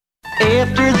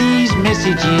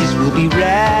messages. We'll be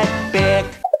right back.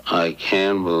 I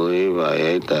can't believe I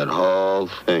ate that whole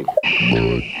thing.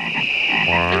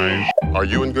 Are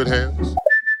you in good hands?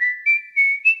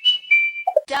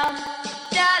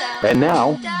 And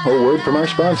now, a word from our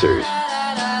sponsors.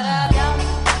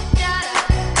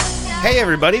 Hey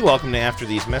everybody, welcome to After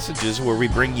These Messages, where we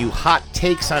bring you hot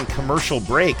takes on commercial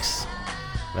breaks.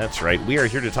 That's right, we are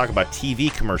here to talk about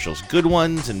TV commercials, good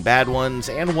ones and bad ones,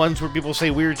 and ones where people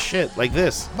say weird shit, like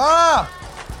this. Ma,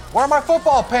 where are my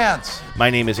football pants? My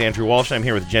name is Andrew Walsh, I'm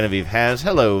here with Genevieve Has.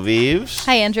 Hello, Vives.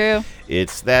 Hi, Andrew.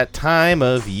 It's that time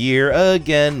of year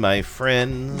again, my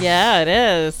friends. Yeah, it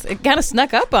is. It kind of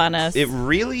snuck up on us. It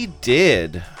really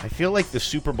did. I feel like the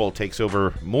Super Bowl takes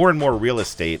over more and more real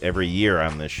estate every year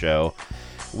on this show.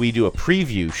 We do a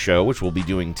preview show, which we'll be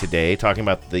doing today, talking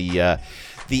about the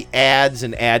ads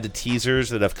and ad teasers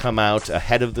that have come out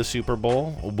ahead of the Super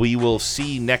Bowl. We will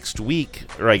see next week,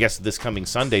 or I guess this coming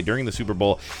Sunday during the Super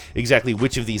Bowl, exactly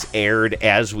which of these aired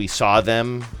as we saw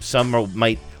them. Some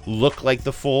might look like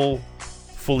the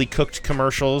fully cooked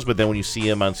commercials, but then when you see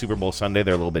them on Super Bowl Sunday,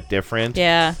 they're a little bit different.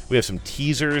 Yeah. We have some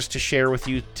teasers to share with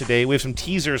you today. We have some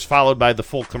teasers followed by the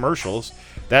full commercials.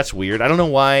 That's weird. I don't know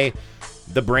why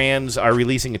the brands are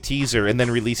releasing a teaser and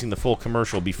then releasing the full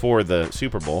commercial before the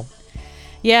Super Bowl.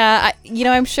 Yeah,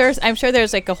 I'm sure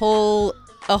there's like a whole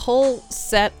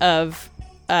set of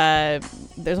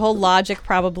there's a whole logic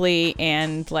probably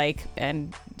and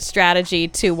strategy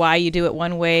to why you do it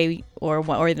one way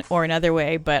or another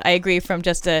way, but I agree from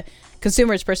just a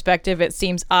consumer's perspective, it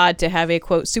seems odd to have a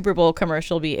quote Super Bowl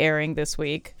commercial be airing this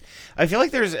week. I feel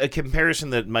like there's a comparison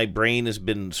that my brain has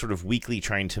been sort of weekly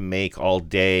trying to make all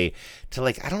day to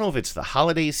I don't know if it's the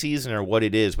holiday season or what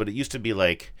it is, but it used to be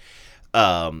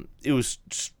it was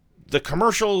the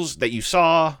commercials that you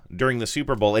saw during the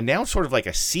Super Bowl, and now it's sort of like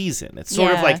a season. It's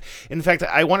sort of like, in fact,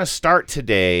 I want to start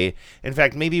today. In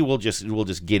fact, maybe we'll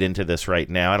just get into this right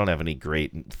now. I don't have any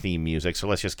great theme music, so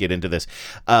let's just get into this.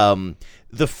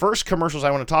 The first commercials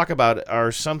I want to talk about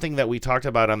are something that we talked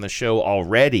about on the show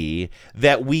already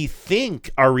that we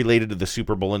think are related to the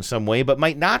Super Bowl in some way, but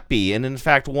might not be. And in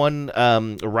fact, one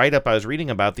write-up I was reading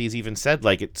about these even said,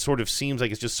 it sort of seems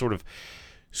like it's just sort of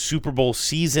Super Bowl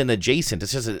season adjacent.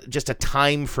 It's just a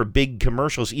time for big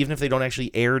commercials, even if they don't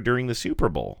actually air during the Super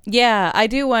Bowl. Yeah, I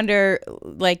do wonder,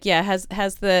 has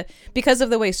because of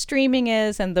the way streaming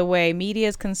is and the way media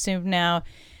is consumed now,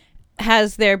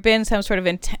 has there been some sort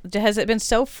of has it been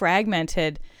so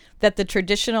fragmented that the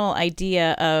traditional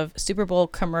idea of Super Bowl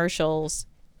commercials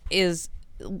is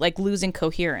losing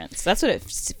coherence? That's what it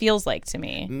feels like to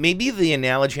me. Maybe the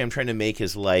analogy I'm trying to make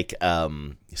is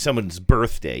someone's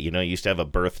birthday. You used to have a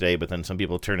birthday, but then some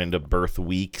people turn into birth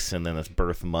weeks, and then it's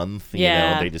birth month.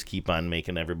 And they just keep on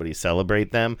making everybody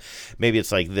celebrate them. Maybe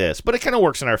it's like this, but it kind of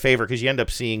works in our favor because you end up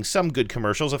seeing some good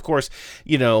commercials. Of course,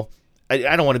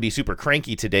 I don't want to be super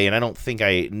cranky today, and I don't think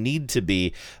I need to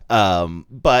be,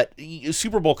 but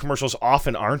Super Bowl commercials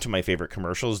often aren't my favorite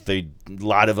commercials. A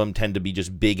lot of them tend to be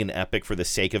just big and epic for the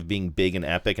sake of being big and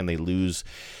epic, and they lose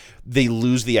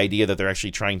the idea that they're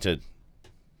actually trying to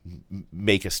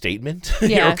make a statement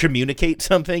or communicate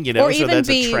something, or so that's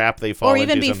a trap they fall into. Or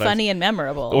even be sometimes. funny and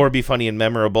memorable. Or be funny and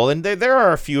memorable. And there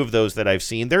are a few of those that I've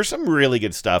seen. There's some really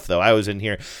good stuff, though. I was in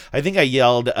here. I think I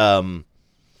yelled...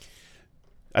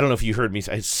 I don't know if you heard me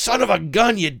say, son of a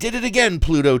gun, you did it again,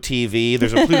 Pluto TV.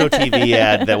 There's a Pluto TV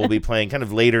ad that will be playing kind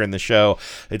of later in the show.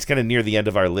 It's kind of near the end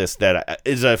of our list that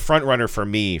is a front runner for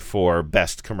me for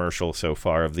best commercial so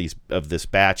far of this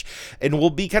batch. And we'll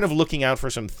be kind of looking out for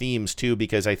some themes too,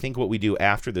 because I think what we do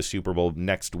after the Super Bowl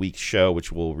next week's show,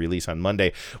 which we'll release on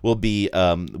Monday, will be,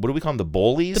 what do we call them, the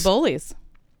Bowlies? The Bowlies.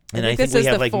 And I think this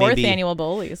is the fourth annual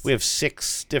Bowlies. We have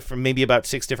about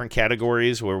six different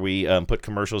categories where we put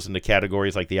commercials into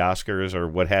categories like the Oscars or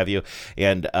what have you,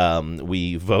 and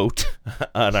we vote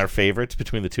on our favorites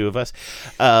between the two of us.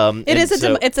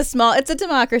 It's a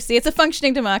democracy. It's a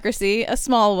functioning democracy, a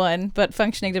small one, but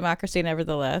functioning democracy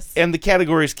nevertheless. And the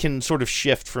categories can sort of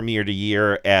shift from year to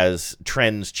year as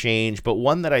trends change, but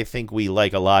one that I think we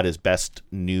like a lot is Best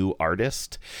New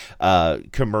Artist,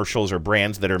 commercials or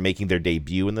brands that are making their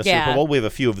debut in the Super Bowl. We have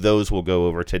a few of those we'll go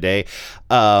over today.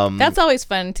 That's always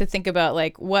fun to think about,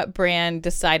 what brand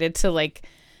decided to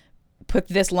put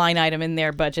this line item in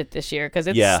their budget this year, because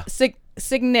it's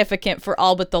significant for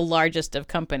all but the largest of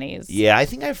companies. Yeah, I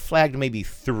think I've flagged maybe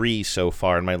 3 so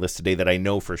far in my list today that I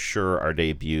know for sure are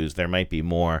debuts. There might be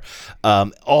more.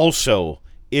 Also,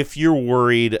 if you're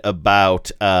worried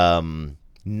about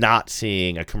not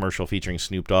seeing a commercial featuring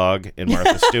Snoop Dogg and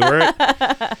Martha Stewart,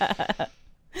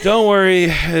 Don't worry,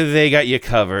 they got you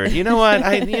covered. You know what?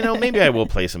 Maybe I will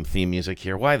play some theme music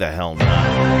here. Why the hell not?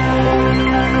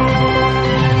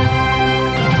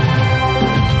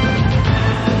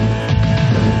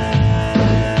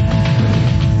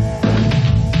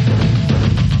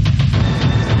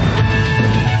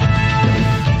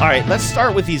 All right, let's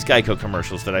start with these Geico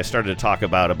commercials that I started to talk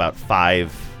about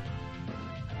 5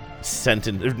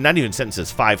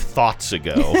 thoughts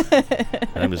ago.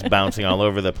 I'm just bouncing all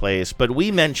over the place. But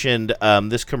we mentioned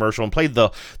this commercial and played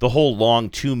the whole long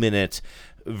 2-minute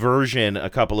version a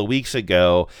couple of weeks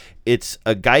ago. It's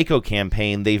a Geico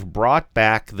campaign. They've brought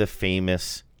back the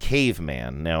famous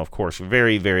caveman. Now, of course,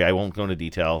 very, very, I won't go into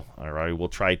detail, or I will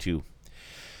try to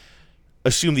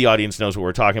assume the audience knows what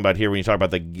we're talking about here when you talk about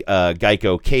the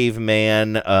Geico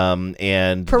caveman,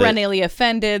 and perennially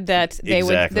offended that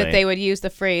they would use the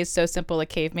phrase "so simple a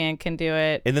caveman can do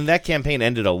it." And then that campaign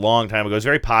ended a long time ago. It was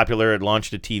very popular. It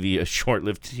launched a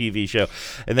short-lived TV show,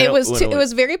 and then it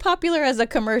was very popular as a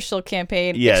commercial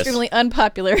campaign. Yes. Extremely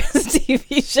unpopular as a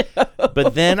TV show.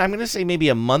 But then I'm going to say maybe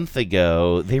a month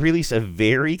ago they released a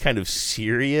very kind of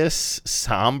serious,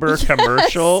 somber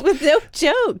commercial with no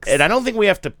jokes. And I don't think we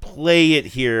have to play it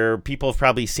here. People have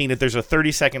probably seen it. There's a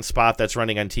 30-second spot that's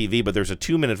running on TV, but there's a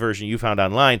 2-minute version you found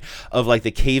online of like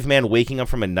the caveman waking up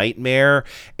from a nightmare,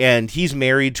 and he's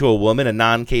married to a woman, a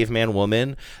non-caveman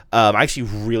woman. I actually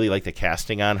really like the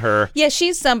casting on her. Yeah,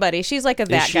 she's somebody. She's like that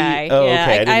guy. Oh, yeah,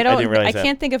 okay. I didn't realize I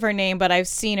can't think of her name, but I've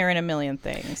seen her in a million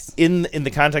things. In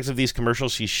the context of these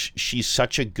commercials, she's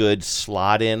such a good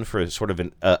slot in for sort of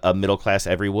a middle class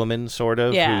every woman sort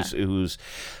of who's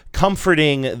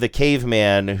comforting the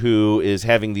caveman who is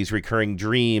having these recurring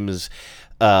dreams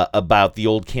about the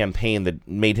old campaign that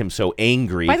made him so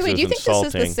angry. By the way, do you think this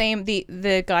is the same?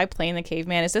 The guy playing the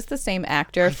caveman, is this the same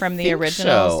actor from the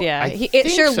originals? So. Yeah, it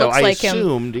sure looks like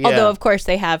him. Yeah. Although, of course,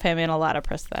 they have him in a lot of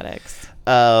prosthetics.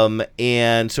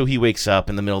 And so he wakes up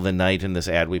in the middle of the night in this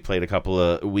ad we played a couple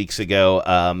of weeks ago,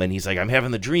 and he's like, I'm having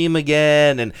the dream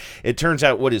again. And it turns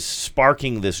out what is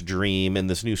sparking this dream and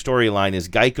this new storyline is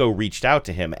Geico reached out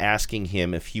to him asking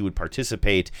him if he would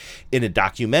participate in a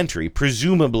documentary,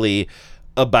 presumably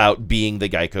about being the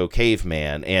Geico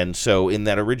caveman. And so in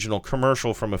that original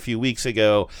commercial from a few weeks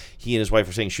ago, he and his wife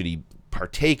were saying, should he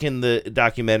partake in the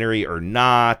documentary or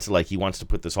not? Like, he wants to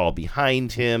put this all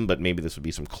behind him, but maybe this would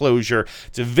be some closure.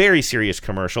 It's a very serious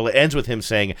commercial. It ends with him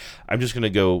saying, I'm just going to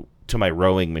go to my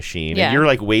rowing machine. Yeah. And you're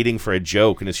like waiting for a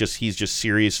joke, and he's just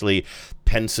seriously,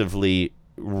 pensively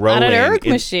rowing on an erg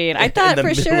machine. I thought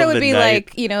for sure it would be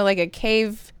night. like a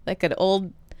cave, like an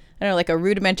old, I don't know, like a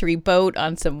rudimentary boat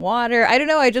on some water. I don't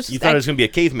know. You thought it was going to be a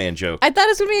caveman joke. I thought it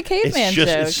was going to be a caveman joke.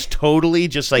 It's totally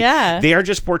just like, they are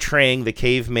just portraying the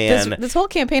caveman. This whole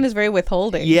campaign is very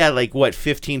withholding. Yeah, like what,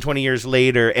 15, 20 years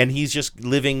later, and he's just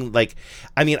living like,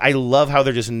 I mean, I love how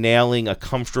they're just nailing a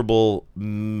comfortable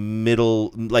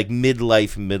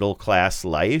midlife, middle class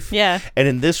life. Yeah. And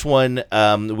in this one,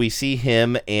 we see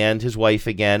him and his wife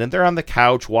again, and they're on the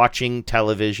couch watching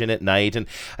television at night, and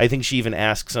I think she even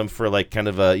asks him for like kind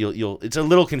of it's a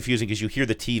little confusing because you hear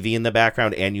the TV in the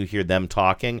background and you hear them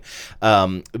talking.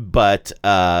 But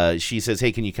she says,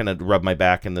 hey, can you kind of rub my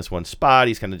back in this one spot?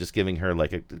 He's kind of just giving her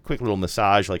like a quick little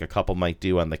massage like a couple might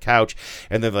do on the couch.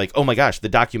 And they're like, oh my gosh, the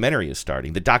documentary is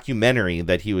starting. The documentary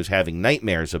that he was having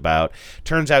nightmares about.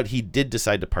 Turns out he did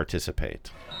decide to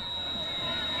participate.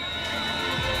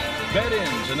 That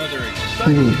ends another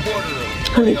exciting quarter of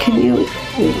Honey, can you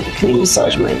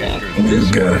massage my back?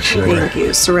 Thank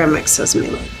you. Ceramics says me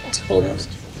like told.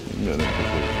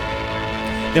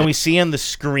 Then we see on the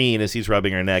screen as he's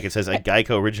rubbing her neck, it says a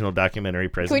Geico original documentary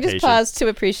presentation. Can we just pause to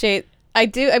appreciate?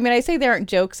 I mean, I say there aren't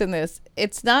jokes in this.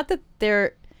 It's not that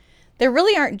there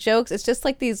really aren't jokes. It's just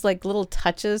like these like little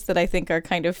touches that I think are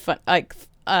kind of fun, like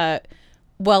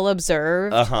well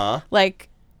observed. Like,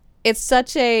 it's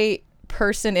such a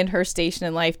person in her station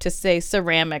in life to say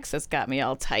ceramics has got me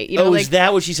all tight. You know, is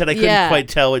that what she said? I couldn't quite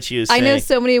tell what she was saying. I know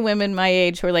so many women my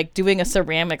age who are like doing a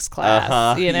ceramics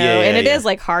class, you know, and it is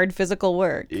like hard physical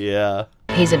work. Yeah.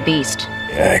 He's a beast.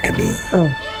 Yeah, I can do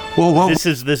it. Whoa. This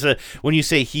is when you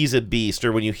say he's a beast,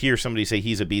 or when you hear somebody say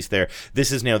he's a beast there, this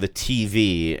is now the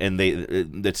TV, and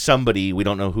that somebody, we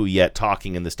don't know who yet,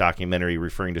 talking in this documentary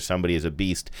referring to somebody as a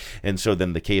beast. And so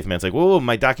then the caveman's like, whoa,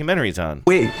 my documentary's on.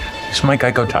 Wait, it's my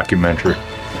Geico documentary.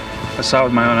 I saw it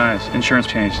with my own eyes. Insurance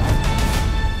changed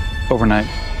overnight.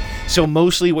 So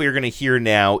mostly what you're going to hear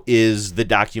now is the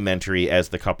documentary as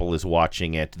the couple is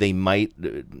watching it. They might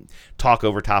talk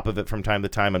over top of it from time to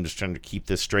time. I'm just trying to keep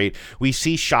this straight. We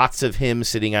see shots of him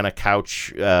sitting on a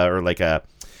couch or like a,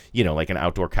 like an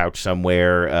outdoor couch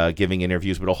somewhere, giving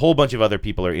interviews, but a whole bunch of other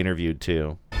people are interviewed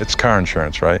too. It's car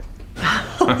insurance, right?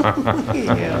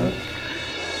 Yeah.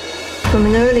 From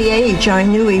an early age, I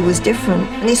knew he was different,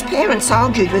 and his parents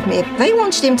argued with me. They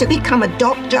wanted him to become a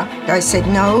doctor. I said,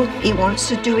 no, he wants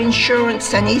to do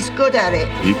insurance, and he's good at it.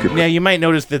 Now, you might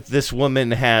notice that this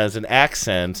woman has an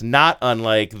accent, not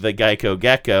unlike the Geico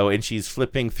Gecko, and she's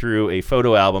flipping through a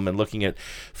photo album and looking at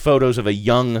photos of a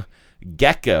young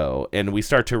gecko, and we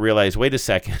start to realize, wait a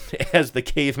second, as the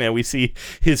caveman, we see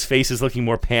his face is looking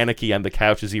more panicky on the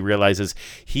couch as he realizes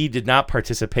he did not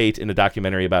participate in a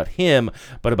documentary about him,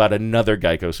 but about another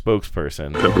Geico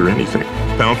spokesperson. Cover anything.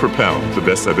 Pound for pound, the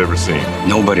best I've ever seen.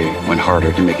 Nobody went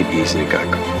harder to make it easy at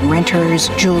Geico. Renters,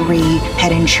 jewelry,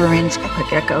 pet insurance. The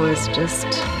gecko is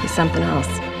just something else.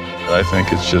 I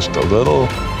think it's just a little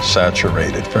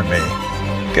saturated for me.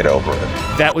 Get over it.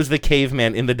 That was the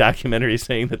caveman in the documentary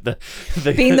saying that the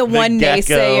being the one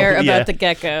gecko, naysayer about the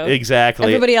gecko. Exactly.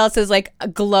 Everybody else is like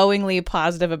glowingly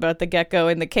positive about the gecko,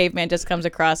 and the caveman just comes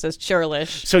across as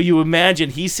churlish. So you imagine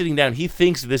he's sitting down, he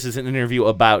thinks this is an interview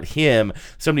about him.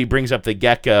 Somebody brings up the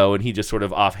gecko, and he just sort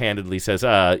of offhandedly says,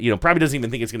 probably doesn't even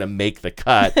think it's going to make the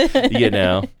cut,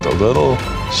 A little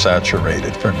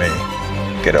saturated for me.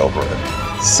 Get over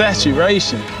it.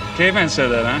 Saturation. Caveman said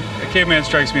that, huh? A caveman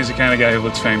strikes me as the kind of guy who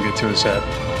lets fame get to his head.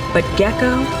 But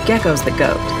Gecko's the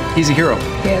GOAT. He's a hero.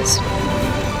 Yes.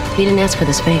 He didn't ask for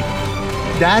this fame.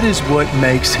 That is what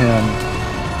makes him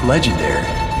legendary.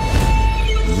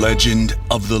 Legend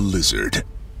of the Lizard.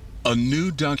 A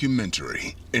new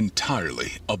documentary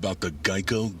entirely about the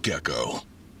Geico Gecko.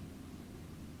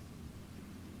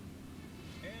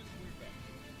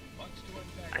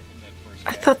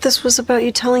 I thought this was about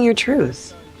you telling your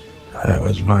truth. That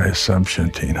was my assumption,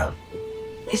 Tina.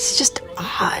 It's just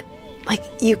odd. Like,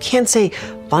 you can't say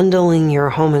bundling your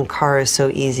home and car is so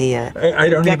easy. I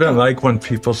don't even like when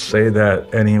people say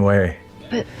that anyway.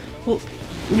 But, well,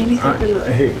 maybe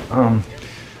I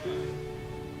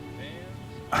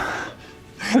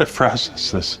gotta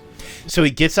process this. So he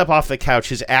gets up off the couch.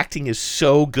 His acting is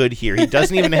so good here. He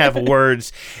doesn't even have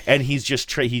words, and he's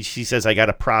just he says, "I got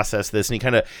to process this,"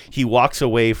 and he walks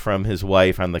away from his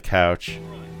wife on the couch.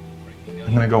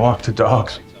 I'm gonna go walk the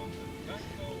dogs.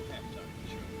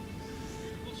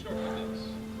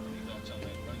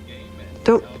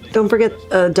 Don't forget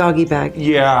a doggy bag.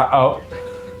 Yeah. Oh.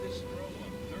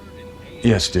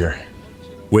 Yes, dear.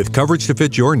 With coverage to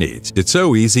fit your needs, it's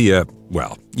so easy.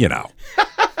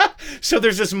 So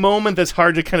there's this moment that's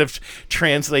hard to kind of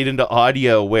translate into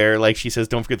audio where, like, she says,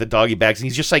 "Don't forget the doggy bags," and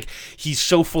he's just like, he's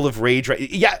so full of rage, right?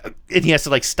 Yeah, and he has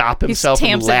to like stop himself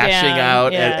from lashing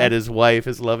out at his wife,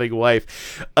 his loving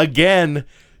wife. Again,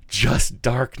 just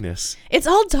darkness. It's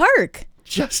all dark.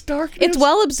 Just darkness. It's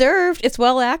well observed. It's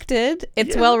well acted.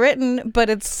 It's well written, but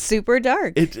it's super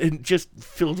dark. It just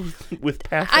filled with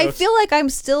pathos. I feel like I'm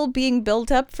still being built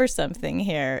up for something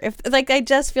here. I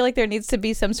just feel like there needs to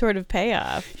be some sort of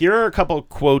payoff. Here are a couple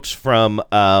quotes from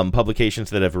publications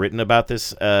that have written about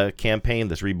this campaign,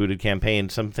 this rebooted campaign.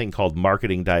 Something called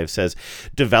Marketing Dive says,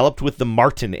 developed with the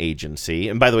Martin Agency.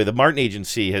 And by the way, the Martin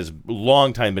Agency has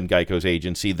long time been Geico's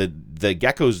agency. The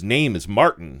gecko's name is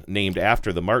Martin, named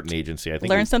after the Martin Agency. I think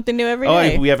learn something new every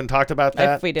day. We haven't talked about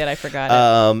that. If we did, I forgot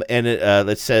it. And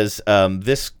it says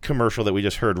this commercial that we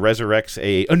just heard resurrects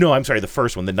the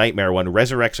first one, the nightmare one,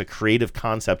 resurrects a creative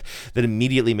concept that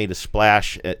immediately made a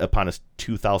splash upon its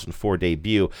 2004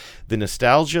 debut. The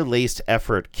nostalgia-laced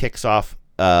effort kicks off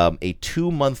a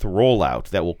 2-month rollout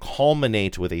that will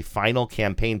culminate with a final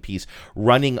campaign piece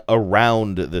running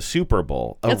around the Super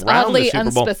Bowl. It's oddly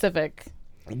unspecific.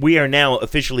 We are now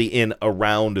officially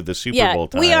around the Super Bowl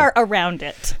time. We are around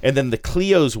it. And then the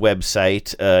Clio's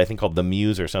website, I think called The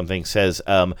Muse or something, says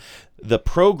the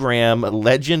program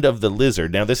Legend of the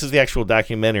Lizard, now this is the actual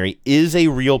documentary, is a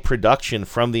real production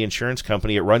from the insurance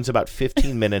company. It runs about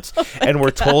 15 minutes, and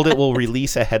we're told it will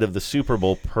release ahead of the Super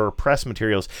Bowl per press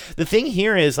materials. The thing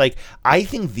here is, like, I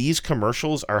think these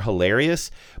commercials are hilarious,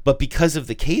 but because of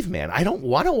the caveman, I don't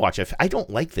want to watch it. I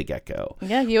don't like the gecko.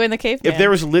 Yeah, you and the caveman. If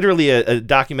there was literally a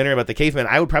documentary about the caveman,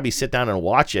 I would probably sit down and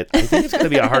watch it. I think it's going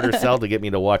to be a harder sell to get me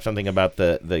to watch something about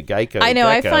the Geico. I know.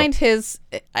 Gecko. I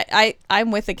find I'm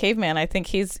with the caveman. I think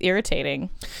he's irritating.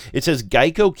 It says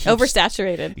Geico keeps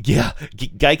oversaturated. Yeah,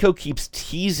 Geico keeps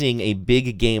teasing a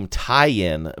big game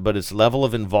tie-in, but its level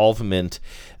of involvement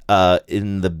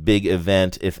in the big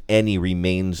event, if any,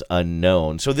 remains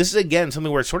unknown. So this is, again,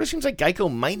 something where it sort of seems like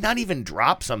Geico might not even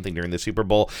drop something during the Super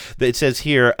Bowl. It says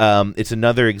here, it's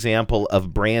another example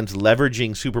of brands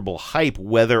leveraging Super Bowl hype,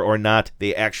 whether or not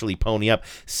they actually pony up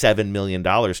 $7 million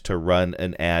to run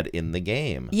an ad in the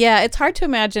game. Yeah, it's hard to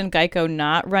imagine Geico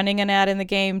not running an ad in the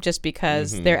game just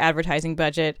because their advertising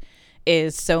budget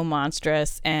is so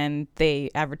monstrous and they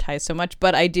advertise so much.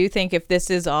 But I do think if this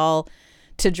is all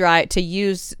to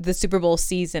use the Super Bowl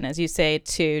season, as you say,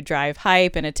 to drive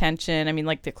hype and attention. I mean,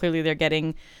 like clearly they're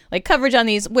getting like coverage on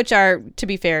these, which are, to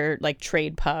be fair, like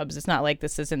trade pubs. It's not like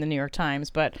this is in the New York Times,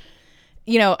 but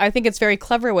I think it's very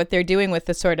clever what they're doing with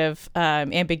the sort of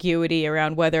ambiguity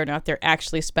around whether or not they're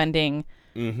actually spending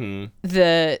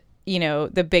the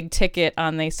big ticket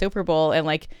on the Super Bowl and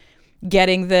like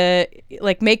getting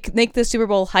make the Super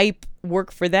Bowl hype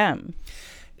work for them.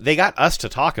 They got us to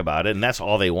talk about it, and that's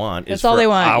all they want. That's all they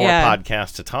want. Our yeah.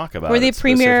 podcast to talk about. We're the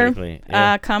premier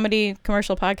yeah. comedy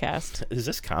commercial podcast. Is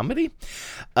this comedy?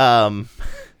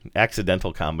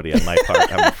 Accidental comedy on my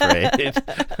part, I'm afraid.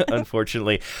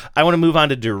 Unfortunately, I want to move on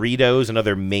to Doritos,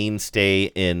 another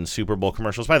mainstay in Super Bowl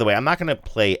commercials. By the way, I'm not going to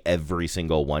play every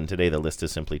single one today. The list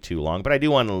is simply too long, but I do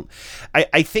want to.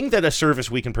 I think that a service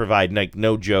we can provide, like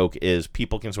no joke, is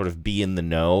people can sort of be in the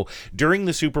know during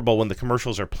the Super Bowl when the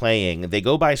commercials are playing. They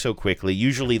go by so quickly.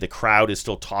 Usually, the crowd is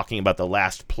still talking about the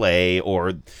last play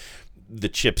or the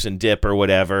chips and dip or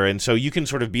whatever, and so you can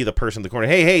sort of be the person in the corner.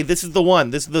 Hey, this is the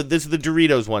one. This is the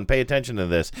Doritos one. Pay attention to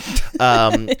this.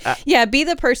 Yeah, be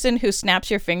the person who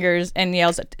snaps your fingers and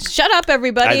yells, "Shut up,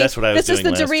 everybody!" That's what I was doing.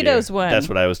 This is the Doritos year. one. That's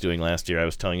what I was doing last year. I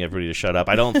was telling everybody to shut up.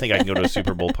 I don't think I can go to a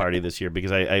Super Bowl party this year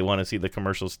because I want to see the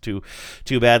commercials too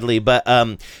badly. But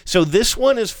so this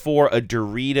one is for a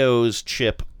Doritos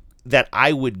chip that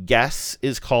I would guess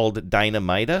is called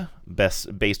Dynamita,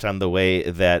 based on the way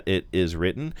that it is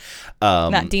written.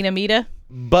 Not Dinamita?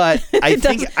 But I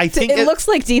think it looks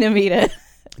like Dinamita.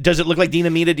 Does it look like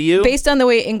Dinamita to you? Based on the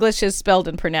way English is spelled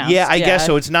and pronounced. Yeah, I guess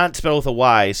so. It's not spelled with a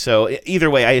Y. So either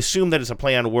way, I assume that it's a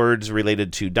play on words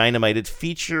related to dynamite. It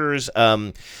features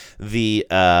the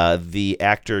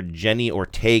actor Jenny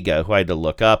Ortega, who I had to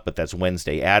look up, but that's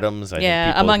Wednesday Addams.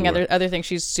 Among other things,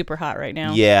 she's super hot right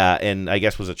now. Yeah, and I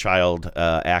guess was a child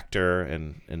actor,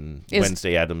 and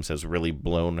Wednesday Addams has really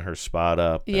blown her spot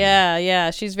up.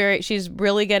 Yeah, she's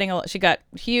really getting she got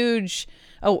huge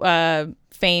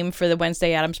fame for the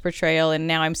Wednesday Addams portrayal, and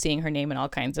now I'm seeing her name in all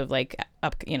kinds of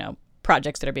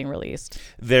projects that are being released.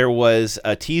 There was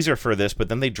a teaser for this, but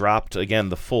then they dropped again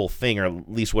the full thing, or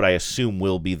at least what I assume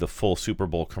will be the full Super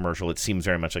Bowl commercial. It seems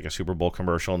very much like a Super Bowl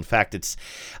commercial. In fact,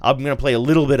 I'm going to play a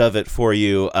little bit of it for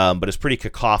you, but it's pretty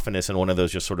cacophonous and one of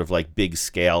those just sort of like big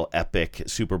scale epic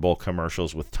Super Bowl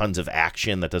commercials with tons of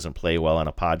action that doesn't play well on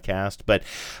a podcast. But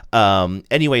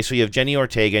anyway, so you have Jenny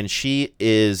Ortega, and she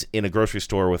is in a grocery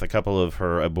store with a couple of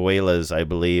her abuelas, I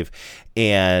believe,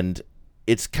 and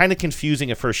it's kind of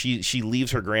confusing at first. She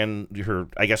leaves her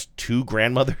I guess two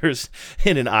grandmothers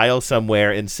in an aisle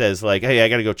somewhere and says like, "Hey, I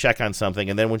got to go check on something."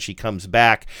 And then when she comes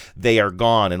back, they are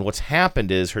gone. And what's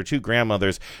happened is her two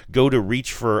grandmothers go to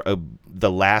reach for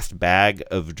the last bag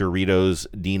of Doritos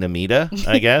Dinamita,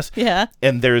 I guess. Yeah.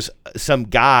 And there's some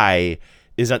guy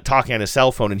is talking on his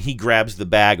cell phone, and he grabs the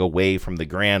bag away from the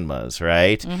grandmas,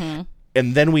 right? Mm-hmm.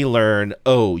 And then we learn,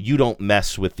 you don't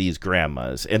mess with these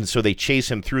grandmas. And so they chase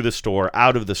him through the store,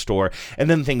 out of the store, and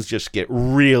then things just get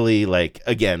really, like,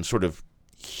 again, sort of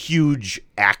huge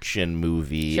action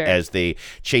movie as they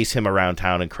chase him around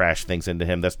town and crash things into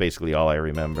him. That's basically all I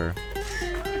remember.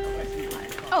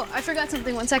 Oh, I forgot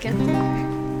something. 1 second.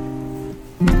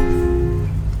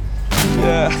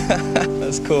 Yeah,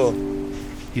 that's cool.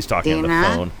 He's talking on the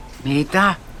phone.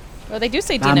 Mita. Well, they do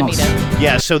say Dinamita.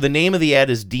 Yeah, so the name of the ad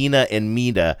is Dina and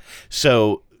Mita.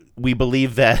 So we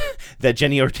believe that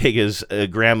Jenny Ortega's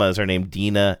grandmas are named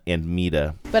Dina and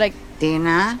Mita. But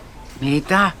Dina,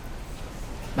 Mita,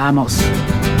 vamos.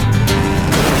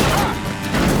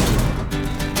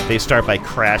 They start by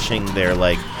crashing their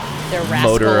rascals.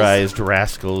 Motorized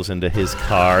rascals into his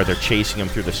car. They're chasing him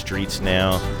through the streets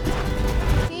now.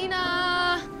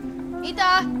 Dina,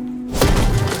 Mita.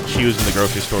 She was in the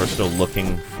grocery store still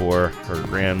looking for her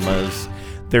grandmas.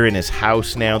 They're in his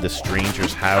house now, the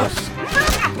stranger's house.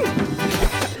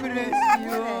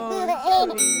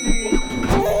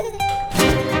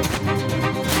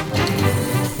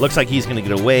 Looks like he's going to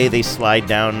get away. They slide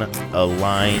down a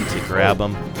line to grab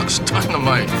him. It's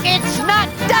dynamite. It's not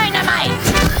dynamite!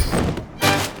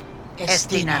 Es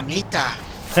dinamita.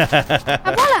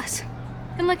 Abuelas!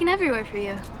 Been looking everywhere for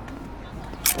you.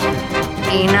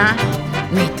 Dina,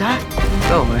 Mita,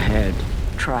 go ahead.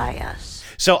 Try us.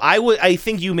 So I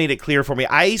think you made it clear for me.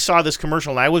 I saw this commercial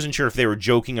and I wasn't sure if they were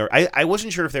joking or I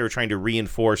wasn't sure if they were trying to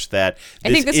reinforce that.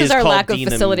 I think this is our lack of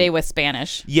facility with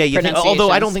Spanish. Yeah, you think,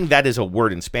 although I don't think that is a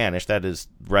word in Spanish. That is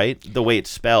right the way it's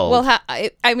spelled. Well,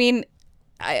 I mean,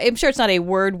 I'm sure it's not a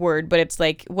word, but it's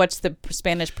like, what's the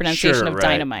Spanish pronunciation of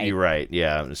dynamite? You're right.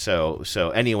 Yeah. So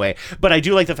anyway, but I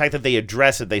do like the fact that they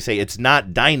address it. They say it's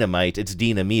not dynamite, it's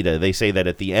dinamita. They say that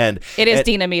at the end. It is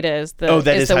dinamita. Is the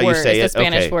that is the how word, you say it. the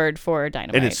Spanish okay. word for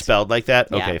dynamite, and it's spelled like that.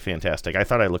 Yeah. Okay, fantastic. I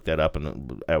thought I looked that up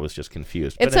and I was just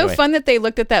confused. It's so fun that they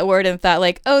looked at that word and thought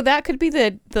like, oh, that could be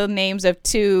the names of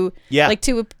two, like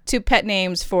two pet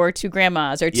names for two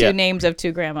grandmas or two names of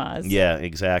two grandmas. Yeah,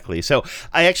 exactly. So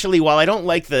I actually, while I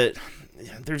don't like they're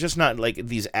just not like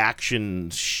these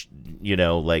action,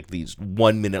 like these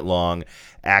 1 minute long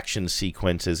action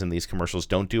sequences in these commercials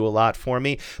don't do a lot for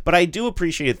me. But I do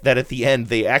appreciate that at the end,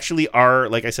 they actually are,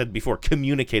 like I said before,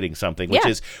 communicating something, which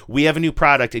is, we have a new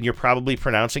product and you're probably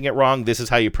pronouncing it wrong. This is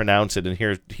how you pronounce it. And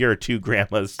here are two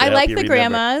grandmas. I like the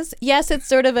grandmas. Yes, it's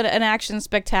sort of an action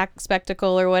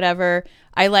spectacle or whatever.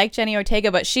 I like Jenny Ortega,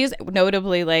 but she's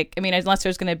notably like, I mean, unless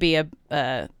there's going to be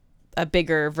a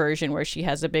bigger version where she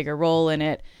has a bigger role in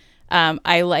it.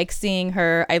 I like seeing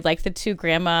her. I like the two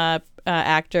grandma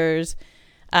actors.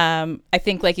 I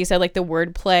think, like you said, like the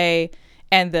wordplay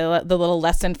and the little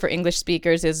lesson for English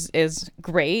speakers is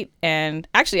great. And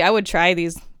actually, I would try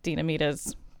these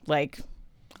Dinamitas. Like,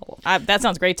 that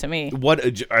sounds great to me. What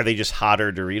are they? Just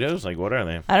hotter Doritos? Like, what are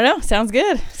they? I don't know. Sounds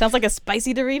good. Sounds like a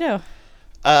spicy Dorito.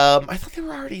 I thought they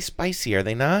were already spicy. Are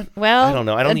they not? Well, I don't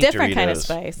know. I don't a eat different Doritos. kind of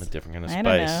spice. A different kind of I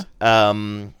spice.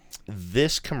 don't know.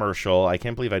 This commercial, I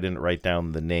can't believe I didn't write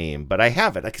down the name, but I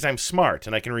have it because I'm smart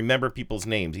and I can remember people's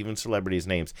names, even celebrities'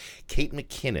 names. Kate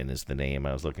McKinnon is the name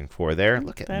I was looking for there.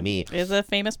 Look at me. Is a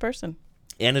famous person.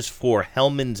 And is for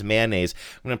Hellman's Mayonnaise.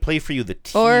 I'm going to play for you the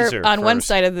teaser Or on first. one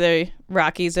side of the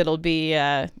Rockies, it'll be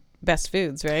Best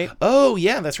Foods, right? Oh,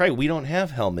 yeah, that's right. We don't have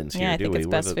Hellman's here, do we?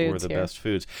 We're the Best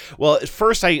Foods. Well, at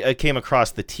first I came across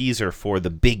the teaser for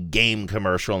the Big Game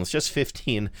commercial, and it's just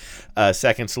 15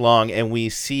 seconds long, and we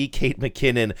see Kate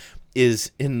McKinnon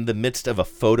is in the midst of a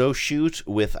photo shoot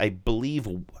with, I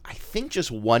think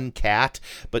just one cat,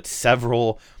 but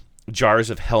several jars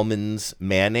of Hellman's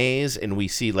mayonnaise, and we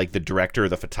see like the director,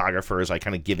 the photographer is like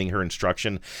kind of giving her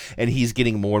instruction, and he's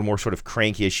getting more and more sort of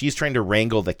cranky as she's trying to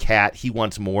wrangle the cat. He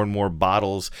wants more and more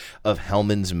bottles of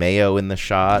Hellman's mayo in the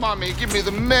shot. Mommy, give me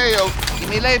the mayo. Give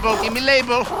me label, give me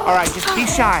label. All right, just be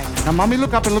shy. Now, mommy,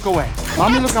 look up and look away.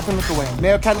 Mommy, look up and look away.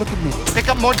 Mayo cat, look at me. Pick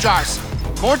up more jars.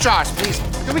 More jars, please.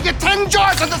 Can we get 10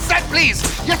 jars on the set, please?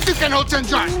 Yes, you can hold 10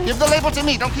 jars. Give the label to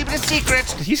me. Don't keep it a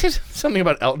secret. Did you say something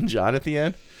about Elton John at the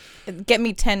end? Get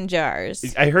me 10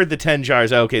 jars. I heard the 10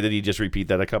 jars. Okay, did he just repeat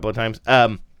that a couple of times?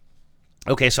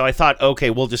 Okay, so I thought,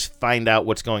 okay, we'll just find out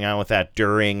what's going on with that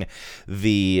during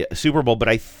the Super Bowl. But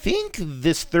I think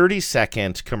this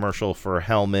 30-second commercial for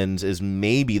Hellman's is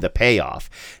maybe the payoff,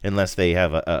 unless they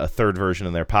have a third version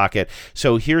in their pocket.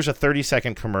 So here's a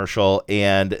 30-second commercial,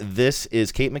 and this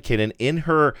is Kate McKinnon in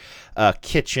her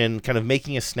kitchen, kind of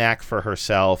making a snack for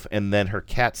herself, and then her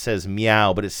cat says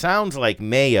meow, but it sounds like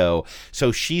mayo.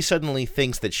 So she suddenly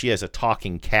thinks that she has a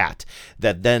talking cat.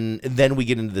 That then we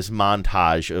get into this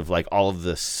montage of like all of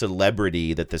the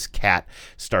celebrity that this cat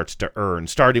starts to earn,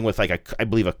 starting with like I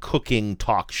believe a cooking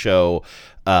talk show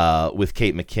with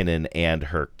Kate McKinnon and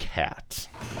her cat.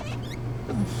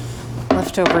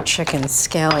 Leftover chicken,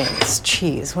 scallions,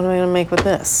 cheese. What am I going to make with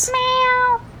this?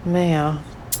 Mayo.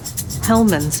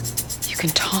 Hellman's. You can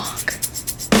talk.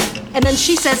 And then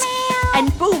she says, and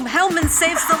boom, Hellman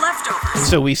saves the leftovers.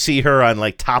 So we see her on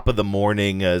like Top of the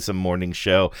Morning, some morning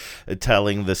show,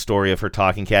 telling the story of her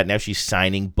talking cat. Now she's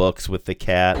signing books with the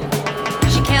cat.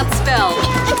 She can't spell.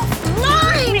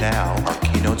 Mine! Now, our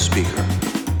keynote speaker.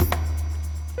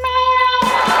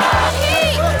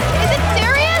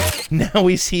 Now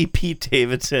we see Pete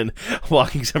Davidson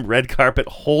walking some red carpet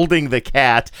holding the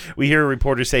cat. We hear a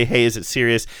reporter say, hey, is it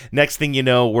serious? Next thing you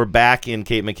know, we're back in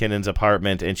Kate McKinnon's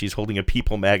apartment, and she's holding a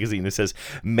People magazine that says,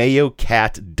 Mayo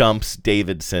Cat Dumps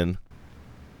Davidson.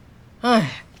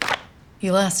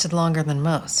 You lasted longer than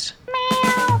most.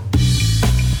 And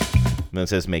then it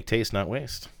says, make taste, not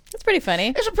waste. It's pretty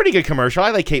funny. It's a pretty good commercial.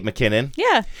 I like Kate McKinnon.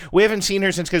 Yeah. We haven't seen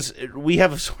her since, because we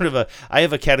have I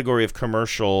have a category of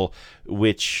commercial,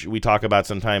 which we talk about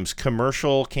sometimes,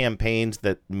 commercial campaigns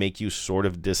that make you sort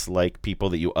of dislike people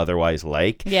that you otherwise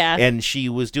like. Yeah. And she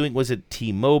was doing, was it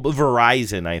T-Mobile?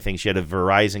 Verizon, I think. She had a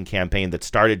Verizon campaign that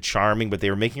started charming, but they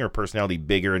were making her personality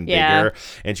bigger and bigger.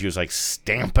 And she was like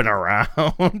stamping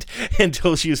around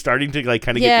until she was starting to like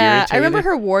kind of get irritated. I remember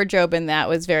her wardrobe in that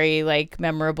was very like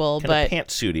memorable. Kind of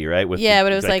pantsuity, right? With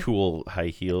but it was like cool high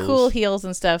heels. Cool heels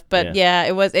and stuff. But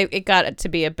it got it to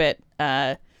be a bit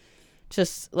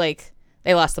just like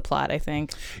they lost the plot, I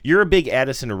think. You're a big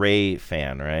Addison Rae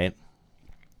fan, right?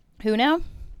 Who now?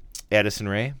 Addison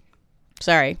Rae.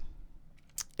 Sorry.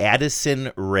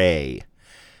 Addison Rae.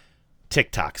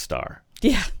 TikTok star.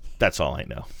 Yeah. That's all I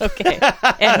know. Okay.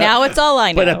 And now it's all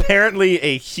I know. But apparently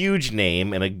a huge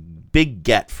name and a big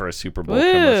get for a Super Bowl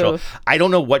commercial. I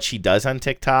don't know what she does on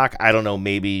TikTok. I don't know.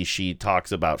 Maybe she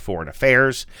talks about foreign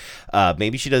affairs.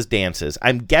 Maybe she does dances.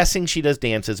 I'm guessing she does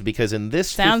dances because in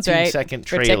this 15-second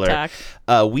trailer,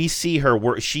 we see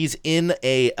her. She's in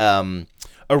a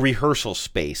rehearsal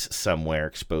space somewhere,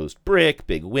 exposed brick,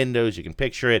 big windows, you can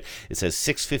picture it. It says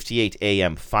 6:58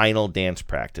 a.m. final dance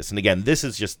practice. And again, this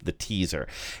is just the teaser.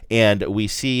 And we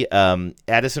see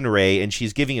Addison Rae, and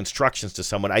she's giving instructions to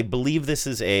someone. I believe this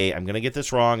is I'm going to get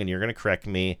this wrong, and you're going to correct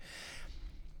me,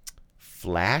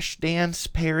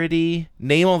 Flashdance parody.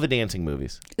 Name all the dancing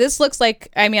movies. This looks like,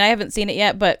 I mean, I haven't seen it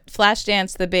yet, but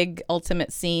Flashdance, the big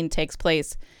ultimate scene, takes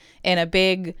place in a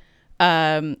big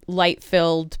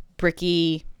light-filled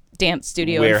bricky dance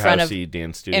studio in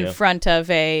front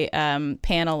of a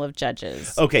panel of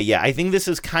judges. Okay, yeah, I think this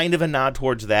is kind of a nod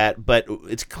towards that, but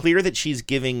it's clear that she's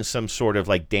giving some sort of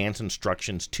like dance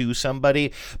instructions to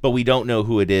somebody, but we don't know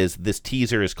who it is. This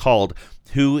teaser is called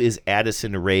Who is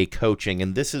Addison Rae Coaching?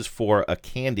 And this is for a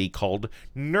candy called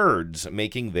Nerds,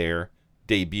 making their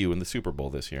debut in the Super Bowl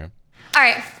this year. All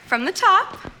right, from the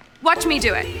top, watch me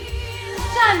do it.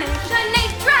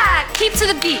 Drag, keep to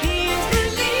the beat.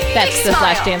 That's the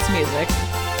Flashdance music.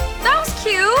 That was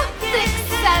cute. 6,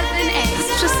 7, 8.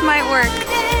 This just might work.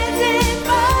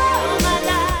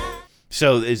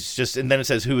 So it's just, and then it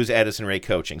says, who is Addison Rae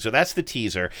coaching? So that's the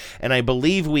teaser. And I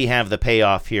believe we have the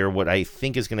payoff here. What I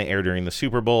think is going to air during the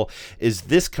Super Bowl is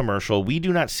this commercial. We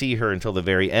do not see her until the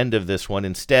very end of this one.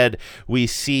 Instead, we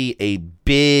see a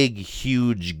big,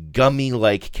 huge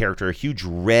gummy-like character, a huge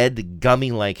red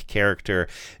gummy-like character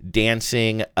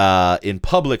dancing in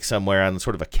public somewhere on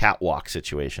sort of a catwalk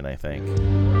situation, I think.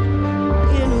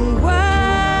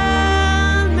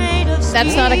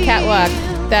 That's not a catwalk.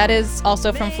 That is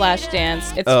also from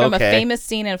Flashdance. It's from a famous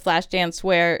scene in Flashdance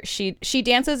where she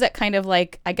dances at kind of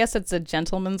like, I guess it's a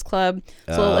gentleman's club.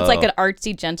 So it's like an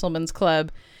artsy gentleman's club.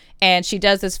 And she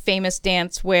does this famous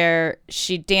dance where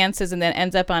she dances and then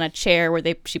ends up on a chair where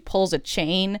she pulls a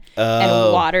chain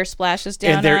and water splashes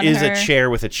down on her. And there is a chair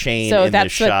with a chain in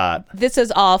this shot. This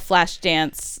is all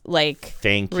Flashdance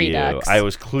Thank redux. you. I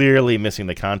was clearly missing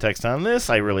the context on this.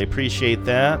 I really appreciate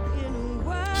that.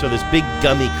 So this big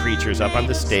gummy creature's up on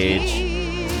the stage.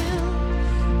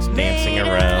 It's dancing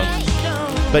around.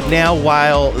 But now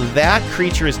while that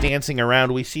creature is dancing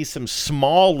around, we see some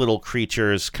small little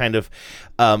creatures kind of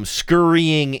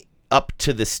scurrying up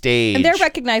to the stage. And they're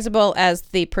recognizable as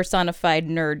the personified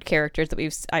nerd characters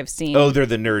that I've seen. Oh, they're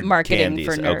the nerd marketing candies.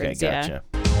 For nerds, okay, gotcha.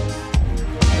 Yeah.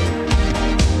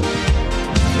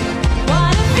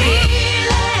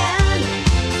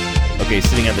 Okay,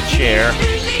 sitting on the chair,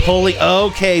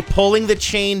 pulling the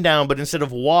chain down, but instead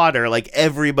of water, like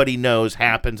everybody knows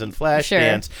happens in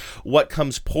Flashdance, what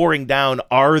comes pouring down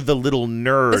are the little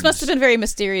nerds. This must have been very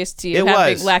mysterious to you,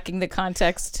 lacking the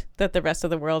context that the rest of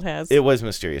the world has. It was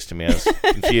mysterious to me. I was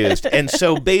confused. And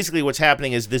so basically what's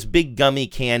happening is this big gummy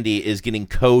candy is getting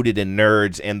coated in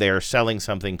nerds, and they're selling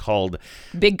something called...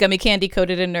 Big gummy candy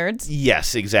coated in nerds?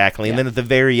 Yes, exactly. And then at the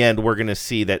very end, we're going to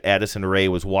see that Addison Rae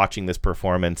was watching this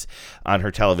performance on her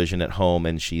television at home,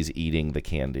 and she's eating the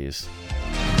candies.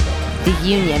 The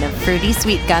union of fruity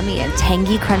sweet gummy and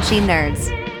tangy crunchy nerds.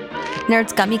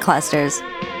 Nerds Gummy Clusters.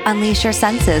 Unleash your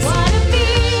senses.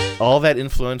 All that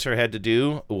influencer had to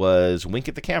do was wink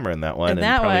at the camera in that one,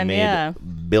 and probably made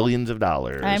billions of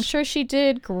dollars. I'm sure she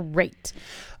did great.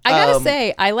 I gotta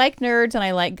say, I like nerds and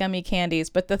I like gummy candies,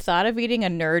 but the thought of eating a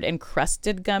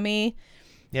nerd-encrusted gummy...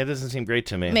 Yeah, it doesn't seem great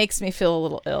to me. Makes me feel a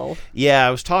little ill. Yeah, I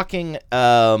was talking,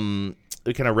 kind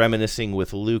of reminiscing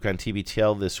with Luke on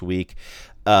TBTL this week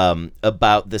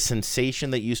about the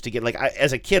sensation that used to get. Like,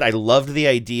 as a kid, I loved the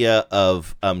idea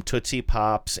of Tootsie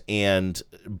Pops and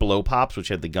Blow Pops, which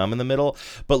had the gum in the middle.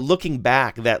 But looking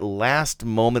back, that last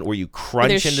moment where you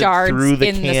crunch through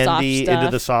the candy into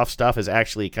the soft stuff is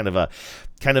actually kind of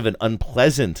an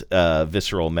unpleasant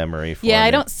visceral memory for me. Yeah,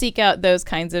 I don't seek out those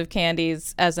kinds of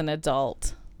candies as an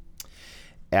adult.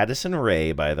 Addison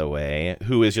Rae, by the way,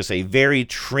 who is just a very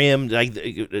trimmed,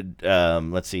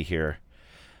 let's see here.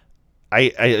 I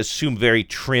assume very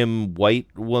trim white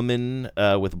woman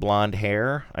with blonde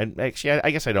hair. I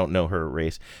guess I don't know her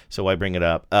race, so why bring it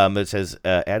up? It says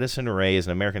Addison Rae is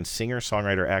an American singer,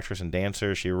 songwriter, actress, and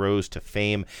dancer. She rose to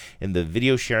fame in the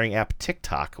video sharing app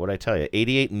TikTok. What'd I tell you?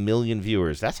 88 million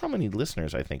viewers. That's how many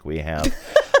listeners I think we have.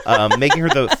 Making her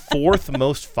the 4th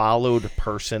most followed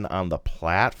person on the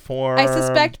platform. I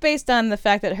suspect, based on the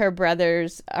fact that her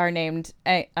brothers are named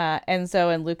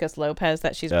Enzo and Lucas Lopez,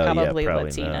 that she's probably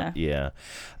Latina. Not. Yeah.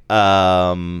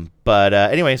 But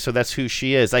anyway, so that's who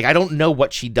she is. Like, I don't know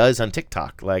what she does on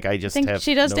TikTok. Like, I just have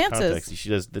she does no dances. context. She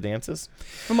does the dances.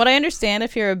 From what I understand,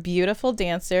 if you're a beautiful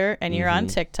dancer and you're on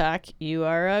TikTok, you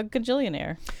are a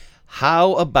gajillionaire.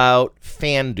 How about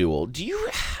FanDuel?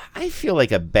 I feel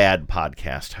like a bad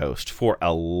podcast host for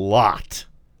a lot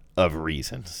of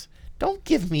reasons. Don't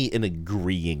give me an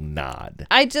agreeing nod.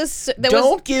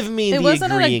 Give me. It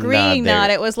wasn't an agreeing nod.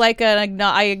 It was like I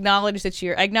acknowledge that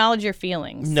I acknowledge your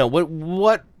feelings. No,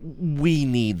 what we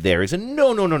need there is a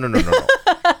no. No.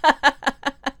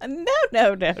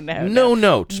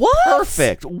 What?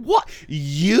 Perfect. What?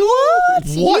 You?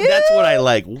 What? That's what I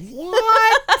like.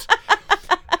 What?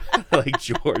 Like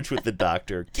George with the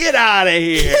doctor. Get out of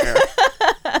here.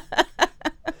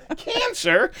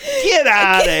 Cancer? Get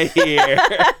out of here.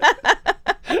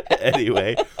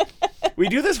 Anyway, we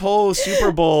do this whole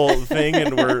Super Bowl thing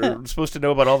and we're supposed to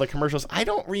know about all the commercials. I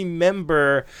don't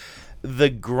remember the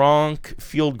Gronk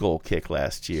field goal kick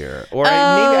last year. Or maybe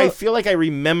I feel like I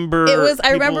remember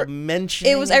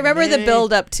mentioning I remember the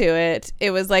build up to it.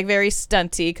 It was like very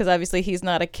stunty because obviously he's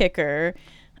not a kicker.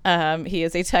 He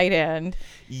is a tight end.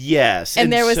 Yes.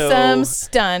 And there was some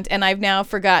stunt, and I've now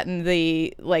forgotten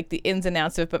the ins and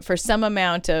outs of it, but for some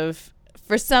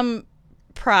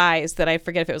prize that I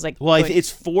forget if it was like... Well,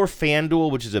 it's for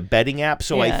FanDuel, which is a betting app,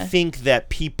 so I think that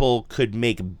people could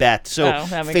make bets. So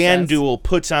FanDuel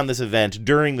puts on this event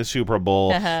during the Super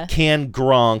Bowl, can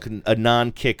Gronk, a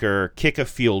non-kicker, kick a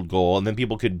field goal, and then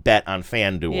people could bet on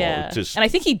FanDuel. Yeah. And I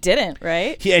think he didn't,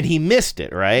 right? He missed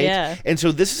it, right? Yeah. And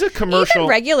so this is a commercial... Even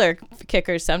regular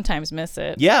kickers sometimes miss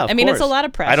it. Yeah, I mean, it's a lot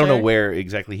of pressure. I don't know where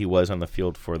exactly he was on the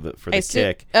field for the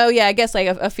kick. Oh, yeah, I guess like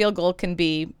a field goal can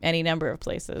be any number of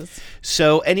places.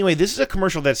 So anyway, this is a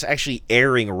commercial that's actually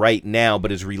airing right now,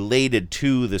 but is related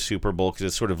to the Super Bowl because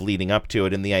it's sort of leading up to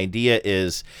it. And the idea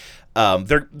is they're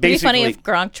basically... It'd be funny if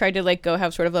Gronk tried to go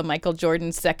have sort of a Michael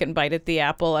Jordan second bite at the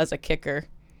apple as a kicker.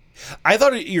 I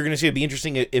thought you were going to say it'd be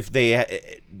interesting if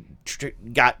they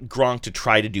got Gronk to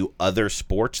try to do other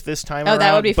sports this time around. Oh,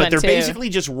 that would be fun, But they're too. basically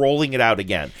just rolling it out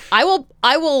again. I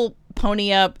will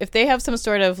pony up if they have some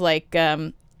sort of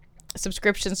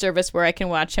subscription service where I can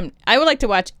watch him. I would like to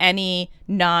watch any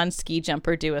non-ski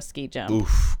jumper do a ski jump.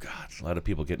 Oof, God, a lot of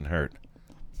people getting hurt.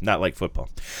 Not like football.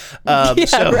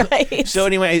 Right. So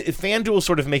anyway, FanDuel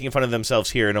sort of making fun of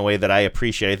themselves here in a way that I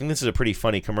appreciate. I think this is a pretty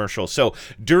funny commercial. So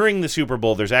during the Super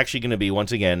Bowl, there's actually going to be,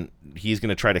 once again, he's going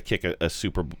to try to kick a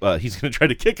Super Bowl. He's going to try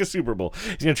to kick a Super Bowl.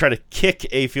 He's going to try to kick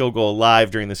a field goal live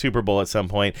during the Super Bowl at some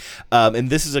point. And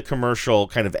this is a commercial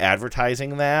kind of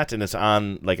advertising that. And it's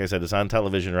on, like I said, it's on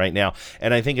television right now.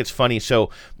 And I think it's funny. So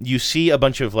you see a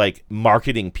bunch of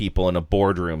marketing people in a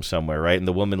boardroom somewhere, right? And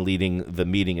the woman leading the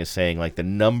meeting is saying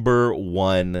the number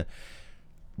one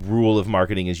rule of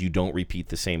marketing is you don't repeat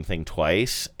the same thing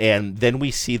twice. And then we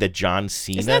see that John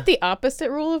Cena... Isn't that the opposite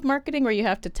rule of marketing where you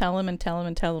have to tell him and tell him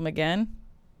and tell him again?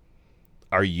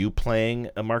 Are you playing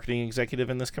a marketing executive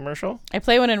in this commercial? I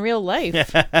play one in real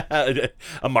life.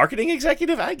 A marketing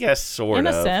executive? I guess, sort of.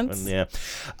 In a sense. Yeah.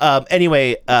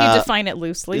 Anyway. You define it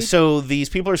loosely. So these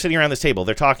people are sitting around this table.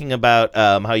 They're talking about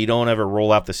how you don't ever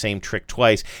roll out the same trick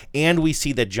twice. And we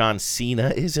see that John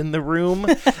Cena is in the room,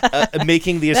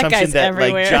 making the assumption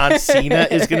that John Cena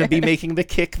is going to be making the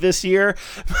kick this year.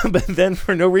 But then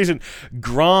for no reason,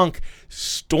 Gronk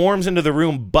storms into the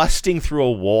room, busting through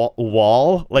a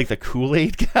wall like the Kool-Aid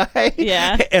guy.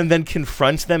 Yeah. And then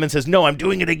confronts them and says, "No, I'm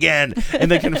doing it again." And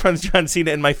then confronts John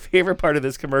Cena. And my favorite part of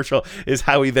this commercial is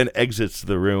how he then exits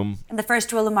the room. And the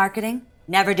first rule of marketing,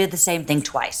 never do the same thing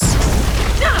twice.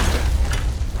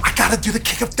 I gotta do the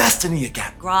kick of destiny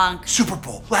again. Gronk. Super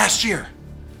Bowl last year.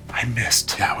 I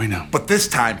missed. Yeah, we know. But this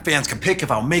time, fans can pick if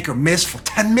I'll make or miss for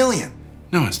 $10 million.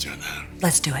 No one's doing that.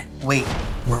 Let's do it. Wait,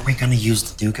 weren't we gonna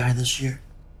use the new guy this year?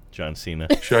 John Cena.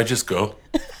 Should I just go?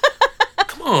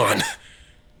 Come on.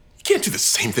 You can't do the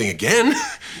same thing again.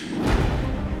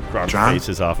 Gronk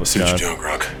faces off with See what John. you're doing,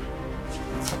 Gronk.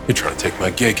 You're trying to take my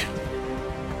gig.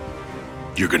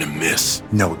 You're gonna miss.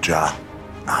 No, Ja.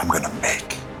 I'm gonna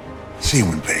make. See you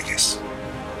in Vegas.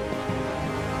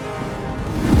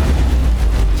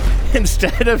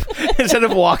 instead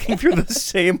of walking through the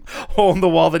same hole in the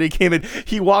wall that he came in,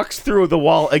 he walks through the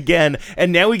wall again,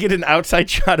 and now we get an outside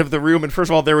shot of the room. And first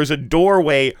of all, there was a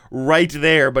doorway right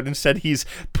there, but instead he's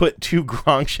put 2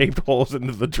 Gronk-shaped holes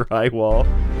into the drywall.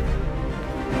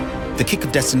 The Kick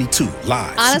of Destiny 2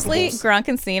 live. Honestly, Gronk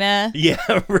and Cena.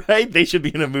 Yeah, right? They should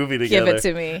be in a movie together. Give it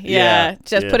to me. Yeah.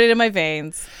 Just put it in my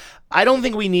veins. I don't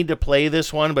think we need to play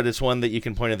this one, but it's one that you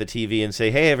can point at the TV and say,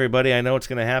 hey, everybody, I know what's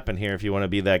going to happen here if you want to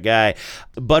be that guy.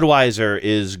 Budweiser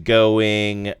is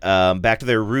going back to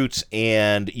their roots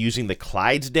and using the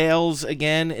Clydesdales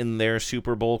again in their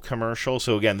Super Bowl commercial.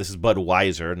 So, again, this is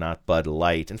Budweiser, not Bud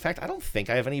Light. In fact, I don't think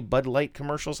I have any Bud Light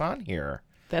commercials on here.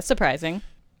 That's surprising.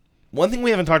 One thing we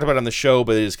haven't talked about on the show,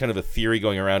 but it is kind of a theory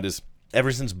going around, is ever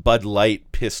since Bud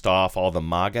Light pissed off all the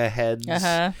MAGA heads,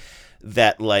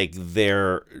 that like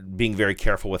they're being very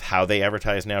careful with how they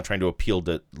advertise now, trying to appeal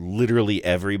to literally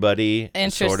everybody.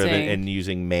 Interesting. Sort of, and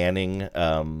using Manning.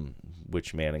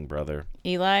 Which Manning brother?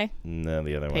 Eli? No,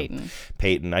 the other Peyton. one.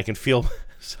 Peyton. I can feel...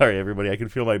 Sorry, everybody. I can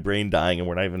feel my brain dying, and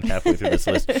we're not even halfway through this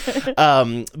list.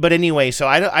 But anyway, so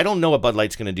I don't know what Bud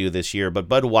Light's going to do this year, but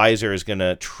Budweiser is going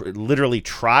to literally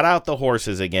trot out the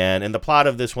horses again. And the plot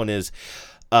of this one is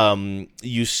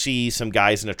you see some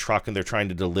guys in a truck, and they're trying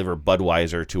to deliver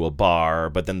Budweiser to a bar,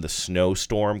 but then the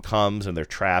snowstorm comes, and they're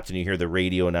trapped, and you hear the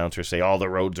radio announcer say, all the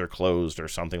roads are closed, or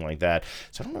something like that.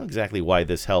 So I don't know exactly why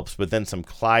this helps, but then some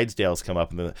Clydesdales come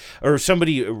up, or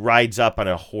somebody rides up on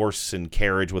a horse and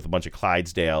carriage with a bunch of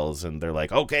Clydesdales, and they're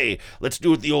like, okay, let's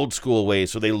do it the old school way.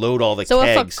 So they load all the So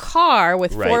kegs. if a car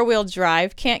with four-wheel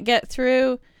drive can't get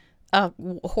through, a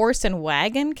horse and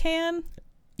wagon can?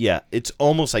 Yeah, it's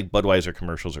almost like Budweiser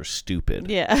commercials are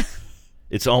stupid. Yeah.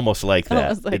 It's almost like that.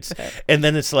 Almost like that. And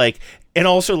then it's like, and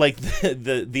also like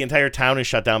the entire town is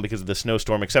shut down because of the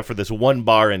snowstorm, except for this one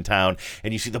bar in town.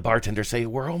 And you see the bartender say,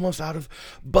 we're almost out of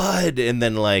Bud. And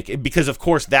then like, because of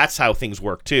course that's how things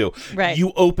work too. Right.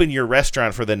 You open your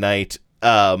restaurant for the night,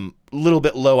 little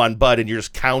bit low on Bud, and you're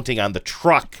just counting on the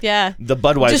truck. Yeah. The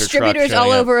Budweiser Distributors truck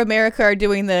all up. over America are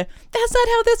doing that's not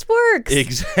how this works.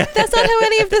 Exactly. That's not how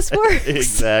any of this works.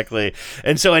 Exactly.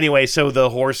 And so anyway, so the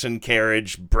horse and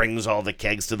carriage brings all the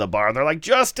kegs to the bar, and they're like,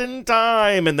 just in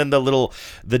time. And then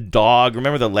the dog,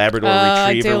 remember the Labrador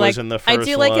Retriever was in the first one? I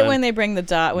do like it when they bring the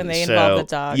dog, when they involve the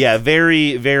dog. Yeah,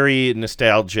 very, very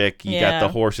nostalgic. You got Yeah. the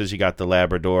horses, you got the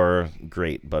Labrador.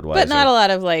 Great Budweiser. But not a lot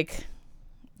of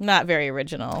not very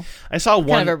original. I saw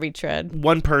kind of a retread.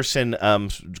 One person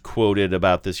quoted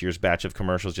about this year's batch of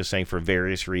commercials just saying for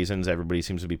various reasons everybody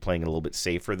seems to be playing it a little bit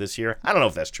safer this year. I don't know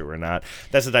if that's true or not.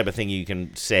 That's the type of thing you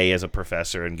can say as a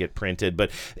professor and get printed, but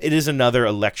it is another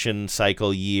election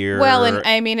cycle year. Well, and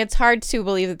I mean, it's hard to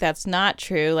believe that that's not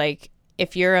true. Like,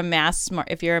 if you're a mass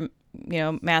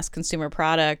consumer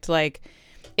product, like,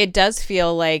 it does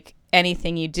feel like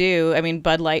anything you do. I mean,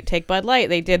 Bud Light, take Bud Light.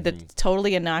 They did the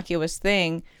totally innocuous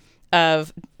thing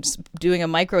of doing a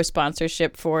micro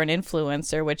sponsorship for an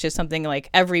influencer, which is something like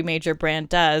every major brand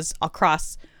does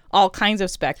across all kinds of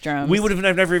spectrums. We would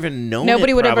have never even known.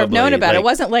 Nobody would ever have known about it. It Like,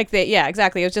 wasn't like that. Yeah,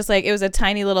 exactly. It was just like, it was a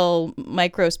tiny little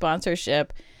micro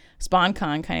sponsorship,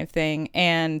 SpawnCon kind of thing,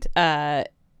 and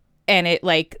it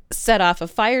like set off a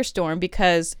firestorm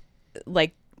because,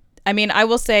 like, I mean, I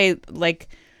will say, like,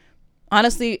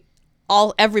 honestly,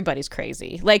 everybody's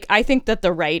crazy. Like, I think that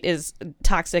the right is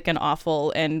toxic and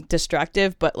awful and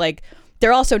destructive, but like,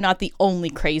 they're also not the only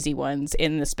crazy ones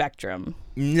in the spectrum.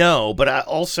 No, but I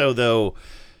also, though,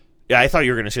 I thought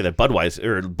you were going to say that Bud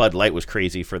Light was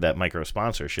crazy for that micro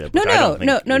sponsorship. No,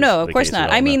 of course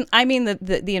not. I mean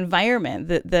the environment,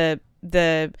 the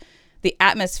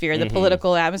atmosphere, the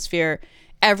political atmosphere.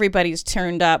 Everybody's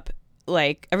turned up.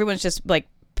 Like, everyone's just like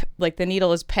the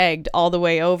needle is pegged all the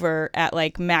way over at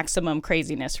like maximum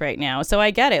craziness right now. So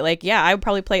I get it. Like, yeah, I would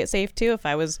probably play it safe too if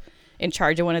I was in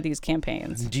charge of one of these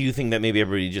campaigns. Do you think that maybe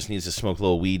everybody just needs to smoke a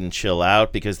little weed and chill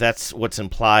out? Because that's what's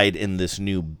implied in this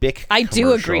new Bic I commercial.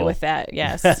 do agree with that,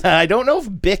 yes. I don't know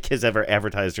if Bic has ever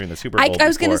advertised during the Super Bowl I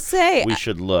was going to before. say. We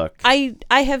should look. I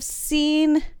have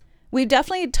seen... We've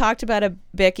definitely talked about a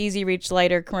Bic Easy Reach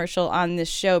Lighter commercial on this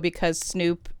show because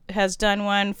Snoop has done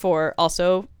one for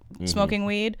also smoking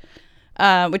weed,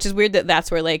 which is weird that that's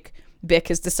where, like, Bic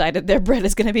has decided their bread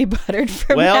is going to be buttered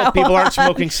from now Well, people aren't on.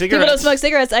 smoking cigarettes. People don't smoke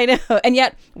cigarettes, I know. And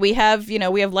yet we have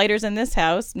lighters in this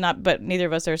house, but neither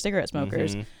of us are cigarette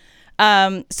smokers.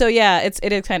 So yeah,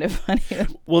 it is kind of funny.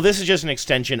 Well, this is just an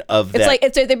extension of It's that. like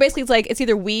it's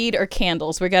either weed or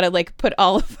candles. We got to like put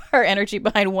all of our energy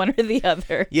behind one or the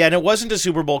other. Yeah, and it wasn't a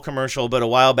Super Bowl commercial, but a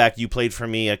while back you played for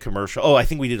me a commercial. Oh, I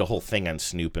think we did a whole thing on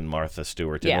Snoop and Martha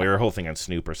Stewart. Didn't we? Or a whole thing on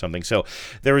Snoop or something. So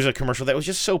there was a commercial that was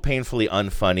just so painfully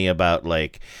unfunny about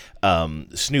like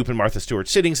Snoop and Martha Stewart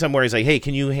sitting somewhere. He's like, hey,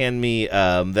 can you hand me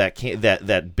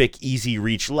that Bic Easy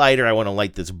Reach lighter? I want to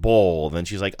light this bowl. And then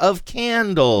she's like, of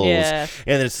candles. Yeah.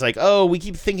 And it's like, oh, we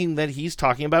keep thinking that he's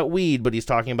talking about weed, but he's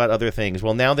talking about other things.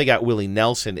 Well, now they got Willie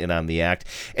Nelson in on the act.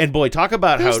 And boy, talk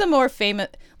about Who's the more famous?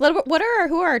 Who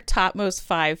are our top most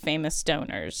 5 famous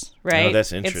stoners? Right. Oh,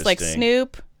 that's interesting. It's like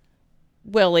Snoop,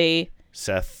 Willie,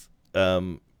 Seth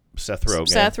Rogen. Seth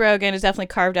Rogen has definitely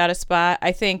carved out a spot.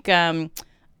 I think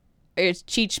it's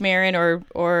Cheech Marin or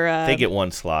they get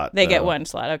one slot. They get one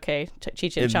slot. Okay,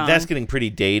 Cheech and Chong. That's getting pretty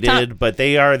dated, but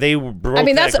they broke. I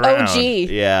mean, that's ground. OG.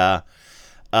 Yeah.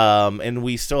 And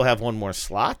we still have one more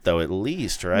slot though, at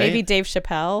least, right? Maybe Dave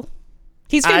Chappelle.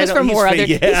 He's famous for more other.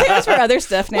 Yeah. He's famous for other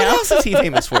stuff now. What else is he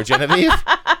famous for, Genevieve?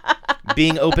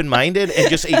 Being open-minded and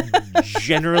just a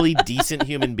generally decent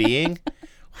human being.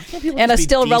 Why can't people and a just be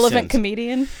still decent? relevant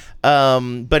comedian.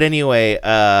 But anyway,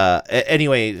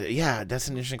 yeah, that's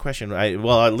an interesting question.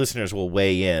 Our listeners will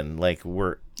weigh in. Like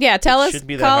tell us,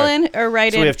 call in or write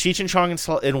in. So we have Cheech and Chong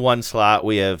in one slot.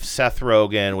 We have Seth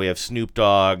Rogen. We have Snoop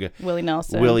Dogg.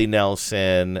 Willie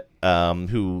Nelson,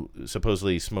 who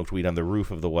supposedly smoked weed on the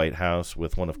roof of the White House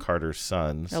with one of Carter's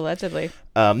sons. Allegedly.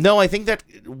 No, I think that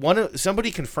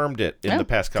somebody confirmed it in the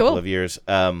past couple of years.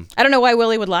 I don't know why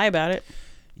Willie would lie about it.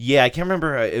 Yeah, I can't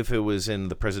remember if it was in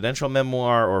the presidential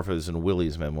memoir or if it was in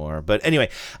Willie's memoir. But anyway,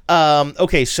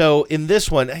 okay, so in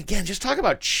this one, again, just talk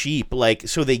about cheap. Like,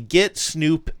 so they get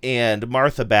Snoop and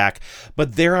Martha back,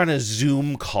 but they're on a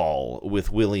Zoom call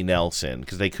with Willie Nelson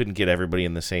because they couldn't get everybody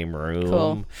in the same room.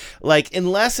 Cool. Like,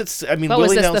 unless it's, I mean, what Willie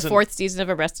was this, Nelson, the 4th season of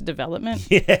Arrested Development?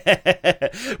 Yeah.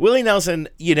 Willie Nelson,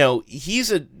 he's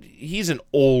an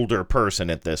older person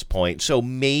at this point, so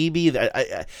maybe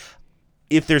that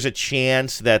if there's a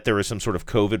chance that there is some sort of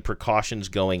COVID precautions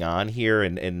going on here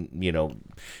and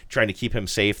trying to keep him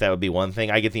safe, that would be one thing.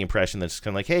 I get the impression that it's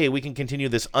kind of like, hey, we can continue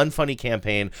this unfunny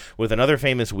campaign with another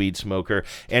famous weed smoker,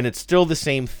 and it's still the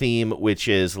same theme, which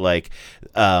is like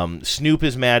Snoop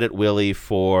is mad at Willie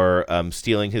for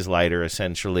stealing his lighter,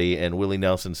 essentially, and Willie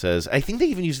Nelson says, I think they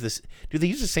even use this, do they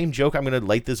use the same joke, I'm going to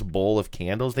light this bowl of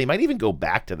candles? They might even go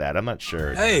back to that, I'm not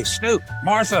sure. Hey, Snoop,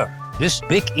 Martha, this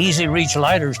Bic Easy Reach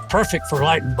lighter's perfect for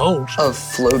lighting bowls. Of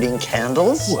floating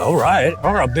candles? Well, right.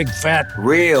 Or a big fat...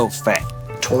 Real fat.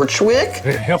 Torch wick?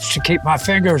 It helps to keep my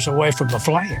fingers away from the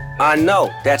flame. I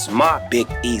know. That's my Bic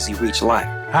Easy Reach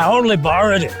lighter. I only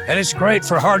borrowed it, and it's great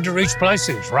for hard-to-reach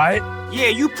places, right? Yeah,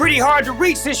 you pretty hard to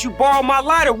reach since you borrowed my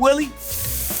lighter, Willie.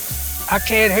 I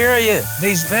can't hear you.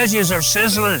 These veggies are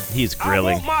sizzling. He's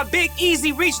grilling. I want my Bic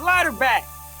Easy Reach lighter back.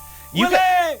 You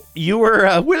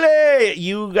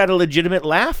got a legitimate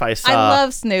laugh, I saw. I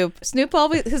love Snoop. Snoop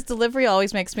his delivery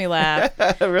always makes me laugh.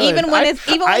 Really?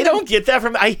 I don't get that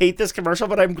from. I hate this commercial,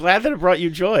 but I'm glad that it brought you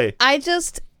joy.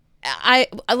 I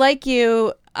like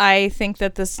you. I think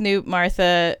that the Snoop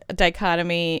Martha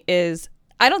dichotomy is.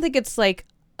 I don't think it's like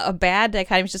a bad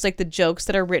dichotomy. It's just like the jokes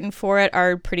that are written for it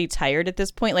are pretty tired at this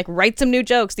point. Like, write some new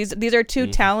jokes. These are two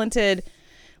talented,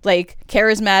 like,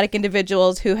 charismatic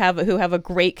individuals who have a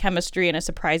great chemistry and a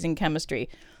surprising chemistry.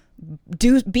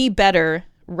 Be better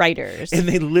writers. And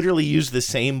they literally use the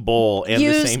same bowl and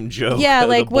the same joke. Yeah,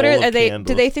 like, what are they? Candles.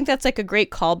 Do they think that's like a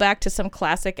great callback to some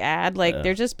classic ad? Like,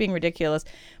 they're just being ridiculous.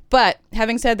 But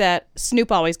having said that,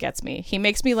 Snoop always gets me. He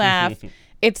makes me laugh.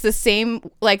 It's the same.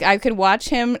 Like, I could watch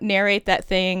him narrate that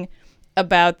thing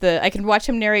about I can watch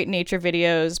him narrate nature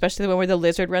videos, especially the one where the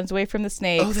lizard runs away from the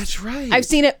snake. Oh, that's right. I've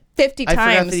seen it 50 times.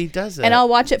 I forgot that he does that. And I'll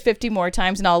watch it 50 more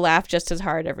times and I'll laugh just as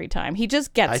hard every time. He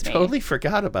just gets me. I totally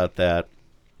forgot about that.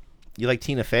 You like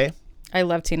Tina Fey? I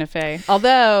love Tina Fey.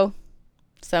 Although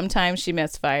sometimes she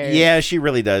misfires. Yeah, she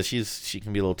really does. She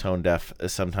can be a little tone deaf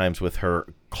sometimes with her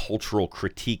cultural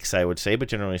critiques, I would say, but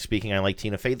generally speaking, I like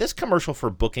Tina Fey. This commercial for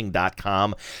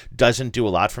Booking.com doesn't do a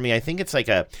lot for me. I think it's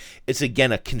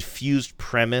again a confused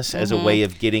premise as a way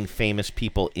of getting famous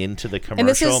people into the commercial. And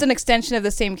this is an extension of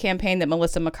the same campaign that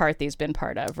Melissa McCarthy's been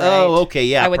part of, right? Oh, okay,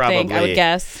 yeah, I would probably.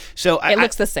 guess. So it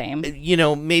looks the same.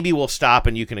 Maybe we'll stop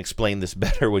and you can explain this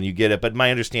better when you get it. But my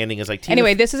understanding is like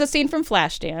anyway, this is a scene from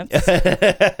Flashdance.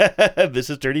 This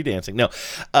is Dirty Dancing. No,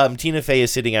 Tina Fey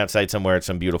is sitting outside somewhere at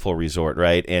some beautiful resort,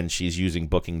 right? And she's using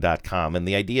Booking.com. And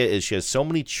the idea is she has so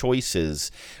many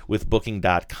choices with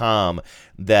Booking.com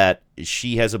that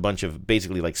she has a bunch of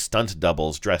basically like stunt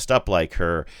doubles dressed up like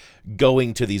her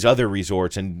going to these other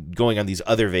resorts and going on these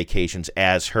other vacations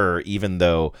as her, even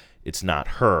though it's not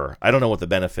her. I don't know what the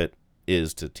benefit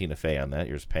is to Tina Fey on that.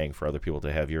 You're just paying for other people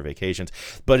to have your vacations.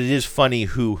 But it is funny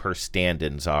who her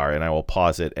stand-ins are, and I will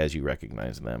pause it as you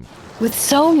recognize them. With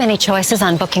so many choices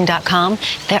on Booking.com,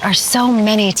 there are so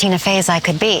many Tina Feys I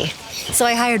could be. So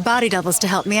I hired body doubles to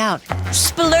help me out.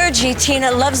 Splurgy Tina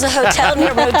loves a hotel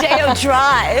near Rodeo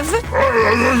Drive.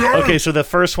 Okay, so the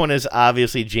first one is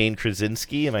obviously Jane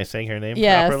Krasinski. Am I saying her name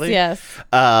properly? Yes.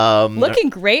 Looking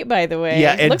great, by the way.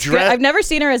 Yeah, and looks good. I've never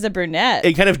seen her as a brunette.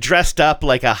 And kind of dressed up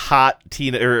like a hot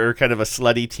Tina, or kind of a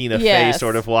slutty Tina Fey,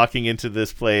 sort of walking into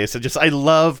this place. And I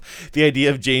love the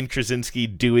idea of Jane Krasinski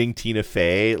doing Tina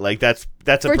Fey. Like that's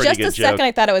a For pretty just good a joke. second,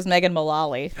 I thought it was Megan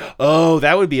Mullally. Oh,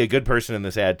 that would be a good person in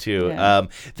this ad too. Yeah.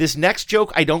 This next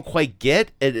joke I don't quite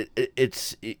get.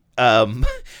 It's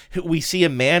we see a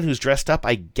man who's dressed up,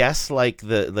 I guess, like a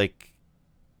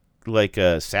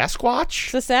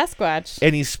Sasquatch. It's a Sasquatch.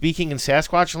 And he's speaking in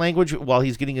Sasquatch language while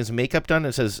he's getting his makeup done.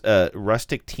 It says,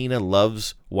 Rustic Tina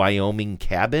loves Wyoming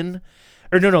cabin.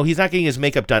 Or no, he's not getting his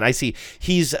makeup done. I see.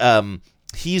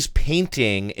 He's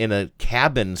painting in a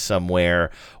cabin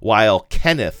somewhere while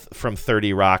Kenneth from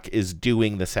 30 Rock is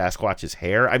doing the Sasquatch's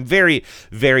hair. I'm very,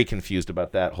 very confused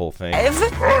about that whole thing.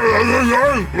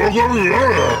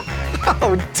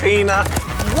 Oh, Tina.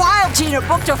 Wild Tina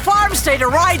booked a farm stay to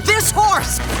ride this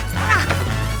horse.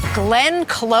 Glenn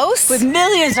Close? With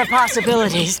millions of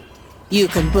possibilities. You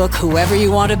can book whoever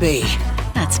you want to be.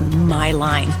 That's my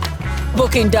line.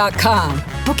 Booking.com.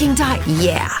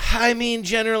 Yeah. I mean,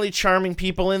 generally charming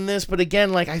people in this, but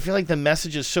again, like, I feel like the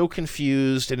message is so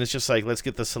confused, and it's just like, let's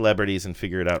get the celebrities and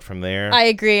figure it out from there. I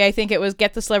agree. I think it was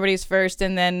get the celebrities first,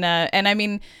 and then, and I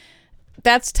mean,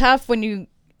 that's tough when you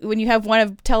have one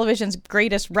of television's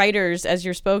greatest writers as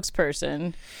your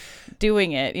spokesperson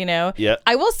doing it, you know? Yeah.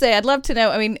 I will say, I'd love to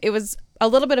know, I mean, it was a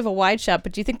little bit of a wide shot,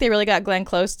 but do you think they really got Glenn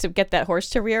Close to get that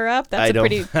horse to rear up? That's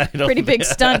pretty big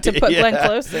stunt to put Glenn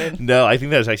Close in. No, I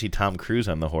think that was actually Tom Cruise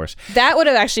on the horse. That would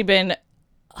have actually been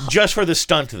just for the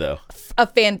stunt, though. A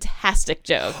fantastic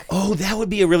joke. Oh, that would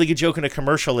be a really good joke in a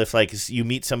commercial if, like, you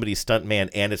meet somebody's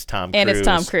stuntman and it's Tom Cruise. And it's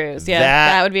Tom Cruise, yeah.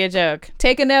 That would be a joke.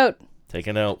 Take a note. Take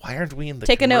a note. Why aren't we in the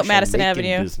Take a note, commercial Madison making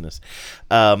Avenue business?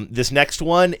 This next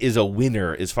one is a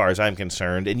winner as far as I'm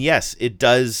concerned. And yes, it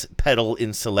does peddle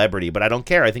in celebrity, but I don't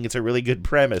care. I think it's a really good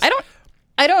premise.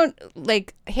 I don't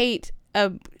like hate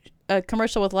a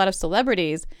commercial with a lot of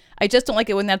celebrities. I just don't like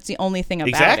it when that's the only thing about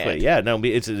it. Exactly. Yeah. No,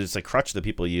 it's a crutch that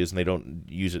people use, and they don't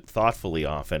use it thoughtfully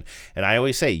often. And I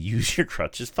always say, use your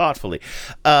crutches thoughtfully.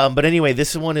 But anyway,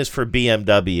 this one is for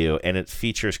BMW, and it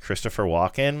features Christopher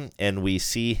Walken, and we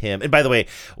see him. And by the way,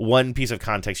 one piece of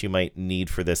context you might need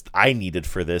for this, I needed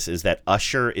for this, is that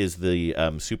Usher is the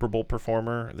Super Bowl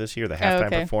performer this year, the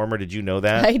halftime performer. Did you know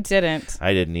that? I didn't.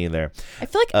 I didn't either. I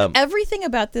feel like everything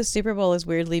about this Super Bowl is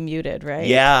weirdly muted, right?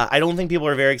 Yeah, I don't think people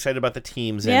are very excited about the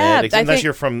teams in it. Unless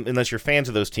you're fans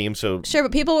of those teams. So sure,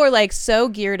 but people were like so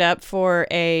geared up for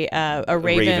a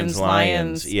Ravens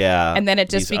Lions, yeah, and then it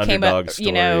just became a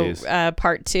stories.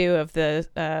 part two of the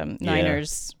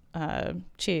Niners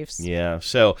Chiefs. Yeah.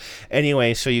 So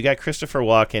anyway, so you got Christopher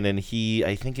Walken, and he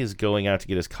I think is going out to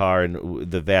get his car, and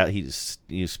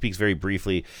he speaks very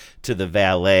briefly to the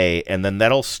valet, and then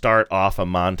that'll start off a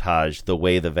montage the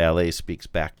way the valet speaks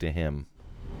back to him.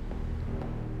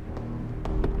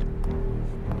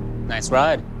 Nice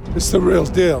ride. It's the real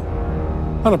deal.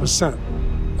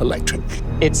 100% electric.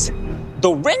 It's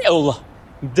the real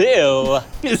deal.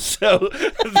 So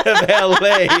the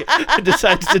valet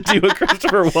decides to do a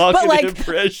Christopher Walken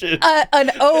impression. An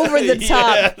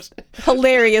over-the-top,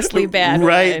 hilariously bad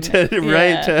right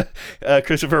to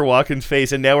Christopher Walken's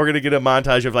face. And now we're going to get a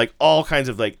montage of like all kinds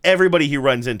of like everybody he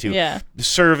runs into. Yeah.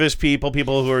 Service people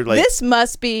who are like... This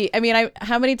must be... I mean,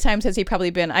 how many times has he probably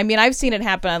been... I mean, I've seen it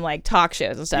happen on like talk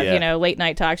shows and stuff, late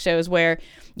night talk shows where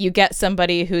you get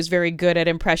somebody who's very good at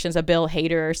impressions, a Bill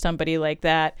Hader or somebody like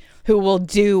that, who will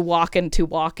do Walken to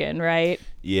Walken, right?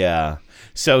 Yeah.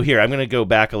 So here, I'm going to go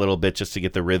back a little bit just to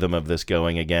get the rhythm of this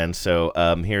going again. So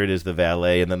here it is, the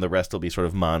valet, and then the rest will be sort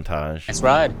of montage. Nice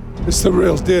ride. It's the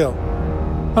real deal.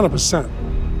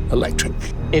 100% electric.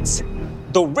 It's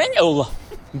the real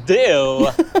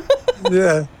deal.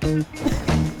 Yeah.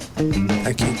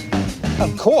 Thank you.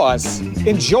 Of course.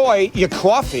 Enjoy your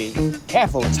coffee.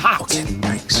 Careful, it's hot. Okay,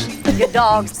 thanks. Your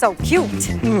dog's so cute.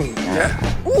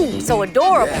 Yeah. Ooh, so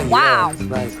adorable. Yeah, wow. Yeah,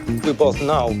 right. We both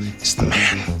know it's the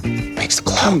man. Makes the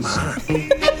clothes. Come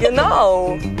on. You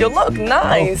know, you look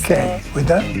nice. Okay, we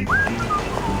done?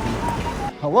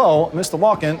 Hello, Mr.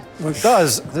 Walken.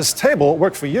 Does this table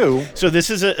work for you? So this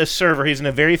is a server. He's in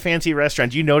a very fancy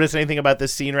restaurant. Do you notice anything about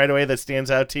this scene right away that stands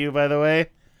out to you, by the way?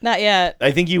 Not yet.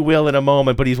 I think you will in a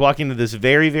moment, but he's walking to this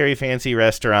very, very fancy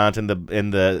restaurant, and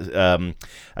the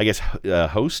I guess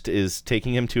host is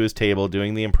taking him to his table,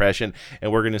 doing the impression,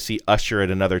 and we're going to see Usher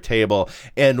at another table.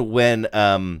 And when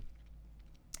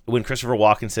Christopher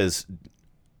Walken says,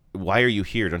 "Why are you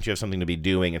here? Don't you have something to be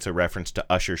doing?" It's a reference to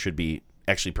Usher should be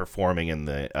actually performing in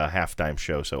the halftime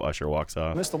show, so Usher walks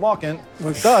off. Mr. Walken,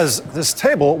 does this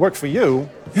table work for you?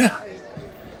 Yeah.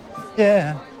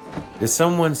 Yeah. Did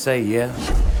someone say yeah?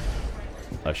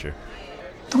 Usher.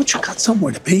 Don't you got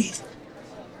somewhere to be?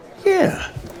 Yeah.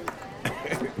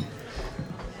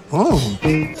 Oh.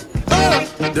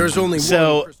 There's only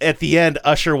so at the end,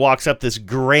 Usher walks up this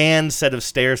grand set of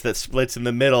stairs that splits in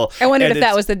the middle. I wondered if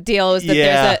that was the deal, is that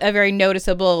Yeah. there's a very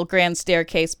noticeable grand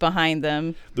staircase behind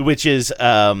them. Which is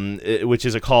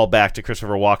a call back to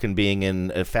Christopher Walken being in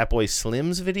Fatboy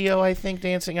Slim's video, I think,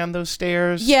 dancing on those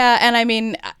stairs. Yeah, and I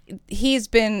mean, he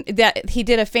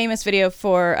did a famous video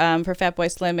for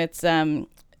Fatboy Slim. It's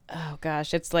oh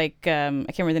gosh, it's like I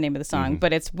can't remember the name of the song,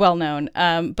 but it's well known.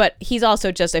 But he's also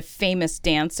just a famous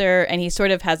dancer, and he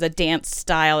sort of has a dance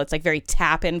style. It's like very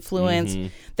tap influence.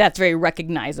 That's very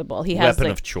recognizable. He has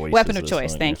Weapon of Choice. Weapon of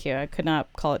Choice. Thank you. I could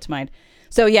not call it to mind.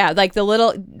 So yeah, like the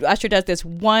little Usher does this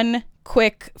one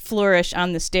quick flourish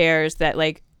on the stairs that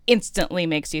like instantly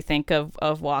makes you think of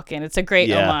Walken. It's a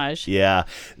great homage. Yeah.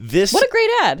 What a great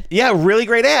ad. Yeah, really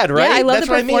great ad, right? Yeah, I love That's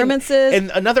the what I mean. performances. And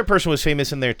another person was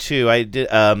famous in there too. I did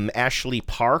Ashley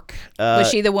Park. Was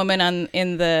she the woman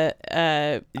in the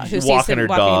who sees walking him her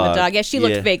walking dog. the dog? Yeah, she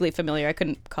looked Yeah. vaguely familiar. I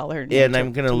couldn't call her name. And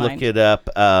I'm going to look mind. it up.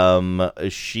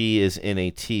 She is in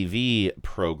a TV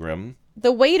program.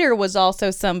 The waiter was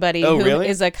also somebody Oh, who really?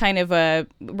 is a kind of a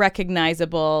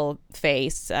recognizable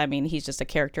face. I mean, he's just a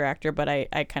character actor, but I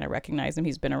kind of recognize him.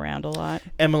 He's been around a lot.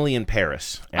 Emily in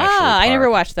Paris. I never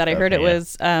Park. watched that. I heard it Okay,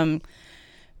 was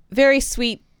very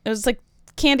sweet. It was like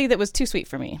candy that was too sweet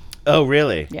for me. Oh,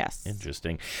 really? Yes.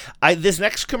 Interesting. This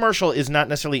next commercial is not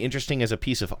necessarily interesting as a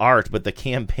piece of art, but the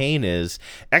campaign is.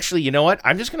 Actually, you know what?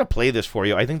 I'm just going to play this for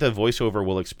you. I think the voiceover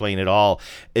will explain it all.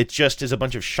 It just is a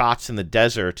bunch of shots in the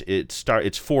desert. It's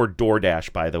for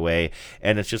DoorDash, by the way,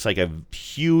 and it's just like a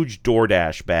huge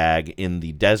DoorDash bag in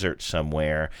the desert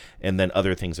somewhere, and then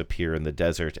other things appear in the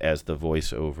desert as the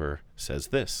voiceover says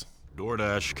this.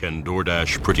 DoorDash can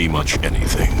DoorDash pretty much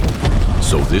anything.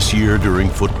 So this year during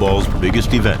football's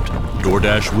biggest event,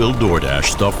 DoorDash will DoorDash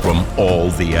stuff from all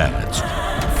the ads.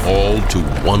 All to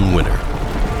one winner.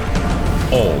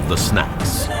 All the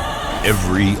snacks.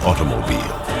 Every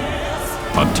automobile.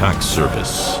 A tax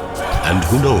service. And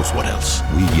who knows what else.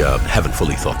 We haven't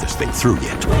fully thought this thing through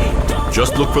yet.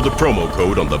 Just look for the promo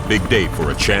code on the big day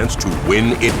for a chance to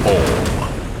win it all.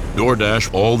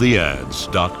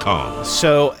 DoorDashAllTheAds.com.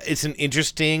 So it's an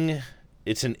interesting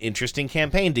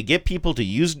campaign to get people to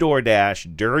use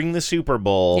DoorDash during the Super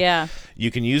Bowl. Yeah.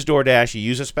 You can use DoorDash, you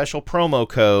use a special promo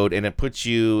code, and it puts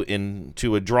you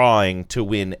into a drawing to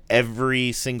win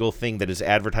every single thing that is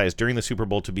advertised during the Super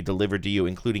Bowl to be delivered to you,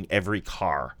 including every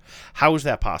car. How is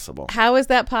that possible? How is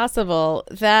that possible?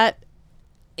 That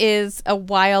is a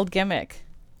wild gimmick.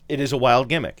 It is a wild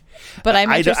gimmick. But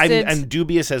I'm interested. I'm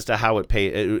dubious as to how it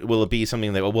pay. Will it be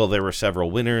something that, well, there were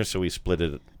several winners, so we split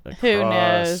it across? Who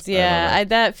knows? I Yeah,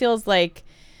 that feels like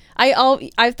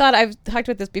I've talked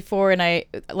about this before, and I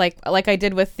like I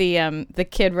did with the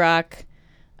Kid Rock,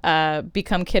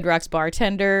 become Kid Rock's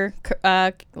bartender,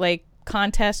 like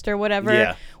contest or whatever.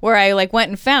 Yeah. Where I like went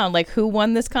and found like who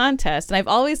won this contest, and I've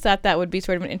always thought that would be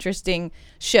sort of an interesting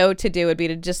show to do. Would be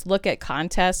to just look at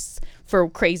contests for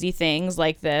crazy things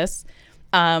like this,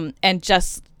 and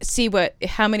just see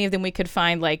how many of them we could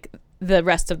find like the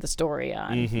rest of the story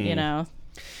on. Mm-hmm. You know.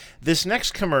 This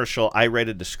next commercial, I read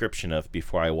a description of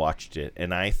before I watched it,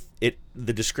 and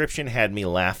the description had me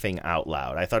laughing out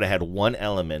loud. I thought it had one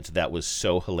element that was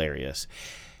so hilarious,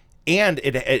 and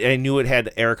I knew it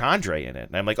had Eric Andre in it,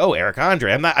 and I'm like, oh, Eric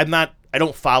Andre. I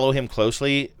don't follow him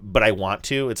closely, but I want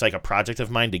to. It's like a project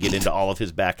of mine to get into all of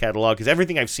his back catalog, because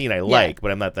everything I've seen I like, but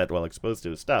I'm not that well exposed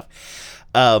to his stuff.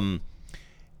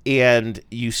 And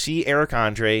you see Eric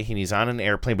Andre, and he's on an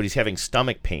airplane, but he's having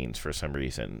stomach pains for some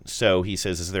reason. So he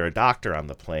says, is there a doctor on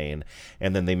the plane?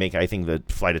 And then I think the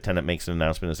flight attendant makes an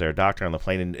announcement, is there a doctor on the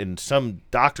plane? And some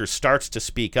doctor starts to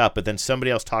speak up, but then somebody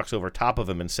else talks over top of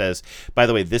him and says, by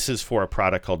the way, this is for a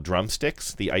product called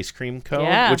Drumsticks, the ice cream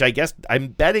cone, which I guess, I'm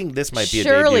betting this might be a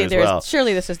debut as well.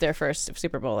 Surely this is their first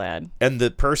Super Bowl ad. And the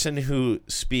person who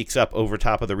speaks up over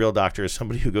top of the real doctor is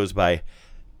somebody who goes by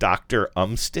Dr.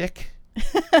 Umstick.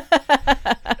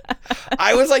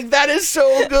 I was like, that is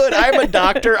so good. I'm a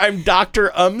doctor. I'm Dr.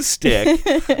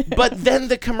 Umstick. But then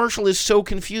the commercial is so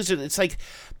confused. It's like,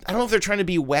 I don't know if they're trying to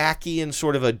be wacky in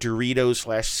sort of a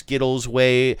Doritos/Skittles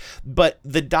way, but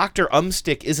the Dr.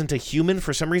 Umstick isn't a human.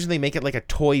 For some reason, they make it like a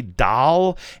toy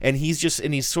doll, and he's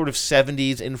sort of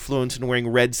 70s influence and wearing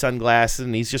red sunglasses,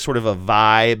 and he's just sort of a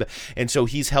vibe. And so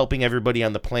he's helping everybody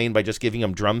on the plane by just giving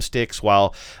them drumsticks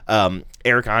while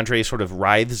Eric Andre sort of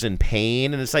writhes in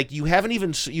pain. And it's like,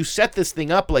 you set this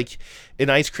thing up like an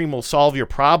ice cream will solve your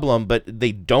problem, but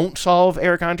they don't solve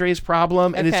Eric Andre's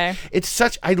problem. And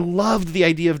I loved the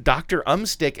idea of Dr.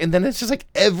 Umstick, and then it's just like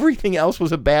everything else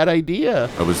was a bad idea.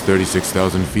 I was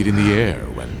 36,000 feet in the air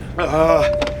when...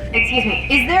 Excuse me,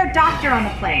 is there a doctor on the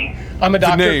plane? I'm a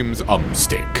doctor. The name's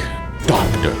Umstick.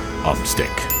 Dr.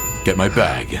 Umstick. Get my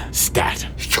bag. Stat.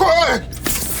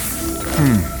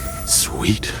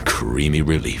 Sweet, creamy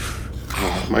relief.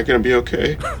 Am I gonna be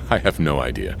okay? I have no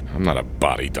idea. I'm not a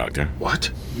body doctor. What?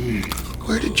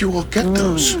 Where did you all get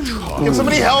those? Can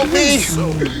somebody help me?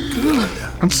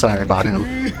 I'm sorry about him.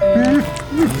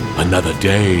 Another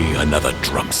day, another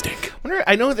drumstick.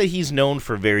 I know that he's known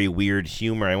for very weird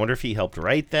humor. I wonder if he helped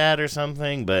write that or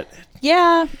something, but...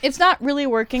 Yeah, it's not really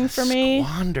working for me.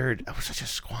 That was such a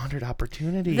squandered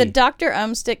opportunity. The Dr.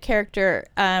 Umstick character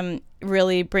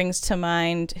really brings to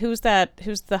mind, who's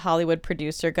the Hollywood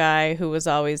producer guy who was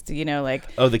always,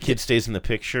 the kid stays in the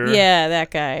picture? Yeah,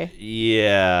 that guy.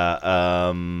 Yeah,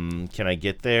 can I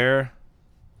get there?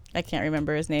 I can't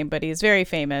remember his name, but he's very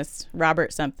famous.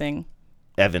 Robert something.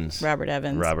 Robert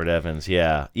Evans,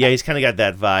 yeah. Yeah, he's kind of got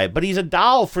that vibe. But he's a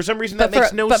doll. For some reason,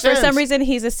 makes no sense. But for some reason,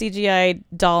 he's a CGI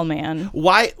doll man.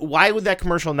 Why would that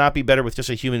commercial not be better with just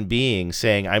a human being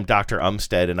saying, I'm Dr.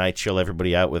 Umstead and I chill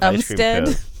everybody out with ice cream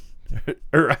cones?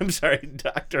 Or, I'm sorry,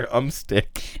 Dr.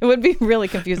 Umstick. It would be really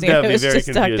confusing if it was just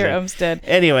confusing. Dr. Umstead.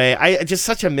 Anyway, just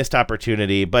such a missed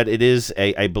opportunity, but it is,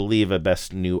 I believe, a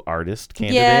Best New Artist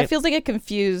candidate. Yeah, it feels like it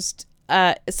confused...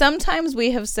 sometimes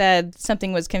we have said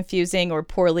something was confusing or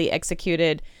poorly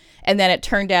executed, and then it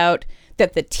turned out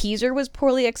that the teaser was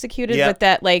poorly executed, but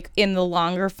that in the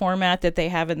longer format that they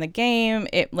have in the game,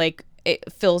 it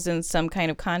fills in some kind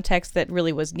of context that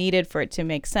really was needed for it to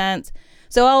make sense.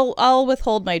 So I'll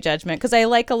withhold my judgment because I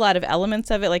like a lot of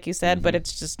elements of it, like you said, but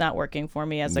it's just not working for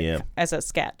me as a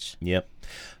sketch. Yep.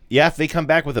 Yeah, if they come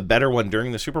back with a better one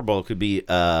during the Super Bowl, it could be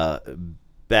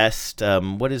best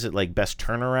best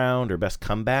turnaround or best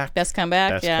comeback? Best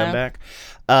comeback.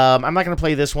 I'm not going to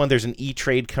play this one. There's an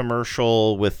E-Trade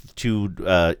commercial with two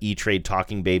E-Trade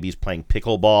talking babies playing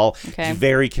pickleball. Okay. It's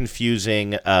very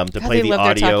confusing to play the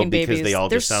audio because they all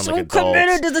just sound like adults. They're so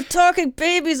committed to the talking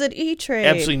babies at E-Trade.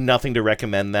 Absolutely nothing to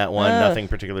recommend that one. Nothing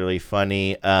particularly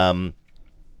funny.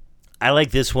 I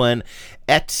like this one.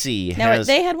 Etsy has...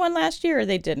 Now, they had one last year or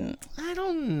they didn't? I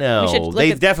don't know.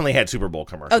 They've definitely had Super Bowl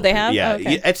commercials. Oh, they have? Yeah. Oh,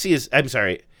 okay. Etsy is... I'm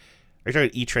sorry. Are you talking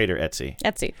about E-Trade or Etsy?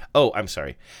 Etsy. Oh, I'm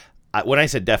sorry. When I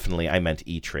said definitely, I meant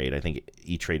E-Trade. I think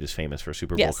E-Trade is famous for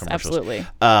Super Bowl commercials. Yes, absolutely.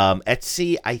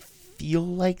 Etsy, I feel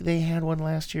like they had one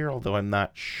last year, although I'm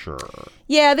not sure.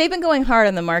 Yeah, they've been going hard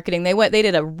on the marketing. They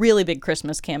did a really big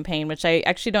Christmas campaign, which I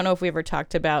actually don't know if we ever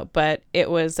talked about, but it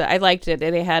was... I liked it.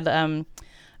 They had...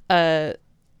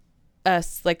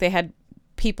 they had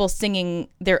people singing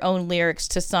their own lyrics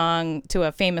to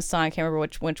a famous song. I can't remember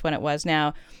which one it was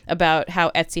now, about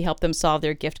how Etsy helped them solve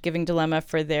their gift giving dilemma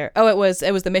for their... Oh, it was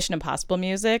the Mission Impossible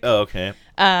music. Oh, okay.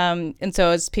 And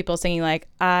so it's people singing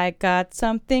I got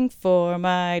something for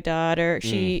my daughter.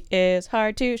 She is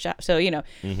hard to shop. So,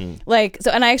 and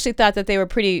I actually thought that they were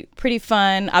pretty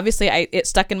fun. Obviously, it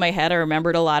stuck in my head. I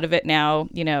remembered a lot of it now,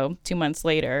 2 months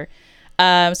later.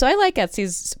 So I like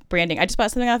Etsy's branding. I just bought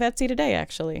something off Etsy today,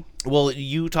 actually. Well,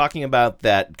 you talking about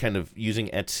that kind of using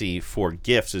Etsy for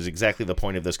gifts is exactly the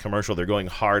point of this commercial. They're going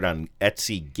hard on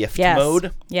Etsy gift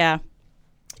mode. Yeah.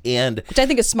 Which I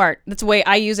think is smart. That's the way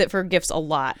I use it for gifts a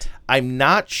lot. I'm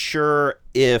not sure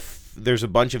if there's a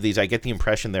bunch of these. I get the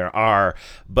impression there are,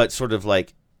 but sort of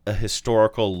like a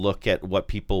historical look at what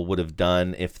people would have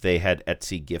done if they had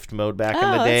Etsy gift mode back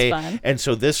in the day. That's fun. And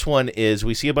so this one is,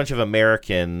 we see a bunch of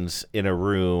Americans in a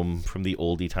room from the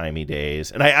oldie-timey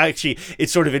days. And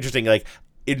it's sort of interesting,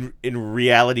 in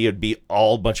reality, it'd be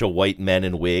all bunch of white men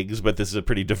in wigs, but this is a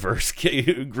pretty diverse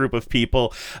group of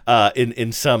people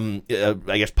in some,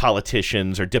 I guess,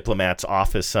 politicians or diplomats'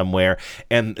 office somewhere.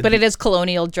 But it is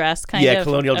colonial dress, kind of. Yeah,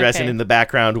 colonial dress, and in the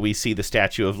background we see the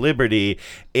Statue of Liberty,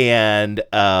 and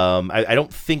I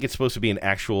don't think it's supposed to be an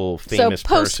actual famous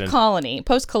person. So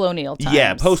post-colonial times.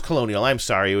 Yeah, post-colonial. I'm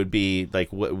sorry, it would be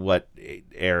what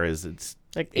era is it?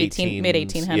 Like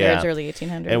mid-1800s, early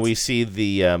 1800s. And we see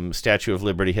the Statue of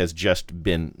Liberty has just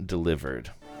been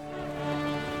delivered.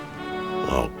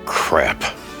 Oh, crap.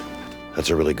 That's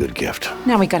a really good gift.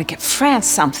 Now we gotta get France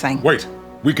something. Wait,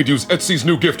 we could use Etsy's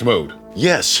new gift mode.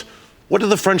 Yes. What do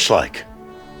the French like?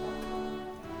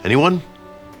 Anyone?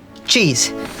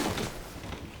 Cheese.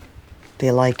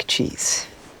 They like cheese.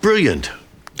 Brilliant.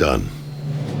 Done.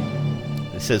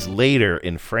 It says later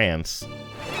in France.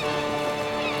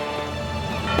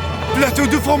 Plateau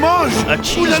de fromage! A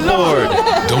cheese board!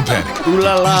 Don't panic. Ooh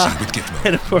la la. Easy with gift mode.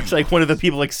 And of course, like one of the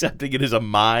people accepting it is a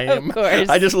mime. Of course.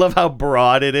 I just love how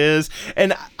broad it is.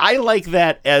 And I like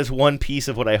that as one piece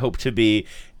of what I hope to be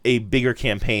a bigger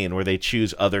campaign where they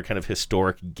choose other kind of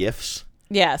historic gifts.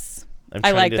 Yes. I'm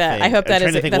I trying like to that. think- I hope I'm that trying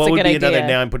is to think that's what a would good be idea. another.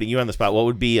 Now I'm putting you on the spot. What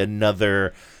would be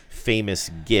another famous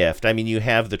gift? I mean, you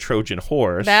have the Trojan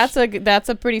horse. That's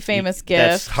a pretty famous gift.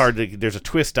 That's hard to. There's a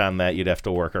twist on that you'd have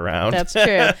to work around. That's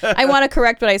true. I want to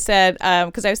correct what I said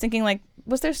because I was thinking, like,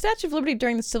 was there Statue of Liberty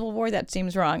during the Civil War? That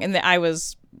seems wrong. And I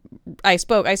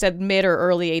said mid or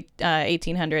early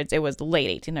 1800s. It was the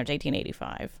late 1800s,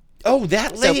 1885. Oh,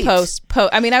 that late. So post.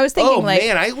 I mean, I was thinking Oh like,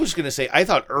 man, I was gonna say I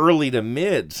thought early to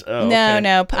mids. Oh, no, okay.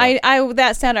 no. I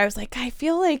that sound. I was like, I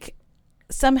feel like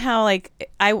somehow like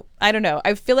I don't know.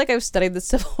 I feel like I've studied the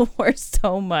Civil War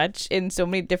so much in so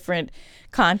many different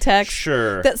contexts.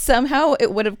 Sure. That somehow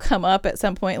it would have come up at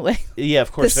some point, like Yeah,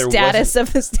 of course. the there status wasn't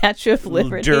of the Statue of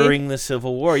Liberty during the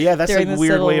Civil War. Yeah, that's During a the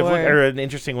weird Civil way of War. or an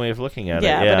interesting way of looking at it.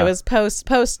 Yeah, Yeah, but it was post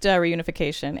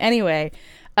reunification. Anyway,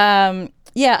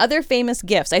 yeah, other famous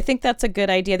gifts. I think that's a good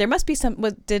idea. There must be some.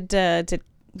 Did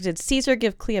Caesar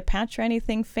give Cleopatra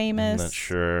anything famous? I'm not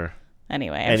sure.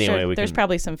 Anyway, I'm sure we there's can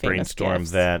probably some famous brainstorm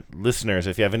gifts. that. Listeners,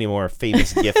 if you have any more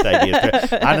famous gift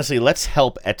ideas, honestly, let's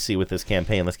help Etsy with this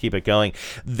campaign. Let's keep it going.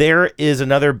 There is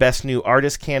another Best New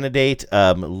Artist candidate,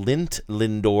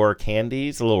 Lindor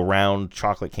candies, the little round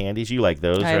chocolate candies. You like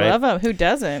those, I right? love them. Who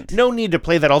doesn't? No need to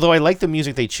play that, although I like the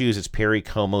music they choose. It's Perry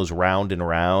Como's Round and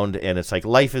Round, and it's like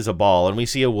life is a ball. And we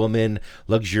see a woman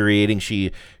luxuriating.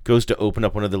 She goes to open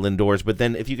up one of the Lindors, but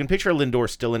then if you can picture a Lindor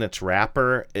still in its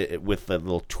wrapper with the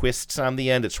little twists on the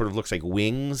end, it sort of looks like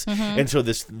wings. Mm-hmm. And so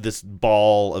this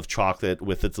ball of chocolate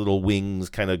with its little wings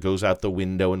kind of goes out the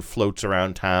window and floats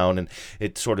around town, and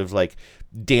it sort of like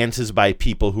dances by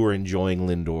people who are enjoying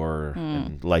Lindor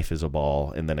and life is a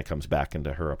ball, and then it comes back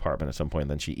into her apartment at some point,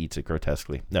 and then she eats it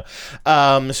grotesquely. No.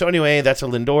 So anyway, that's a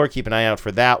Lindor. Keep an eye out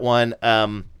for that one.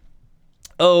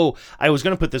 Oh, I was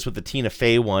going to put this with the Tina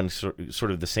Fey one, sort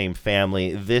of the same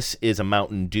family. This is a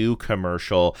Mountain Dew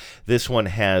commercial. This one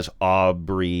has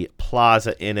Aubrey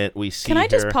Plaza in it. We see Can I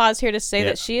just her- pause here to say Yeah.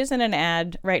 that she is in an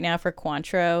ad right now for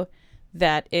Cointreau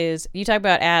that is, you talk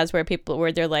about ads where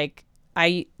they're like,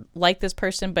 I like this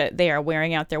person, but they are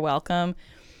wearing out their welcome.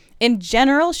 In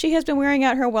general, she has been wearing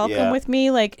out her welcome with me.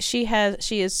 Like she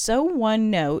is so one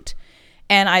note.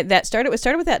 And it started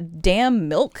with that damn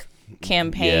milk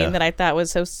campaign that I thought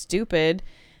was so stupid,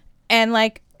 and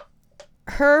like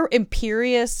her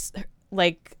imperious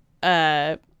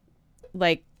thing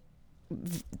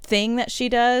that she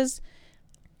does,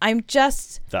 I'm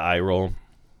just the eye roll.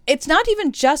 It's not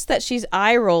even just that she's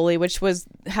eye rolly, which was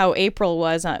how April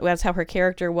was. That's how her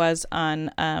character was on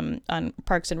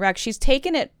Parks and Rec. She's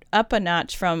taken it up a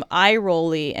notch from eye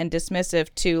rolly and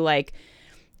dismissive to like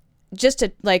just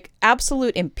a like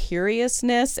absolute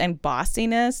imperiousness and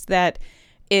bossiness that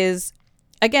is,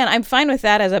 again, I'm fine with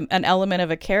that as an element of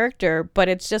a character, but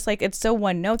it's just like it's so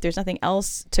one note. There's nothing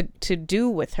else to do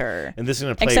with her. And this is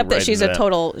going to play except that right she's into a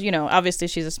total, obviously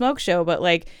she's a smoke show, but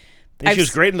like. And she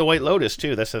was great in The White Lotus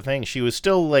too. That's the thing. She was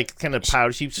still like kind of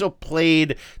pouty. She still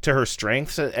played to her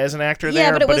strengths as an actor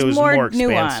there, but it was more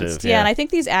expansive. nuanced. Yeah, and I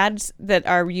think these ads that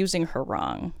are using her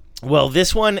wrong. Well,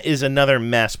 this one is another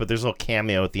mess, but there's a little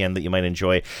cameo at the end that you might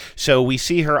enjoy. So we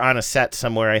see her on a set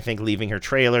somewhere, I think, leaving her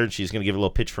trailer, and she's going to give a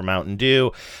little pitch for Mountain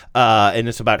Dew, and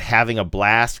it's about having a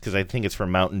blast, because I think it's for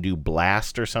Mountain Dew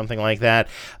Blast or something like that.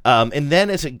 And then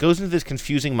as it goes into this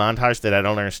confusing montage that I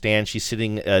don't understand, she's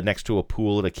sitting next to a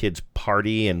pool at a kid's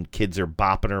party, and kids are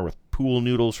bopping her with pool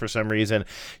noodles for some reason.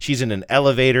 She's in an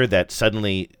elevator that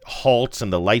suddenly halts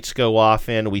and the lights go off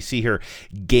in. We see her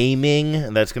gaming,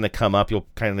 and that's going to come up. You'll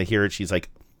kind of hear it. She's like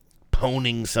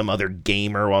poning some other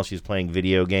gamer while she's playing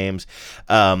video games.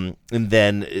 And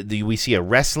then we see a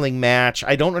wrestling match.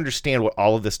 I don't understand what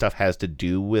all of this stuff has to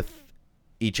do with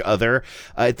each other.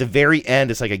 At the very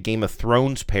end, it's like a Game of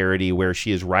Thrones parody where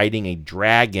she is riding a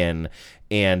dragon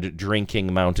and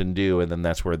drinking Mountain Dew, and then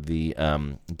that's where the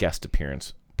guest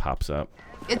appearance pops up.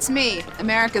 It's me,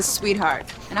 America's sweetheart,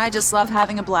 and I just love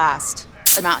having a blast.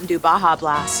 A Mountain Dew Baja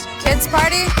Blast. Kids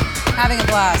party? Having a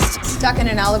blast. Stuck in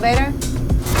an elevator?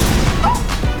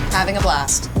 Having a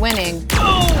blast. Winning.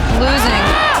 Losing.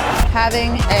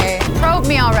 Having a... Probe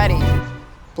me already.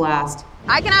 Blast.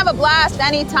 I can have a blast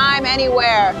anytime,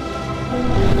 anywhere.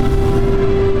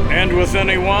 And with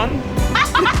anyone?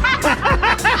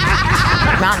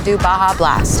 Mountain Dew Baja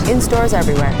Blast. In stores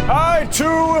everywhere. I too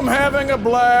am having a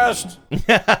blast.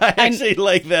 I actually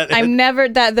like that. I'm never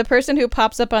that the person who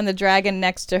pops up on the dragon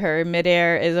next to her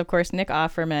midair is of course Nick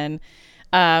Offerman.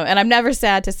 And I'm never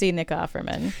sad to see Nick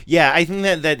Offerman. Yeah, I think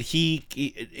that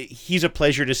he's a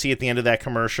pleasure to see at the end of that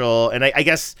commercial. And I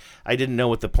guess I didn't know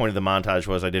what the point of the montage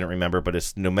was. I didn't remember, but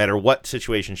it's no matter what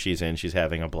situation she's in, she's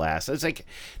having a blast. It's a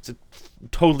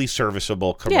totally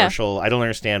serviceable commercial. Yeah. I don't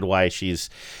understand why she's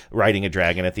riding a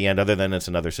dragon at the end, other than it's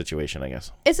another situation, I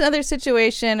guess. It's another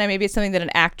situation. Maybe it's something that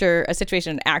a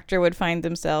situation an actor would find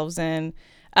themselves in.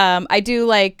 I do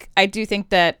think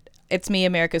that "It's Me,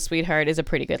 America's Sweetheart" is a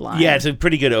pretty good line. Yeah, it's a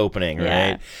pretty good opening,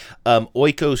 yeah. right?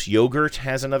 Oikos Yogurt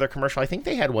has another commercial. I think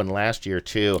they had one last year,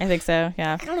 too. I think so,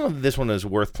 yeah. I don't know if this one is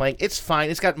worth playing. It's fine.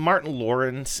 It's got Martin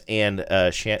Lawrence and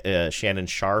Shannon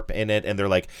Sharp in it, and they're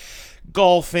like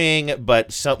golfing,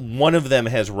 but one of them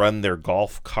has run their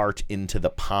golf cart into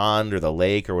the pond or the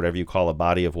lake or whatever you call a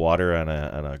body of water on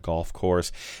a golf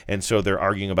course, and so they're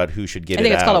arguing about who should get it out. I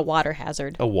think it's called a water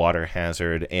hazard. A water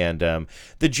hazard, and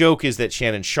the joke is that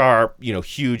Shannon Sharp,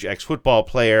 huge ex-football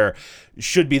player,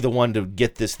 should be the one to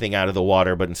get this thing out of the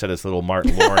water, but instead it's little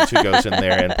Martin Lawrence who goes in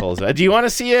there and pulls it. Do you want to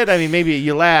see it? I mean, maybe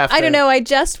you laugh. I don't know. I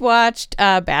just watched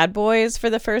Bad Boys for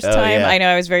the first time. Yeah. I know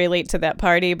I was very late to that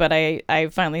party, but I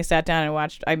finally sat down and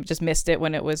watched. I just missed it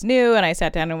when it was new, and I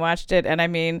sat down and watched it. And I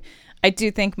mean, I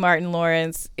do think Martin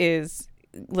Lawrence is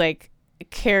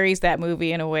carries that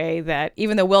movie in a way that,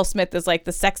 even though Will Smith is like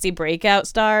the sexy breakout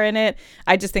star in it,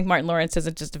 I just think Martin Lawrence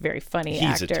is just a very funny actor.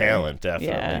 He's a talent, definitely,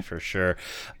 yeah. for sure.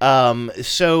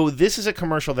 So this is a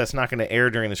commercial that's not going to air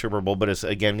during the Super Bowl, but it's,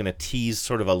 again, going to tease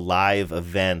sort of a live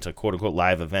event, a quote-unquote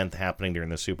live event happening during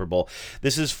the Super Bowl.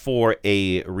 This is for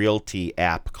a realty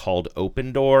app called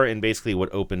Open Door, and basically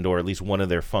what Open Door, at least one of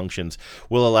their functions,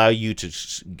 will allow you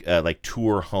to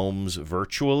tour homes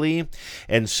virtually.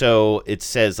 And so it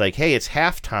says, hey, it's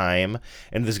halftime,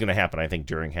 and this is going to happen, I think,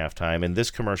 during halftime. In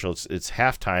this commercial, it's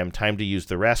halftime, time to use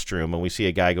the restroom, and we see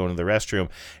a guy going to the restroom,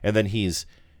 and then he's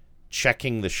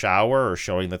checking the shower or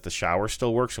showing that the shower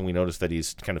still works, and we notice that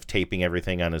he's kind of taping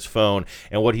everything on his phone,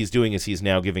 and what he's doing is he's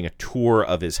now giving a tour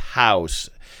of his house.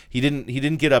 He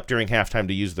didn't get up during halftime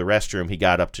to use the restroom. He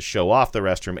got up to show off the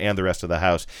restroom and the rest of the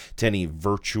house to any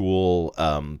virtual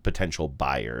potential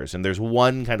buyers. And there's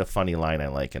one kind of funny line I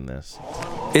like in this.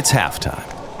 It's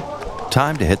halftime.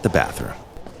 Time to hit the bathroom.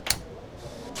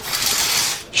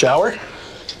 Shower.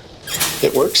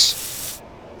 It works.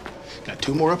 Got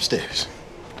 2 more upstairs.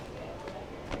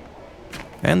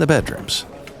 And the bedrooms.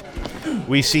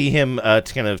 We see him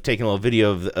kind of taking a little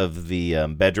video of the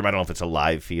bedroom. I don't know if it's a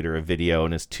live feed or a video,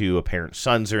 and his 2 apparent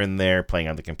sons are in there playing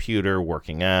on the computer,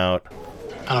 working out.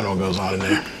 I don't know what goes on in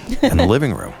there. And the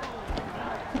living room.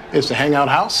 It's a hangout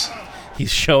house.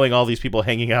 He's showing all these people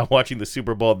hanging out watching the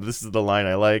Super Bowl. This is the line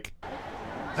I like.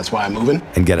 That's why I'm moving.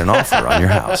 And get an offer on your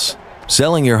house.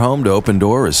 Selling your home to Open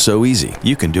Door is so easy.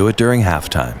 You can do it during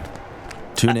halftime.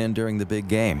 Tune in during the big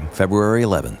game, February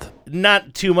 11th.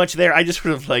 Not too much there. I just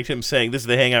would have liked him saying, "This is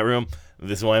the hangout room.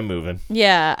 This is why I'm moving."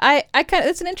 Yeah, I kind of.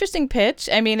 It's an interesting pitch.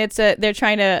 I mean, they're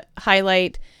trying to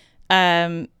highlight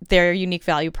their unique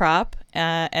value prop,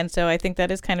 and so I think that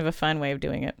is kind of a fun way of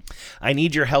doing it. I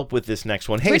need your help with this next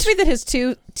one. Hey, which means that his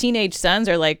 2 teenage sons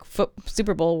are like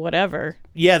Super Bowl whatever.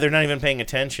 Yeah, they're not even paying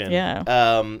attention. Yeah.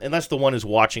 Unless the one is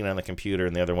watching it on the computer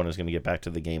and the other one is going to get back to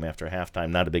the game after halftime.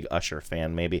 Not a big Usher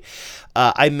fan, maybe.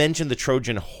 I mentioned the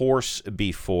Trojan horse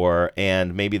before,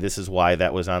 and maybe this is why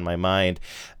that was on my mind.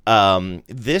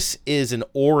 This is an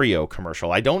Oreo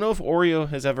commercial. I don't know if Oreo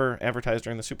has ever advertised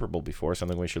during the Super Bowl before.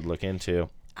 Something we should look into.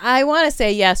 I want to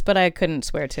say yes, but I couldn't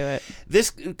swear to it.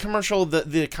 This commercial,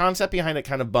 the concept behind it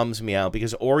kind of bums me out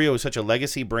because Oreo is such a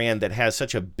legacy brand that has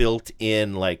such a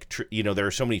built-in, there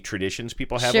are so many traditions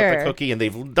people have with the cookie, and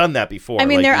they've done that before. I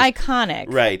mean, they're iconic.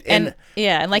 Right. And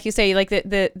yeah, and like you say, like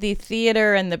the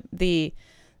theater and the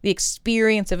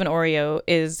experience of an Oreo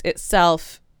is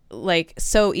itself like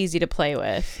so easy to play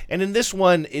with. And in this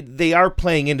one, they are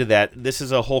playing into that. This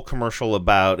is a whole commercial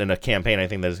about, and a campaign I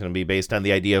think that is going to be based on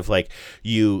the idea of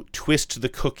you twist the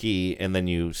cookie and then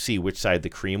you see which side the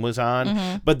cream was on.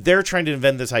 Mm-hmm. But they're trying to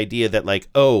invent this idea that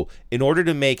in order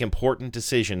to make important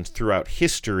decisions throughout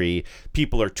history,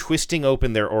 people are twisting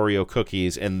open their Oreo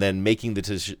cookies and then making the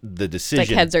decision. It's like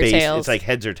heads or tails. It's like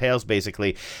heads or tails,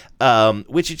 basically.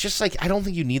 Which is just I don't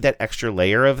think you need that extra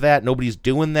layer of that. Nobody's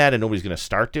doing that, and nobody's going to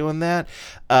start doing that.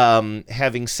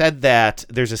 Having said that,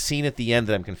 there's a scene at the end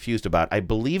that I'm confused about. I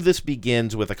believe this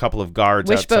begins with a couple of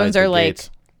guards outside Wishbones the are gates.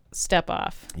 step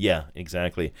off. Yeah,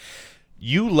 exactly.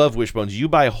 You love wishbones. You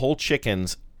buy whole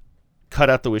chickens, cut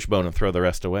out the wishbone, and throw the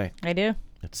rest away. I do.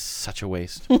 It's such a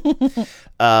waste.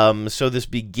 So this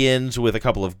begins with a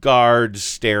couple of guards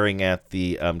staring at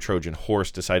the Trojan horse,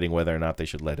 deciding whether or not they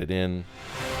should let it in.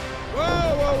 Whoa,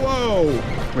 whoa, whoa.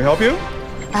 Can we help you?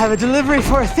 I have a delivery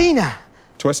for Athena.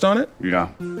 Twist on it? Yeah.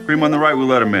 Cream on the right, we'll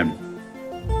let him in.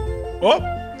 Oh,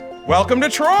 welcome to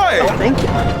Troy. Thank you.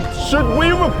 Should we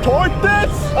report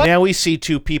this? Now we see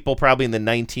two people probably in the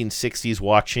 1960s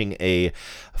watching a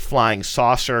flying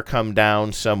saucer come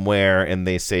down somewhere, and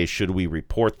they say, should we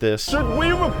report this? Should we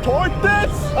report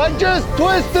this? I just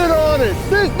twisted on it.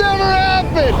 This never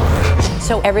happened.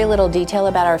 So every little detail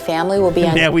about our family will be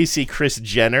on... Now we see Kris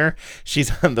Jenner.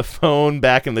 She's on the phone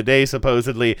back in the day,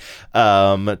 supposedly,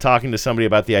 talking to somebody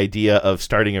about the idea of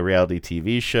starting a reality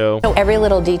TV show. So every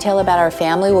little detail about our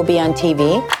family will be on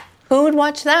TV. Who would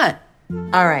watch that?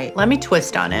 All right, let me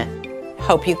twist on it.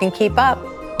 Hope you can keep up.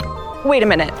 Wait a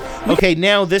minute. Okay,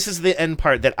 now this is the end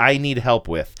part that I need help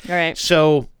with. All right.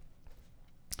 So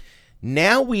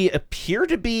now we appear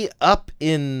to be up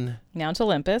in... Mount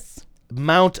Olympus.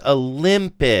 Mount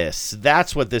Olympus.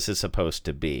 That's what this is supposed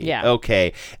to be. Yeah.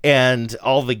 Okay. And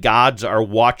all the gods are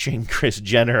watching Kris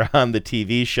Jenner on the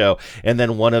TV show. And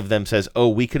then one of them says, oh,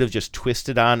 we could have just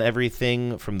twisted on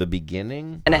everything from the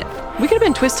beginning. We could have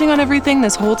been twisting on everything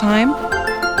this whole time.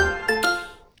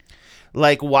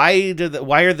 Like, why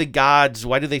are the gods,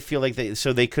 why do they feel like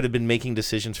they could have been making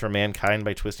decisions for mankind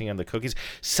by twisting on the cookies?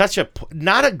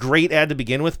 Not a great ad to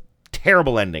begin with.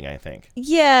 Terrible ending, I think.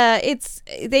 Yeah,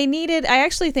 I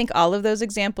actually think all of those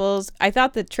examples, I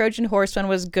thought the Trojan horse one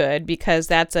was good because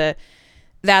that's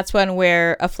one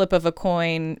where a flip of a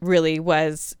coin really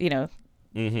was,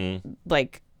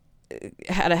 like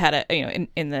had a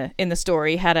in the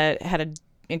story had a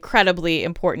incredibly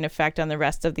important effect on the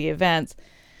rest of the events.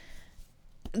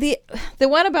 The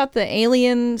one about the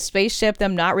alien spaceship,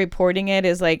 them not reporting it,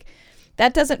 is like,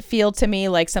 that doesn't feel to me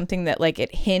like something that like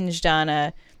it hinged on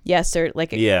a yes or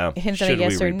like it hinged on a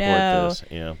yes or no. This?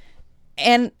 Yeah.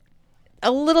 And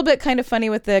a little bit kind of funny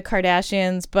with the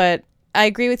Kardashians, but I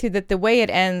agree with you that the way it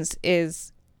ends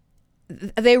is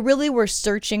they really were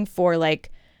searching for,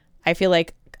 like, I feel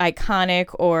like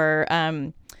iconic or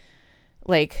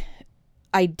like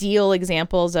ideal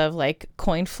examples of like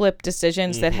coin flip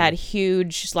decisions that had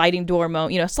huge sliding door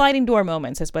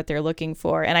moments is what they're looking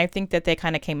for. And I think that they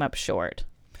kind of came up short.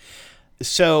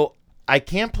 So I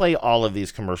can't play all of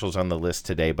these commercials on the list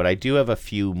today, but I do have a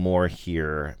few more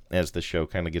here as the show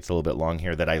kind of gets a little bit long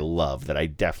here that I love, that I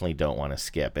definitely don't want to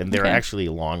skip. And they're actually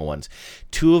long ones.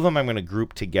 Two of them I'm going to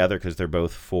group together because they're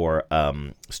both for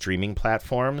streaming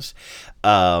platforms.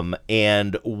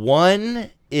 And one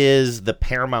is the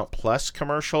Paramount Plus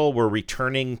commercial. We're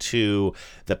returning to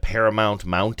the Paramount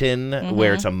Mountain,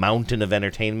 where it's a mountain of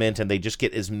entertainment, and they just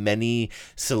get as many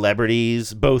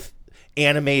celebrities, both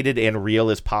animated and real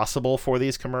as possible for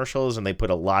these commercials, and they put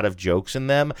a lot of jokes in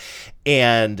them.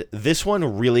 And this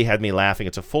one really had me laughing.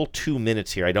 It's a full 2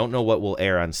 minutes here. I don't know what will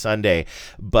air on Sunday,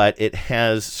 but it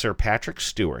has Sir Patrick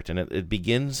Stewart, and it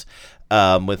begins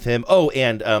with him. Oh,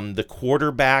 and the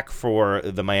quarterback for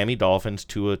the Miami Dolphins,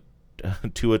 Tua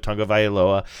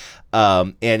Tagovailoa,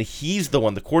 and he's the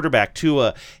one, the quarterback,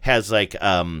 Tua, has like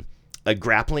a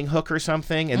grappling hook or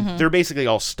something, and they're basically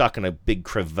all stuck in a big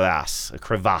crevasse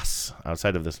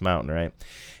outside of this mountain, right?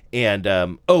 And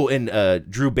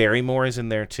Drew Barrymore is in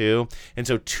there too. And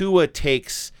so Tua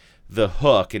takes the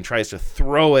hook and tries to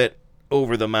throw it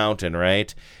over the mountain,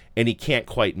 right? And he can't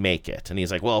quite make it. And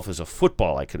he's like, well, if it was a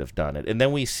football, I could have done it. And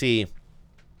then we see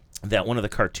that one of the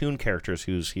cartoon characters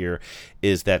who's here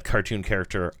is that cartoon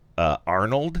character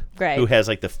Arnold, right, who has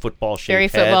like the football-shaped very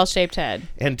head. football-shaped head.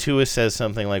 And Tua says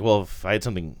something like, well, if I had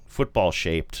something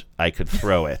football-shaped, I could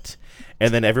throw it.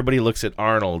 And then everybody looks at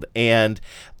Arnold. And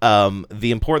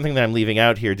the important thing that I'm leaving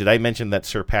out here, did I mention that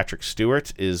Sir Patrick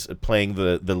Stewart is playing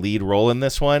the lead role in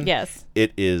this one? Yes.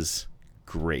 It is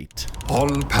great.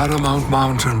 On Paramount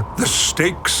Mountain, the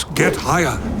stakes get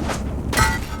higher.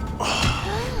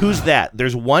 Who's that?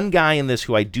 There's one guy in this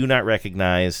who I do not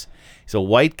recognize. He's a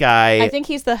white guy. I think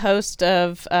he's the host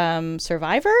of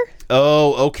Survivor.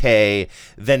 Oh, okay.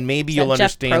 Then maybe you'll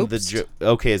understand the joke.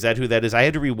 Okay, is that who that is? I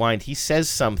had to rewind. He says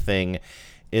something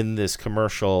in this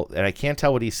commercial, and I can't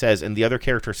tell what he says, and the other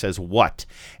character says what.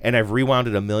 And I've rewound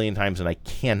it a million times, and I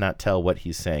cannot tell what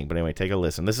he's saying. But anyway, take a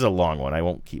listen. This is a long one. I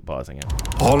won't keep pausing it.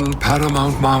 On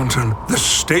Paramount Mountain, the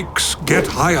stakes get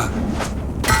higher.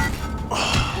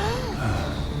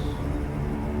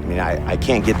 I mean, I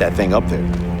can't get that thing up there.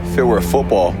 If it were a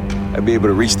football, I'd be able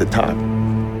to reach the top.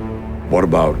 What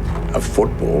about a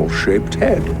football-shaped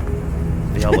head?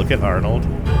 They all look at Arnold.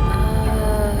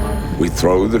 We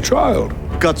throw the child.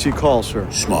 Gutsy call, sir.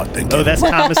 Smart thinking. Oh, that's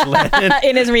Thomas Lennon.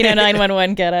 In his Reno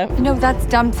 911 getup. No, that's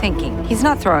dumb thinking. He's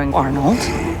not throwing Arnold.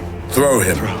 Throw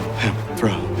him.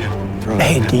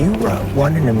 Hey, do you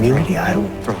want an immunity idol?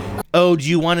 Oh, do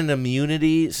you want an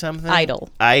immunity something? Idol.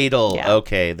 Idol. Yeah.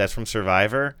 Okay, that's from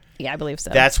Survivor? Yeah, I believe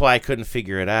so. That's why I couldn't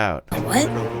figure it out. What?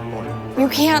 You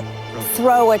can't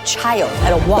throw a child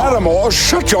at a wall. Lattimore,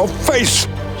 shut your face!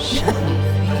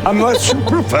 Unless you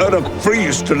prefer to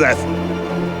freeze to death.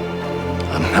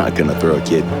 I'm not gonna throw a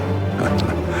kid.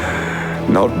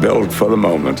 Not built for the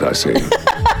moment, I see.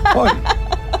 Fine.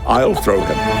 I'll throw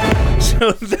him.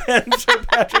 So then Sir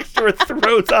Patrick Stewart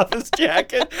throws off his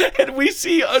jacket, and we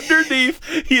see underneath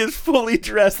he is fully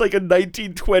dressed like a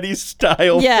 1920s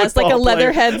style. Yeah, it's like a football player.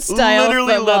 Leatherhead style.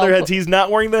 Literally football. Leatherheads. He's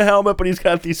not wearing the helmet, but he's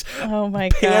got these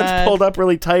pants God. pulled up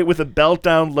really tight with a belt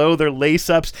down low. They're lace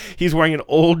ups. He's wearing an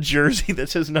old jersey that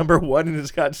says number 1 and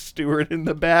has got Stewart in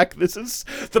the back.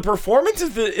 The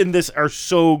performances in this are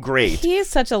so great. He is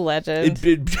such a legend.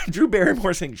 Drew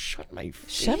Barrymore saying, "Shut my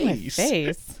face." Shut my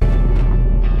face.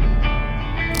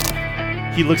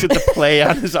 He looks at the play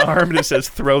on his arm and it says,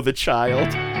 "Throw the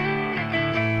child."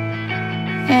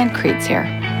 And Creed's here.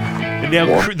 And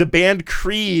now the band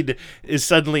Creed is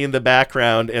suddenly in the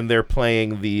background, and they're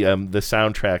playing the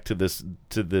soundtrack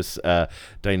to this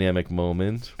dynamic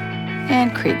moment.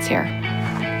 And Creed's here.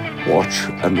 Watch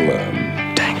and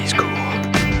learn. Dang, he's cool.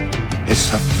 It's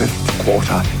the 5th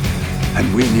quarter,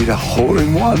 and we need a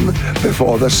hole-in-one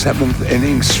before the 7th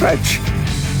inning stretch.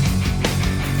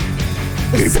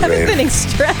 Be Seventh brave. inning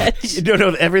stretch. No,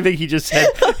 everything he just said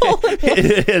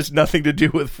it has nothing to do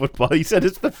with football. He said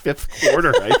it's the 5th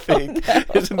quarter, I think.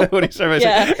 Isn't that what he started by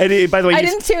saying? And by the way, I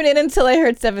didn't tune in until I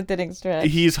heard 7th inning stretch.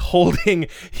 He's holding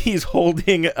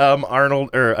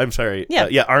Arnold, or I'm sorry,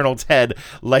 Arnold's head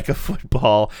like a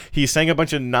football. He's saying a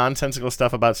bunch of nonsensical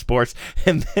stuff about sports,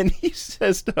 and then he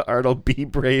says to Arnold, "Be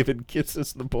brave," and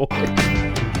kisses the boy.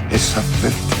 It's the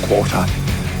 5th quarter,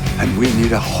 and we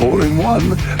need a hole-in-one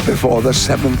before the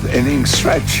 7th inning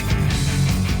stretch.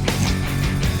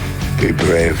 Be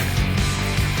brave.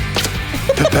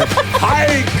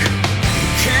 Hike!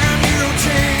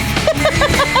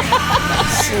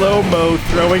 Slow-mo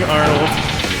throwing Arnold.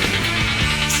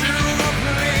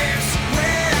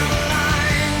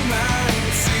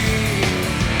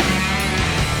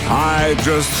 I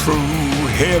just threw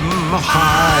him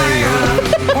higher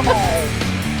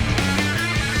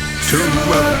to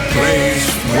a place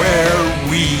where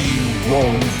we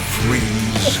won't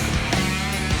freeze.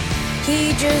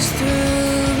 He just threw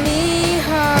me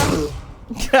high.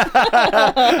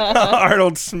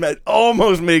 Arnold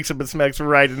almost makes it, but smacks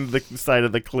right into the side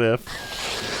of the cliff.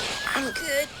 I'm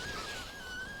good.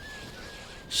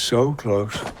 So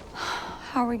close.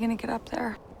 How are we gonna get up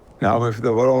there? Now, if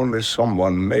there were only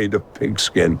someone made of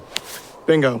pigskin.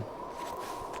 Bingo.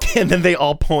 And then they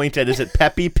all point at, is it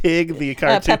Peppy Pig, the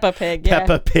cartoon? Peppa Pig, yeah.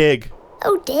 Peppa Pig.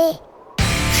 Oh, dear.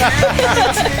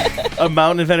 A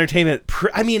mountain of entertainment.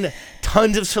 I mean,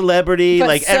 tons of celebrity, But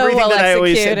like so everything well that I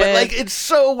always say. But executed. like, it's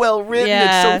so well written.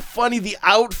 Yeah. It's so funny. The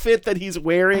outfit that he's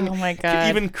wearing. Oh my God.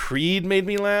 Even Creed made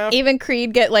me laugh. Even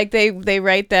Creed they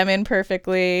write them in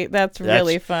perfectly. That's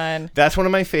really fun. That's one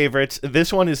of my favorites.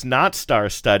 This one is not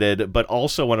star-studded, but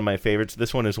also one of my favorites.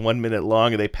 This one is 1 minute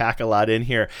long, and they pack a lot in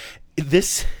here.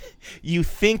 You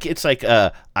think it's like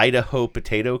a Idaho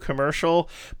potato commercial,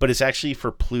 but it's actually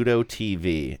for Pluto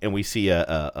TV. And we see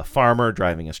a farmer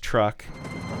driving his truck.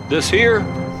 This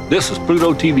is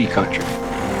Pluto TV country.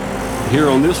 Here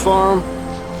on this farm,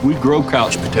 we grow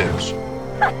couch potatoes.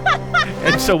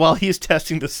 And so while he's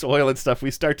testing the soil and stuff, we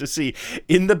start to see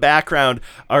in the background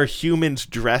are humans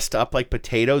dressed up like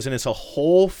potatoes, and it's a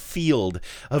whole field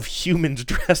of humans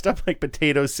dressed up like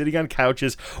potatoes sitting on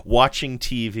couches watching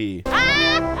TV.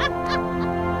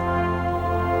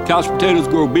 Couch potatoes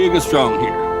grow big and strong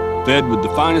here, fed with the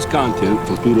finest content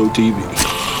for Pluto TV.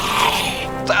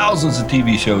 Thousands of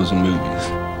TV shows and movies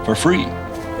for free.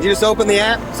 You just open the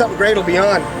app, something great will be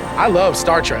on. I love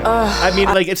Star Trek. I mean,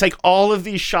 like, it's like all of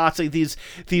these shots, like these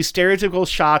stereotypical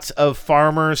shots of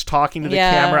farmers talking to the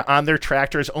camera on their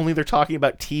tractors, only they're talking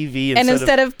about TV. And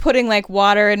instead of putting like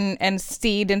water and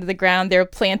seed into the ground, they're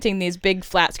planting these big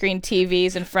flat screen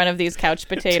TVs in front of these couch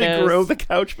potatoes to grow the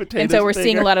couch potatoes. And so we're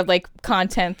seeing bigger. a lot of like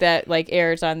content that like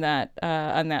airs on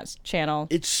that channel.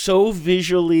 It's so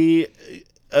visually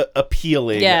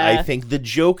appealing. Yeah. I think the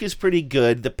joke is pretty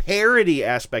good. The parody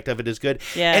aspect of it is good.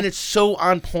 Yeah. And it's so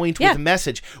on point with the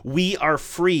message. We are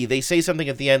free. They say something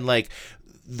at the end like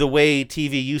the way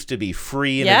TV used to be,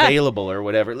 free and available or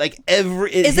whatever. Like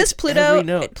is this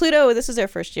Pluto? Pluto, this is their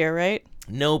first year, right?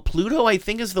 No, Pluto, I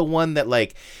think, is the one that,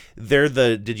 like, they're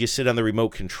the did you sit on the remote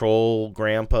control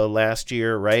grandpa last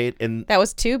year, right? And That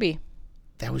was Tubi.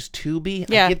 That was Tubi?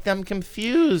 Yeah. I get them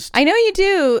confused. I know you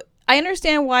do. I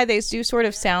understand why they do sort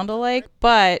of sound alike,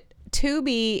 but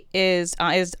Tubi is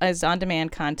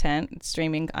on-demand content, it's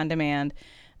streaming on demand.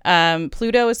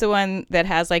 Pluto is the one that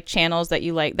has like channels that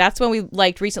you like. That's one we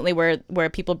liked recently, where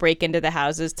people break into the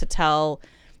houses to tell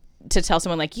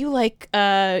someone like, you like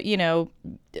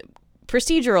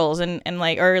procedurals and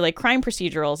like, or like crime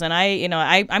procedurals, and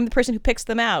I'm the person who picks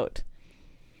them out.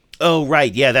 Oh,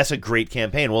 right. Yeah, that's a great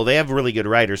campaign. Well, they have really good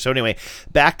writers. So anyway,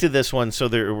 back to this one. So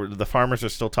the farmers are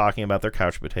still talking about their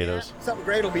couch potatoes. Something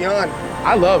great will be on.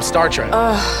 I love Star Trek.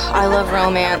 I love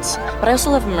romance, but I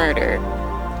also love murder.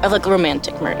 I like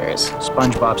romantic murders.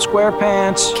 SpongeBob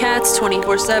SquarePants. Cats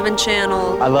 24/7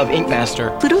 channel. I love Ink Master.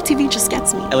 Pluto TV just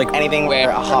gets me. I like anything where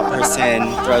a hot person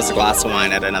throws a glass of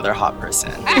wine at another hot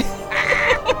person.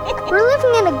 We're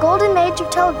living in a golden age of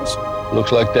television.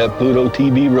 Looks like that Pluto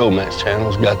TV romance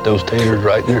channel's got those taters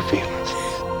right in their feelings.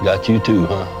 Got you too,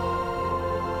 huh?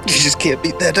 You just can't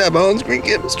beat that type of on-screen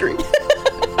chemistry.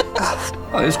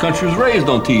 Oh, this country was raised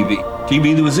on TV.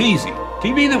 TV that was easy.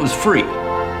 TV that was free.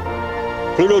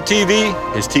 Pluto TV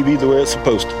is TV the way it's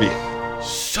supposed to be.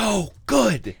 So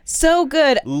good. So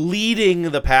good.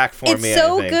 Leading the pack for me, It's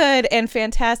so I think. good and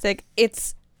fantastic.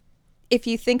 If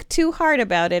you think too hard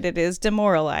about it, it is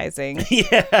demoralizing.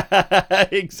 Yeah,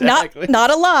 exactly. Not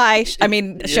a lie. I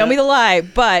mean, show me the lie,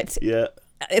 but yeah,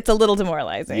 it's a little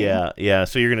demoralizing. Yeah.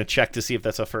 So you're going to check to see if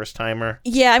that's a first timer?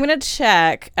 Yeah, I'm going to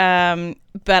check.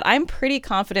 But I'm pretty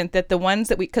confident that the ones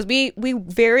that because we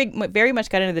very much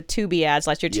got into the Tubi ads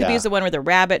last year. Tubi is the one where the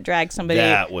rabbit dragged somebody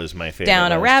that was my favorite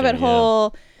down a rabbit too,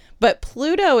 hole. But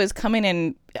Pluto is coming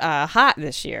in hot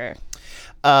this year.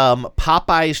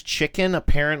 Popeye's chicken,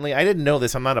 apparently. I didn't know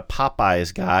this. I'm not a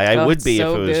Popeyes guy. I would be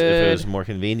so if it was more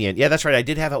convenient. Yeah, that's right. I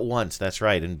did have it once. That's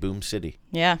right, in Boom City.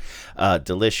 Yeah.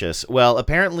 Delicious. Well,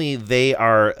 apparently they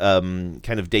are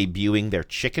kind of debuting their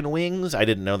chicken wings. I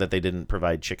didn't know that they didn't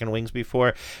provide chicken wings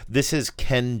before. This has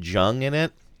Ken Jeong in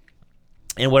it.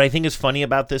 And what I think is funny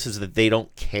about this is that they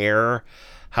don't care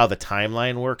how the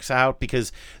timeline works out,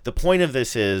 because the point of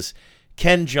this is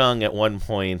Ken Jeong at one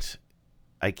point...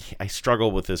 I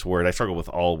struggle with this word. I struggle with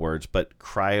all words, but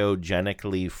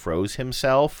cryogenically froze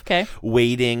himself,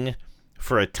 waiting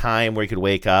for a time where he could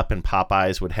wake up and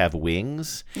Popeyes would have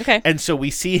wings. Okay. And so we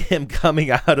see him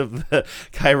coming out of the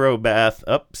cryobath.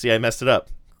 Oh, see, I messed it up.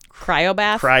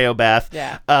 Cryobath?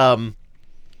 Yeah.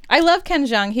 I love Ken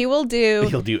Jeong. He'll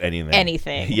do anything.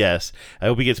 Anything. Yes. I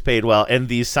hope he gets paid well. And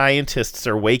these scientists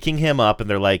are waking him up, and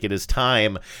they're like, it is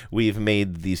time. We've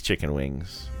made these chicken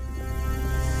wings.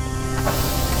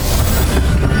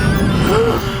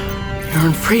 You're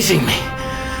unfreezing me.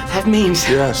 That means...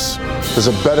 Yes. There's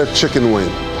a better chicken wing.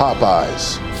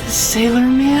 Popeyes. The Sailor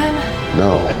Man?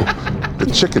 No.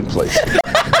 The chicken place.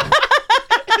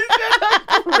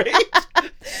 Great.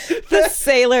 The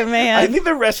Sailor Man. I think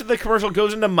the rest of the commercial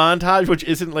goes into montage, which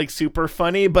isn't like super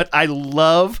funny, but I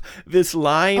love this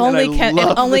line. Only Ken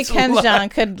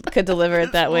Jeong could deliver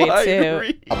it that way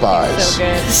too. Popeyes. So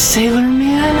good. The Sailor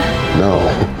Man?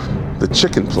 No. The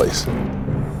chicken place.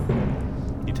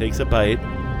 He takes a bite.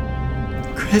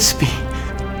 Crispy.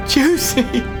 Juicy.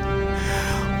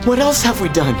 What else have we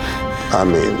done? I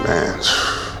mean, man,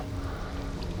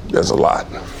 there's a lot.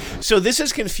 So this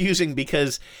is confusing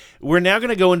because we're now going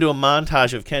to go into a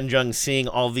montage of Ken Jeong seeing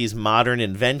all these modern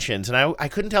inventions. And I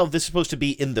couldn't tell if this is supposed to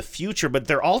be in the future, but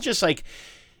they're all just like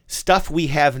stuff we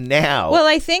have now. Well,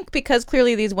 I think because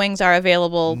clearly these wings are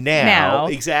available now.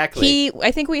 Exactly.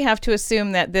 I think we have to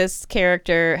assume that this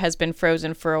character has been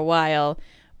frozen for a while.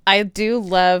 I do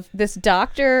love this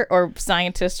doctor or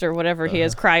scientist or whatever he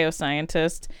is,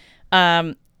 cryoscientist.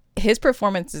 His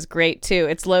performance is great too.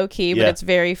 It's low key, but it's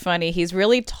very funny. He's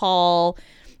really tall,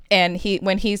 and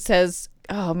when he says,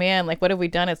 "Oh man, like what have we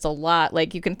done?" It's a lot.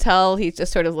 Like you can tell he's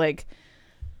just sort of like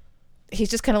he's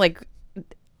just kind of like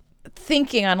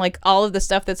thinking on like all of the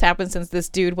stuff that's happened since this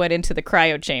dude went into the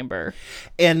cryo chamber.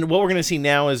 And what we're going to see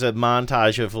now is a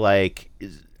montage of like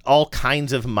all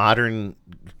kinds of modern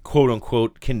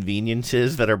quote-unquote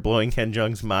conveniences that are blowing Ken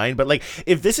Jeong's mind. But like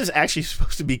if this is actually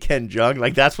supposed to be Ken Jeong,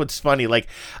 like that's what's funny. Like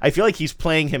I feel like he's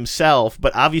playing himself,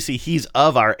 but obviously he's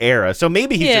of our era, so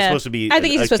maybe he's just supposed to be I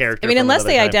think he's a supposed character. I mean, from unless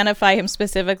another they time. identify him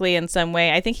specifically in some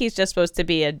way, I think he's just supposed to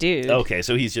be a dude. Okay,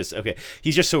 so he's just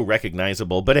so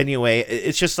recognizable. But anyway,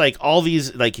 it's just like all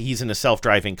these, like he's in a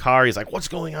self-driving car. He's like, what's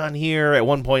going on here? At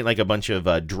one point, like a bunch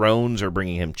of drones are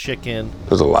bringing him chicken.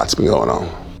 There's a lot's been going on.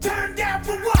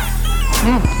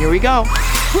 Here we go.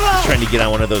 Trying to get on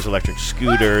one of those electric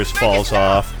scooters, falls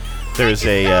off. there's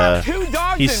a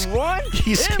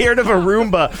he's scared of a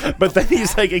Roomba, but then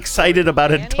he's like excited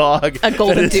about a dog. A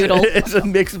golden doodle. It's a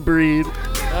mixed breed.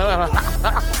 Come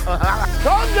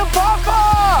to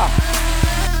Papa!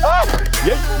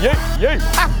 Yay!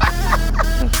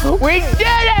 We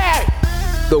did it!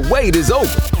 The wait is over.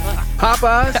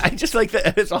 Popeyes. I just like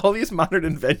that it's all these modern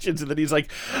inventions, and then he's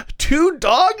like, 2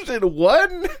 dogs in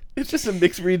one? It's just a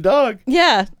mixed breed dog.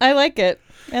 Yeah, I like it.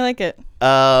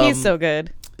 He's so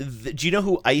good. Do you know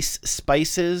who Ice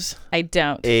Spice is? I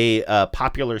don't. A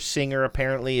popular singer,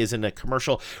 apparently, is in a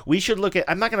commercial. We should look at...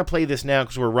 I'm not going to play this now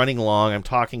because we're running long. I'm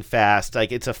talking fast.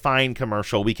 Like, it's a fine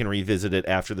commercial. We can revisit it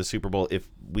after the Super Bowl if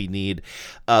we need.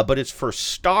 But it's for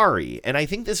Starry. And I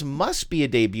think this must be a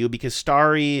debut because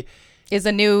Starry... is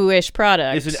a newish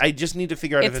product. I just need to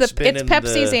figure out if it's been it's in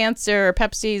Pepsi's answer, or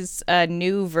Pepsi's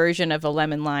new version of a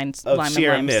lemon lime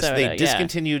Sierra Mist. soda. They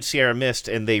discontinued Sierra Mist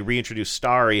and they reintroduced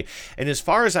Starry. And as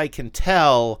far as I can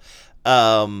tell,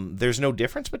 there's no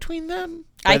difference between them.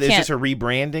 It's just a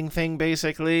rebranding thing,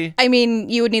 basically. I mean,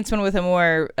 you would need someone with a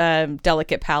more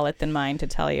delicate palate than mine to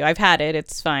tell you. I've had it.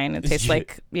 It's fine. It tastes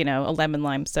like, a lemon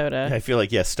lime soda. I feel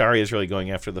like, Starry is really going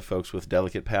after the folks with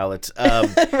delicate palates.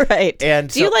 Right. And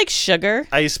do you like sugar?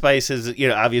 Ice Spice is,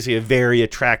 obviously a very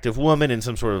attractive woman in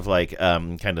some sort of like,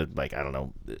 kind of like, I don't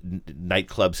know,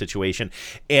 nightclub situation.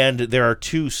 And there are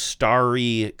 2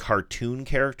 Starry cartoon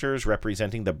characters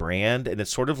representing the brand. And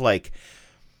it's sort of like...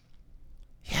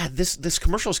 yeah, this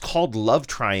commercial is called Love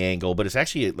Triangle, but it's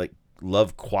actually like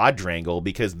Love Quadrangle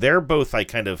because they're both like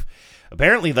kind of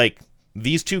apparently like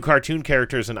these 2 cartoon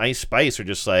characters and Ice Spice are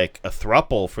just like a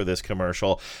throuple for this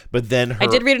commercial. But then I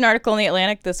did read an article in the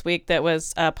Atlantic this week that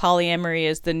was polyamory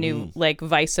is the new like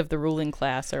vice of the ruling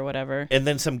class or whatever. And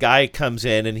then some guy comes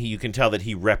in and you can tell that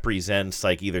he represents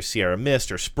like either Sierra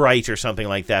Mist or Sprite or something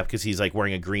like that because he's like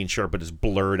wearing a green shirt but it's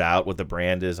blurred out what the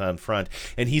brand is on front.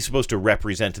 And he's supposed to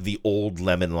represent the old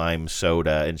lemon lime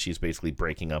soda and she's basically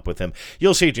breaking up with him.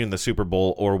 You'll see it during the Super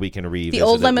Bowl or we can revisit the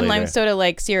old lemon later. Lime soda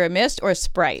like Sierra Mist or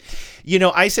Sprite?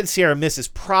 I said Sierra Mist is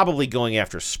probably going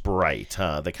after Sprite,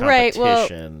 huh? The competition.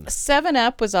 Right. Well,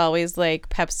 7-Up was always like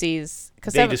Pepsi's.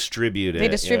 They distributed it. They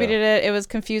distributed it. It was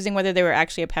confusing whether they were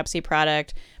actually a Pepsi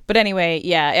product. But anyway,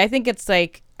 yeah, I think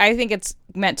it's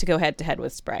meant to go head to head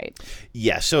with Sprite.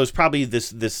 Yeah, so it's probably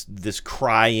this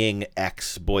crying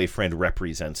ex-boyfriend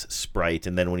represents Sprite,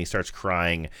 and then when he starts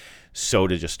crying,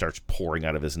 soda just starts pouring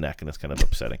out of his neck, and it's kind of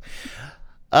upsetting.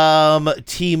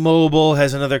 T-Mobile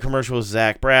has another commercial with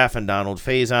Zach Braff and Donald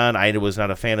Faison. I was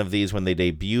not a fan of these when they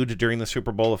debuted during the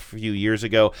Super Bowl a few years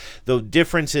ago. The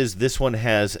difference is this one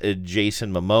has a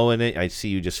Jason Momoa in it. I see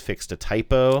you just fixed a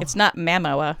typo. It's not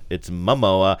Momoa. It's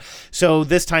Momoa. So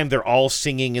this time they're all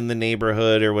singing in the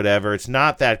neighborhood or whatever. It's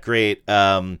not that great.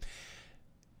 The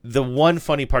one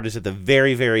funny part is at the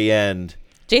very, very end.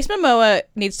 Jason Momoa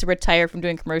needs to retire from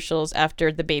doing commercials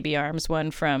after the Baby Arms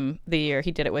one from the year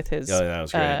he did it with his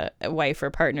wife or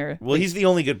partner. Well, he's the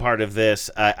only good part of this,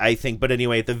 I think. But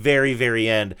anyway, at the very, very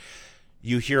end,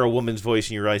 you hear a woman's voice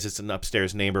and you realize it's an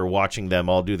upstairs neighbor watching them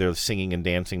all do their singing and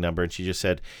dancing number. And she just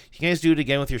said, "You guys do it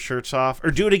again with your shirts off?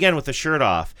 Or do it again with the shirt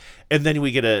off?" And then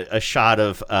we get a shot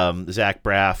of Zach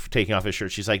Braff taking off his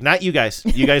shirt. She's like, "Not you guys.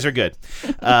 You guys are good."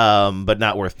 But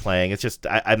not worth playing. It's just,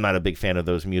 I'm not a big fan of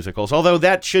those musicals. Although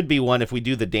that should be one. If we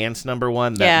do the dance number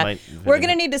one, that might... We're going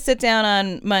to need to sit down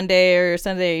on Monday or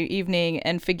Sunday evening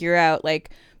and figure out,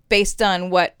 like, based on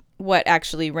what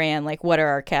actually ran, like what are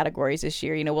our categories this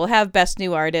year. We'll have best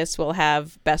new artists, we'll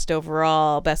have best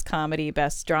overall, best comedy,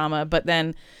 best drama, but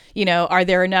then are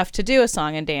there enough to do a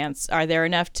song and dance? Are there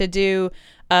enough to do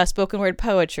spoken word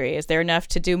poetry? Is there enough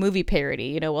to do movie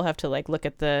parody? We'll have to like look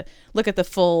at the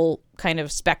full kind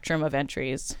of spectrum of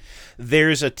entries.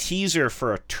 There's a teaser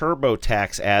for a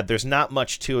TurboTax ad. There's not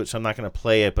much to it, so I'm not going to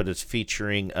play it, but it's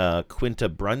featuring Quinta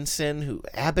Brunson, who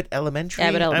Abbott Elementary.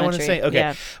 I want to say, okay,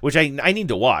 yeah. Which I need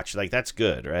to watch. Like, that's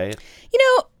good, right?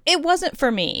 It wasn't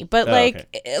for me, but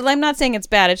I'm not saying it's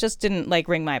bad. It just didn't like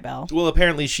ring my bell. Well,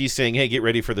 apparently she's saying, "Hey, get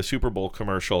ready for the Super Bowl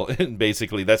commercial," and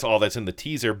basically that's all that's in the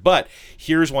teaser. But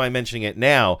here's why I'm mentioning it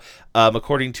now.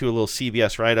 According to a little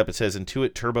CBS write-up, it says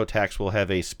Intuit TurboTax will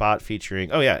have a spot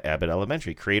featuring, Abbott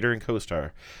Elementary creator and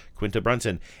co-star Quinta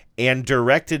Brunson, and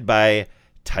directed by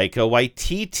Taika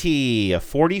Waititi, a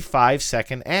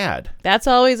 45-second ad. That's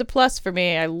always a plus for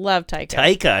me. I love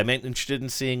Taika. I'm interested in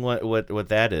seeing what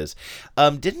that is.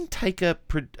 Didn't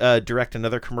Taika direct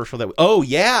another commercial that? Oh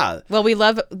yeah. Well, we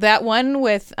love that one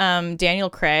with Daniel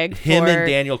Craig. Him and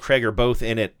Daniel Craig are both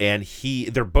in it, and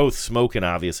they're both smoking,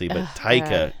 obviously, but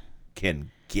Taika can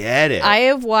get it. I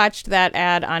have watched that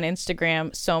ad on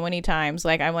Instagram so many times.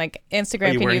 Like, I'm like, Instagram,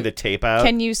 Are you wearing the tape out?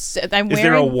 Can you? Is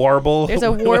there a warble? There's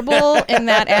a warble in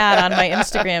that ad on my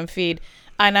Instagram feed,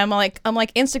 and I'm like,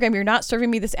 Instagram, you're not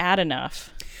serving me this ad enough.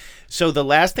 So the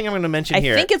last thing I'm going to mention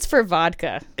here, I think it's for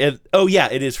vodka. It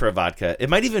is for a vodka. It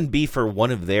might even be for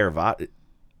one of their vodka.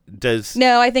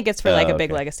 No, I think it's for like a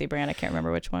big okay. legacy brand. I can't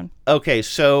remember which one. Okay,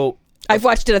 so I've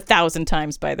watched it 1,000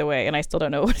 times, by the way, and I still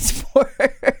don't know what it's for.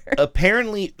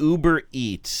 Apparently, Uber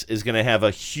Eats is going to have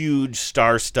a huge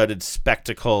star-studded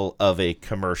spectacle of a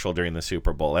commercial during the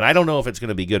Super Bowl, and I don't know if it's going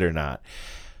to be good or not.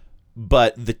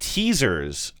 But the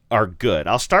teasers are good.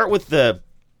 I'll start with the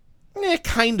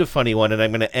kind of funny one, and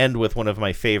I'm going to end with one of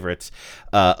my favorites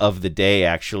of the day,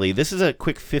 actually. This is a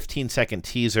quick 15-second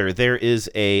teaser. There is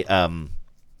a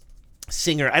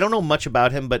singer. I don't know much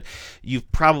about him, but you've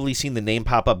probably seen the name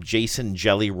pop up, Jason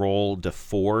Jelly Roll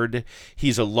DeFord.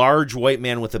 He's a large white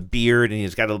man with a beard, and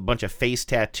he's got a bunch of face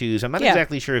tattoos. I'm not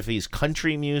exactly sure if he's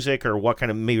country music or what kind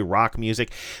of, maybe rock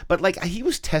music, but like he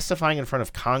was testifying in front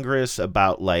of Congress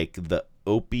about like the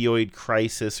opioid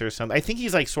crisis or something. I think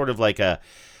he's like sort of like a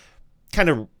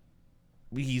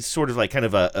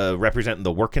representing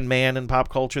the working man in pop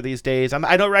culture these days.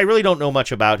 I really don't know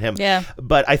much about him. Yeah.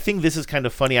 But I think this is kind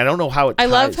of funny. I don't know how it I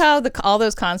ties. love how all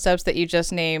those concepts that you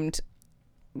just named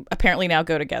apparently now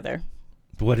go together.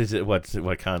 What is it?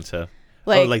 What concept?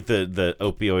 Like the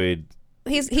opioid.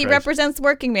 He represents the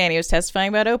working man. He was testifying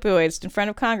about opioids in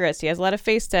front of Congress. He has a lot of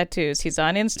face tattoos. He's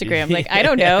on Instagram. Like, I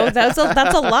don't know. That's a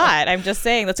lot. I'm just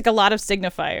saying. That's like a lot of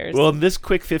signifiers. Well, this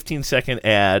quick 15-second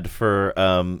ad for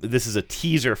this is a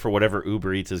teaser for whatever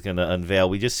Uber Eats is going to unveil.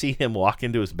 We just see him walk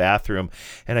into his bathroom,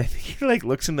 and I think he like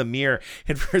looks in the mirror,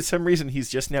 and for some reason he's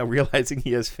just now realizing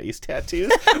he has face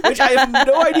tattoos, which I have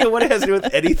no idea what it has to do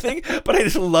with anything, but I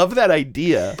just love that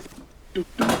idea.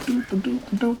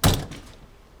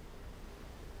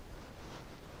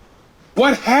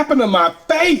 What happened to my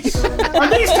face? Are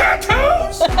these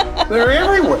tattoos? They're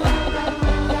everywhere.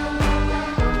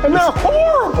 And they're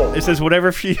horrible. It says whatever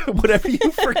you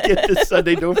forget this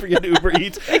Sunday, don't forget Uber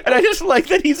Eats. And I just like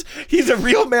that he's a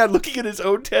real man looking at his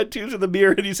own tattoos in the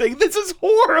mirror, and he's saying, "This is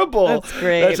horrible." That's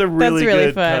great. That's a really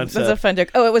good fun. concept. That's a fun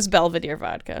joke. Oh, it was Belvedere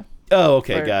vodka. Oh,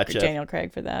 okay, gotcha. For Daniel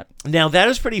Craig for that. Now, that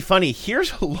is pretty funny.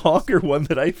 Here's a longer one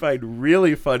that I find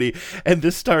really funny, and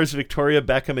this stars Victoria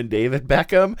Beckham and David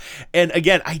Beckham. And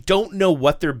again, I don't know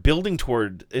what they're building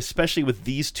toward, especially with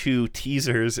these two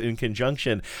teasers in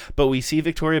conjunction, but we see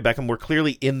Victoria Beckham. We're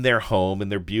clearly in their home, in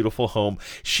their beautiful home.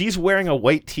 She's wearing a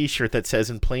white t-shirt that says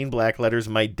in plain black letters,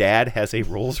 "My dad has a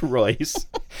Rolls Royce."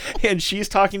 And she's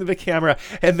talking to the camera,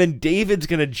 and then David's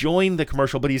going to join the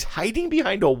commercial, but he's hiding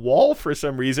behind a wall for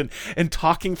some reason and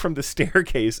talking from the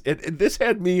staircase. And this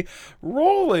had me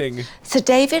rolling. So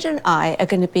David and I are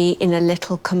going to be in a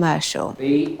little commercial.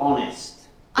 Be honest.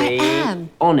 I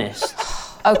am. Honest.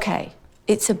 Okay,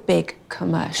 it's a big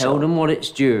commercial. Tell them what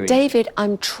it's during. David,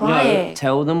 I'm trying. No,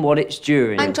 tell them what it's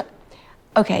during.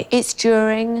 Okay, it's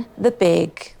during the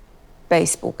big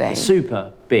baseball game.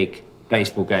 Super big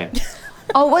baseball game.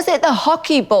 Oh, was it the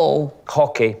hockey ball?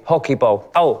 Hockey ball.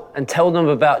 Oh, and tell them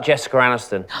about Jessica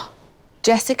Aniston.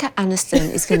 Jessica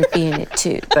Aniston is going to be in it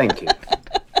too. Thank you.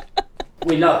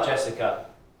 We love Jessica.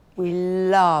 We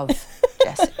love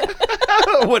Jessica.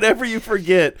 Whatever you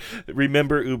forget,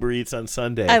 remember Uber Eats on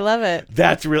Sunday. I love it.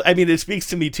 That's real. I mean, it speaks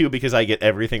to me too because I get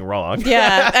everything wrong.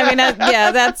 Yeah, I mean,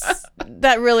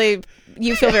 that really.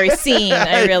 You feel very seen,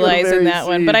 I realize, in that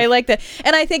one. But I like that.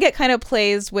 And I think it kind of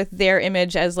plays with their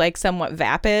image as like somewhat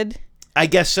vapid. I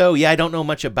guess so. Yeah, I don't know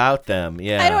much about them.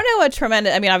 Yeah, I don't know a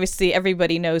tremendous. I mean, obviously,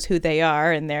 everybody knows who they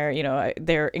are, and they're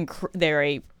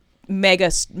a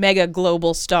mega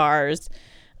global stars,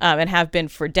 and have been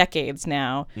for decades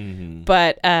now. Mm-hmm.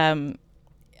 But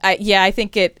I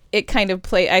think it kind of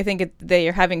play. I think they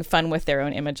are having fun with their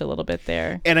own image a little bit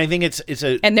there. And I think it's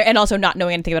and also not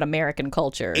knowing anything about American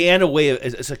culture. And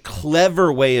it's a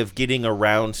clever way of getting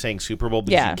around saying Super Bowl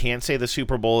because you can't say the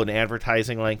Super Bowl in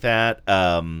advertising like that.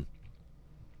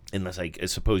 Unless I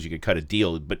suppose you could cut a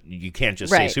deal, but you can't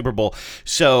just say Super Bowl.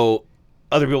 So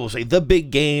other people will say the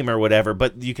big game or whatever,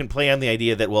 but you can play on the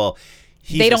idea that, well,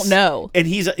 they don't know. And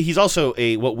he's also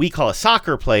what we call a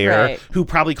soccer player who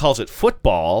probably calls it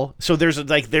football. So there's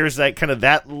that kind of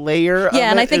that layer of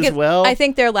and it I think as well. I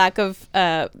think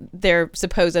their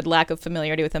supposed lack of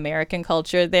familiarity with American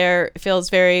culture there feels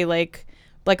very like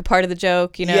a part of the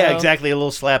joke, you know? Yeah, exactly. A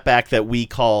little slap back that we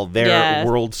call their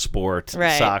world sport,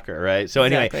 soccer, right? So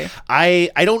anyway, I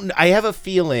have a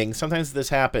feeling, sometimes this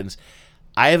happens,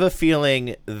 I have a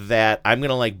feeling that I'm going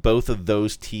to like both of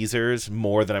those teasers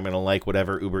more than I'm going to like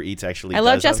whatever Uber Eats actually does.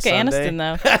 I love Jessica on Sunday.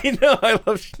 Aniston, though. I know. I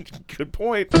love. Good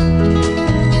point.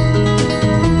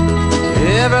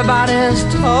 Everybody's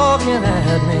talking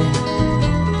at me.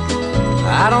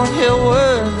 I don't hear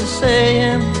words they're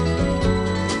saying,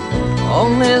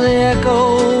 only the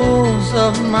echoes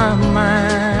of my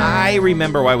mind. I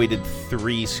remember why we did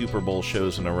 3 Super Bowl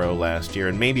shows in a row last year,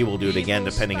 and maybe we'll do it again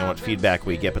depending on what feedback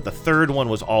we get. But the third one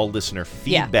was all listener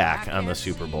feedback on the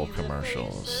Super Bowl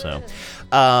commercials. So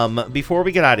before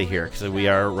we get out of here, because we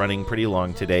are running pretty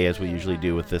long today, as we usually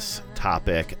do with this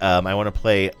topic, I want to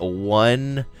play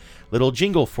one little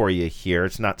jingle for you here.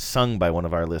 It's not sung by one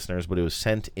of our listeners, but it was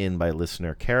sent in by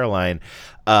listener Caroline.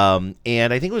 And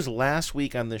I think it was last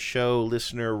week on the show,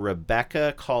 listener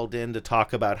Rebecca called in to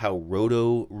talk about how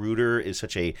Roto-Rooter is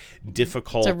such a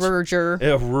difficult... It's a Rurger.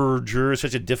 Rurger,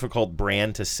 such a difficult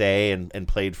brand to say, and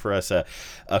played for us a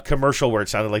commercial where it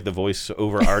sounded like the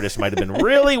voiceover artist might have been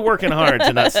really working hard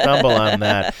to not stumble on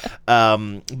that.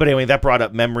 But anyway, that brought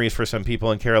up memories for some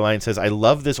people, and Caroline says, I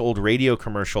love this old radio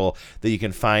commercial that you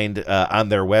can find on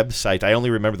their website. I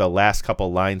only remember the last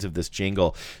couple lines of this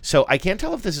jingle. So I can't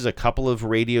tell if this is a couple of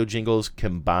radio jingles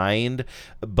combined,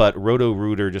 but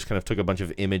Roto-Rooter just kind of took a bunch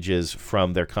of images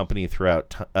from their company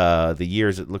throughout the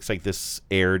years. It looks like this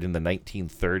aired in the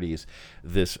 1930s,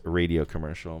 this radio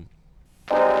commercial.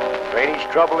 Drainage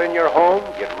trouble in your home?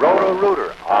 Get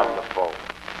Roto-Rooter on the phone.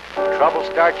 Trouble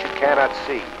starts you cannot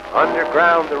see.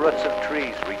 Underground, the roots of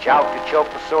trees reach out to choke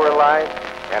the sewer line,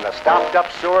 and a stopped-up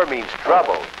sewer means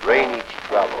trouble, drainage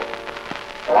trouble.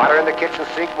 Water in the kitchen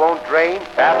sink won't drain,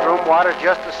 bathroom water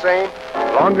just the same.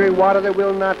 Laundry water that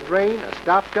will not drain, a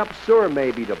stopped-up sewer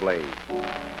may be to blame.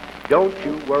 Don't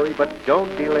you worry, but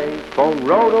don't delay. Phone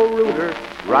Roto-Rooter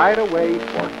right away.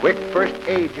 For quick first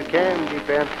aid you can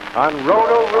depend on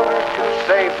Roto-Rooter to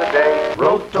save the day.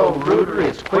 Roto-Rooter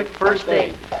is quick first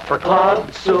aid for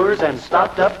clogged sewers and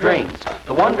stopped-up drains.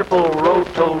 The wonderful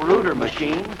Roto-Rooter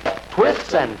machine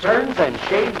twists and turns and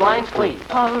shaves lines clean.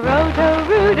 A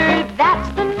Roto-Rooter,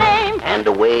 that's the name. And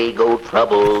away go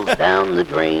troubles down the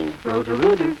drain.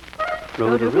 Roto-Rooter,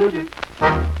 Roto-Rooter.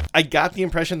 I got the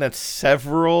impression that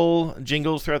several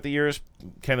jingles throughout the years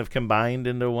kind of combined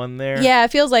into one there. Yeah,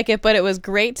 it feels like it, but it was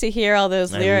great to hear all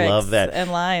those lyrics I love that.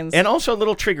 And lines. And also a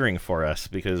little triggering for us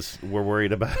because we're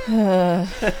worried about...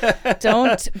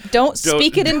 Don't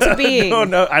speak it into being.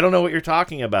 No, I don't know what you're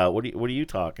talking about. What are you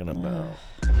talking about?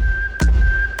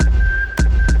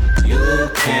 You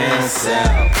can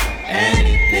sell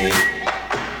anything.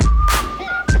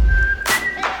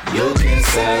 You can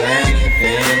sell anything.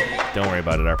 Don't worry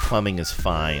about it. Our plumbing is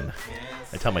fine.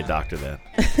 I tell my doctor that.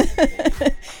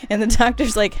 And the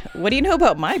doctor's like, what do you know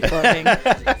about my plumbing?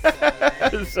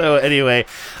 So anyway.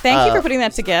 Thank you for putting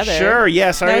that together. Sure,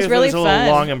 yeah. Sorry that was if really it was a fun.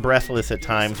 little long and breathless at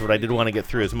times, but I did want to get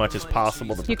through as much as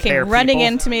possible to You prepare came running people.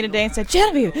 into me today and said,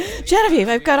 Genevieve,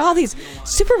 I've got all these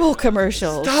Super Bowl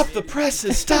commercials. Stop the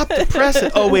presses.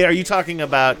 Oh, wait, are you talking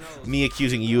about me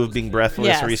accusing you of being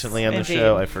breathless recently on the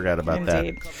show? I forgot about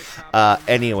that.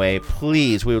 Anyway,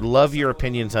 please, we would love your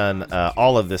opinions on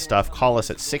all of this stuff. Call us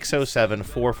at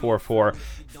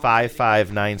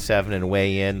 607-444-5597 and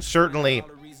weigh in. Certainly,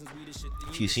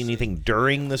 if you see anything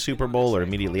during the Super Bowl or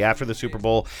immediately after the Super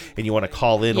Bowl and you want to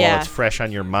call in while it's fresh on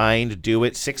your mind, do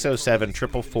it.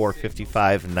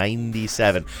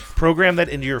 607-444-5597. Program that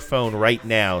into your phone right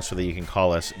now so that you can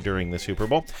call us during the Super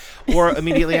Bowl or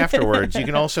immediately afterwards. You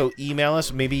can also email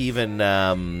us, maybe even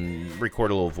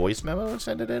record a little voice memo and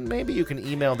send it in. Maybe you can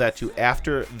email that to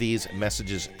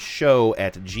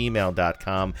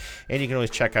afterthesemessageshow@gmail.com. And you can always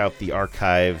check out the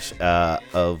archives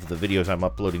of the videos I'm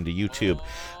uploading to YouTube.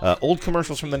 Old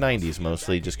commercials from the 90s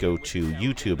mostly. Just go to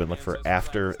YouTube and look for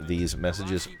After These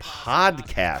Messages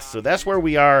podcast. So that's where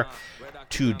we are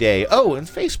today. Oh, and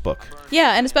Facebook.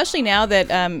 Yeah, and especially now that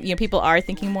people are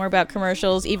thinking more about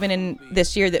commercials, even in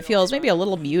this year that feels maybe a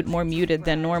little more muted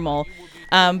than normal.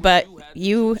 But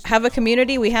you have a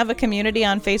community. We have a community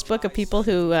on Facebook of people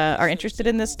who are interested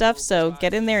in this stuff. So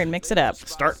get in there and mix it up.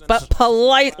 But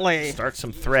politely. Start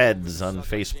some threads on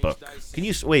Facebook. Can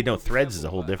you wait? No, threads is a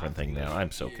whole different thing now.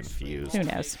 I'm so confused. Who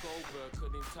knows?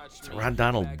 What's Ron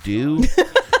Donald do?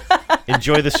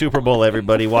 Enjoy the Super Bowl,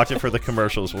 everybody. Watch it for the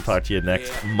commercials. We'll talk to you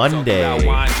next Monday.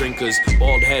 Wine drinkers,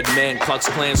 bald head men, Klux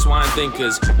Klan swine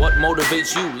thinkers. What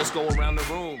motivates you? Let's go around the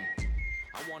room.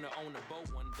 I want to own a boat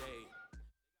one day.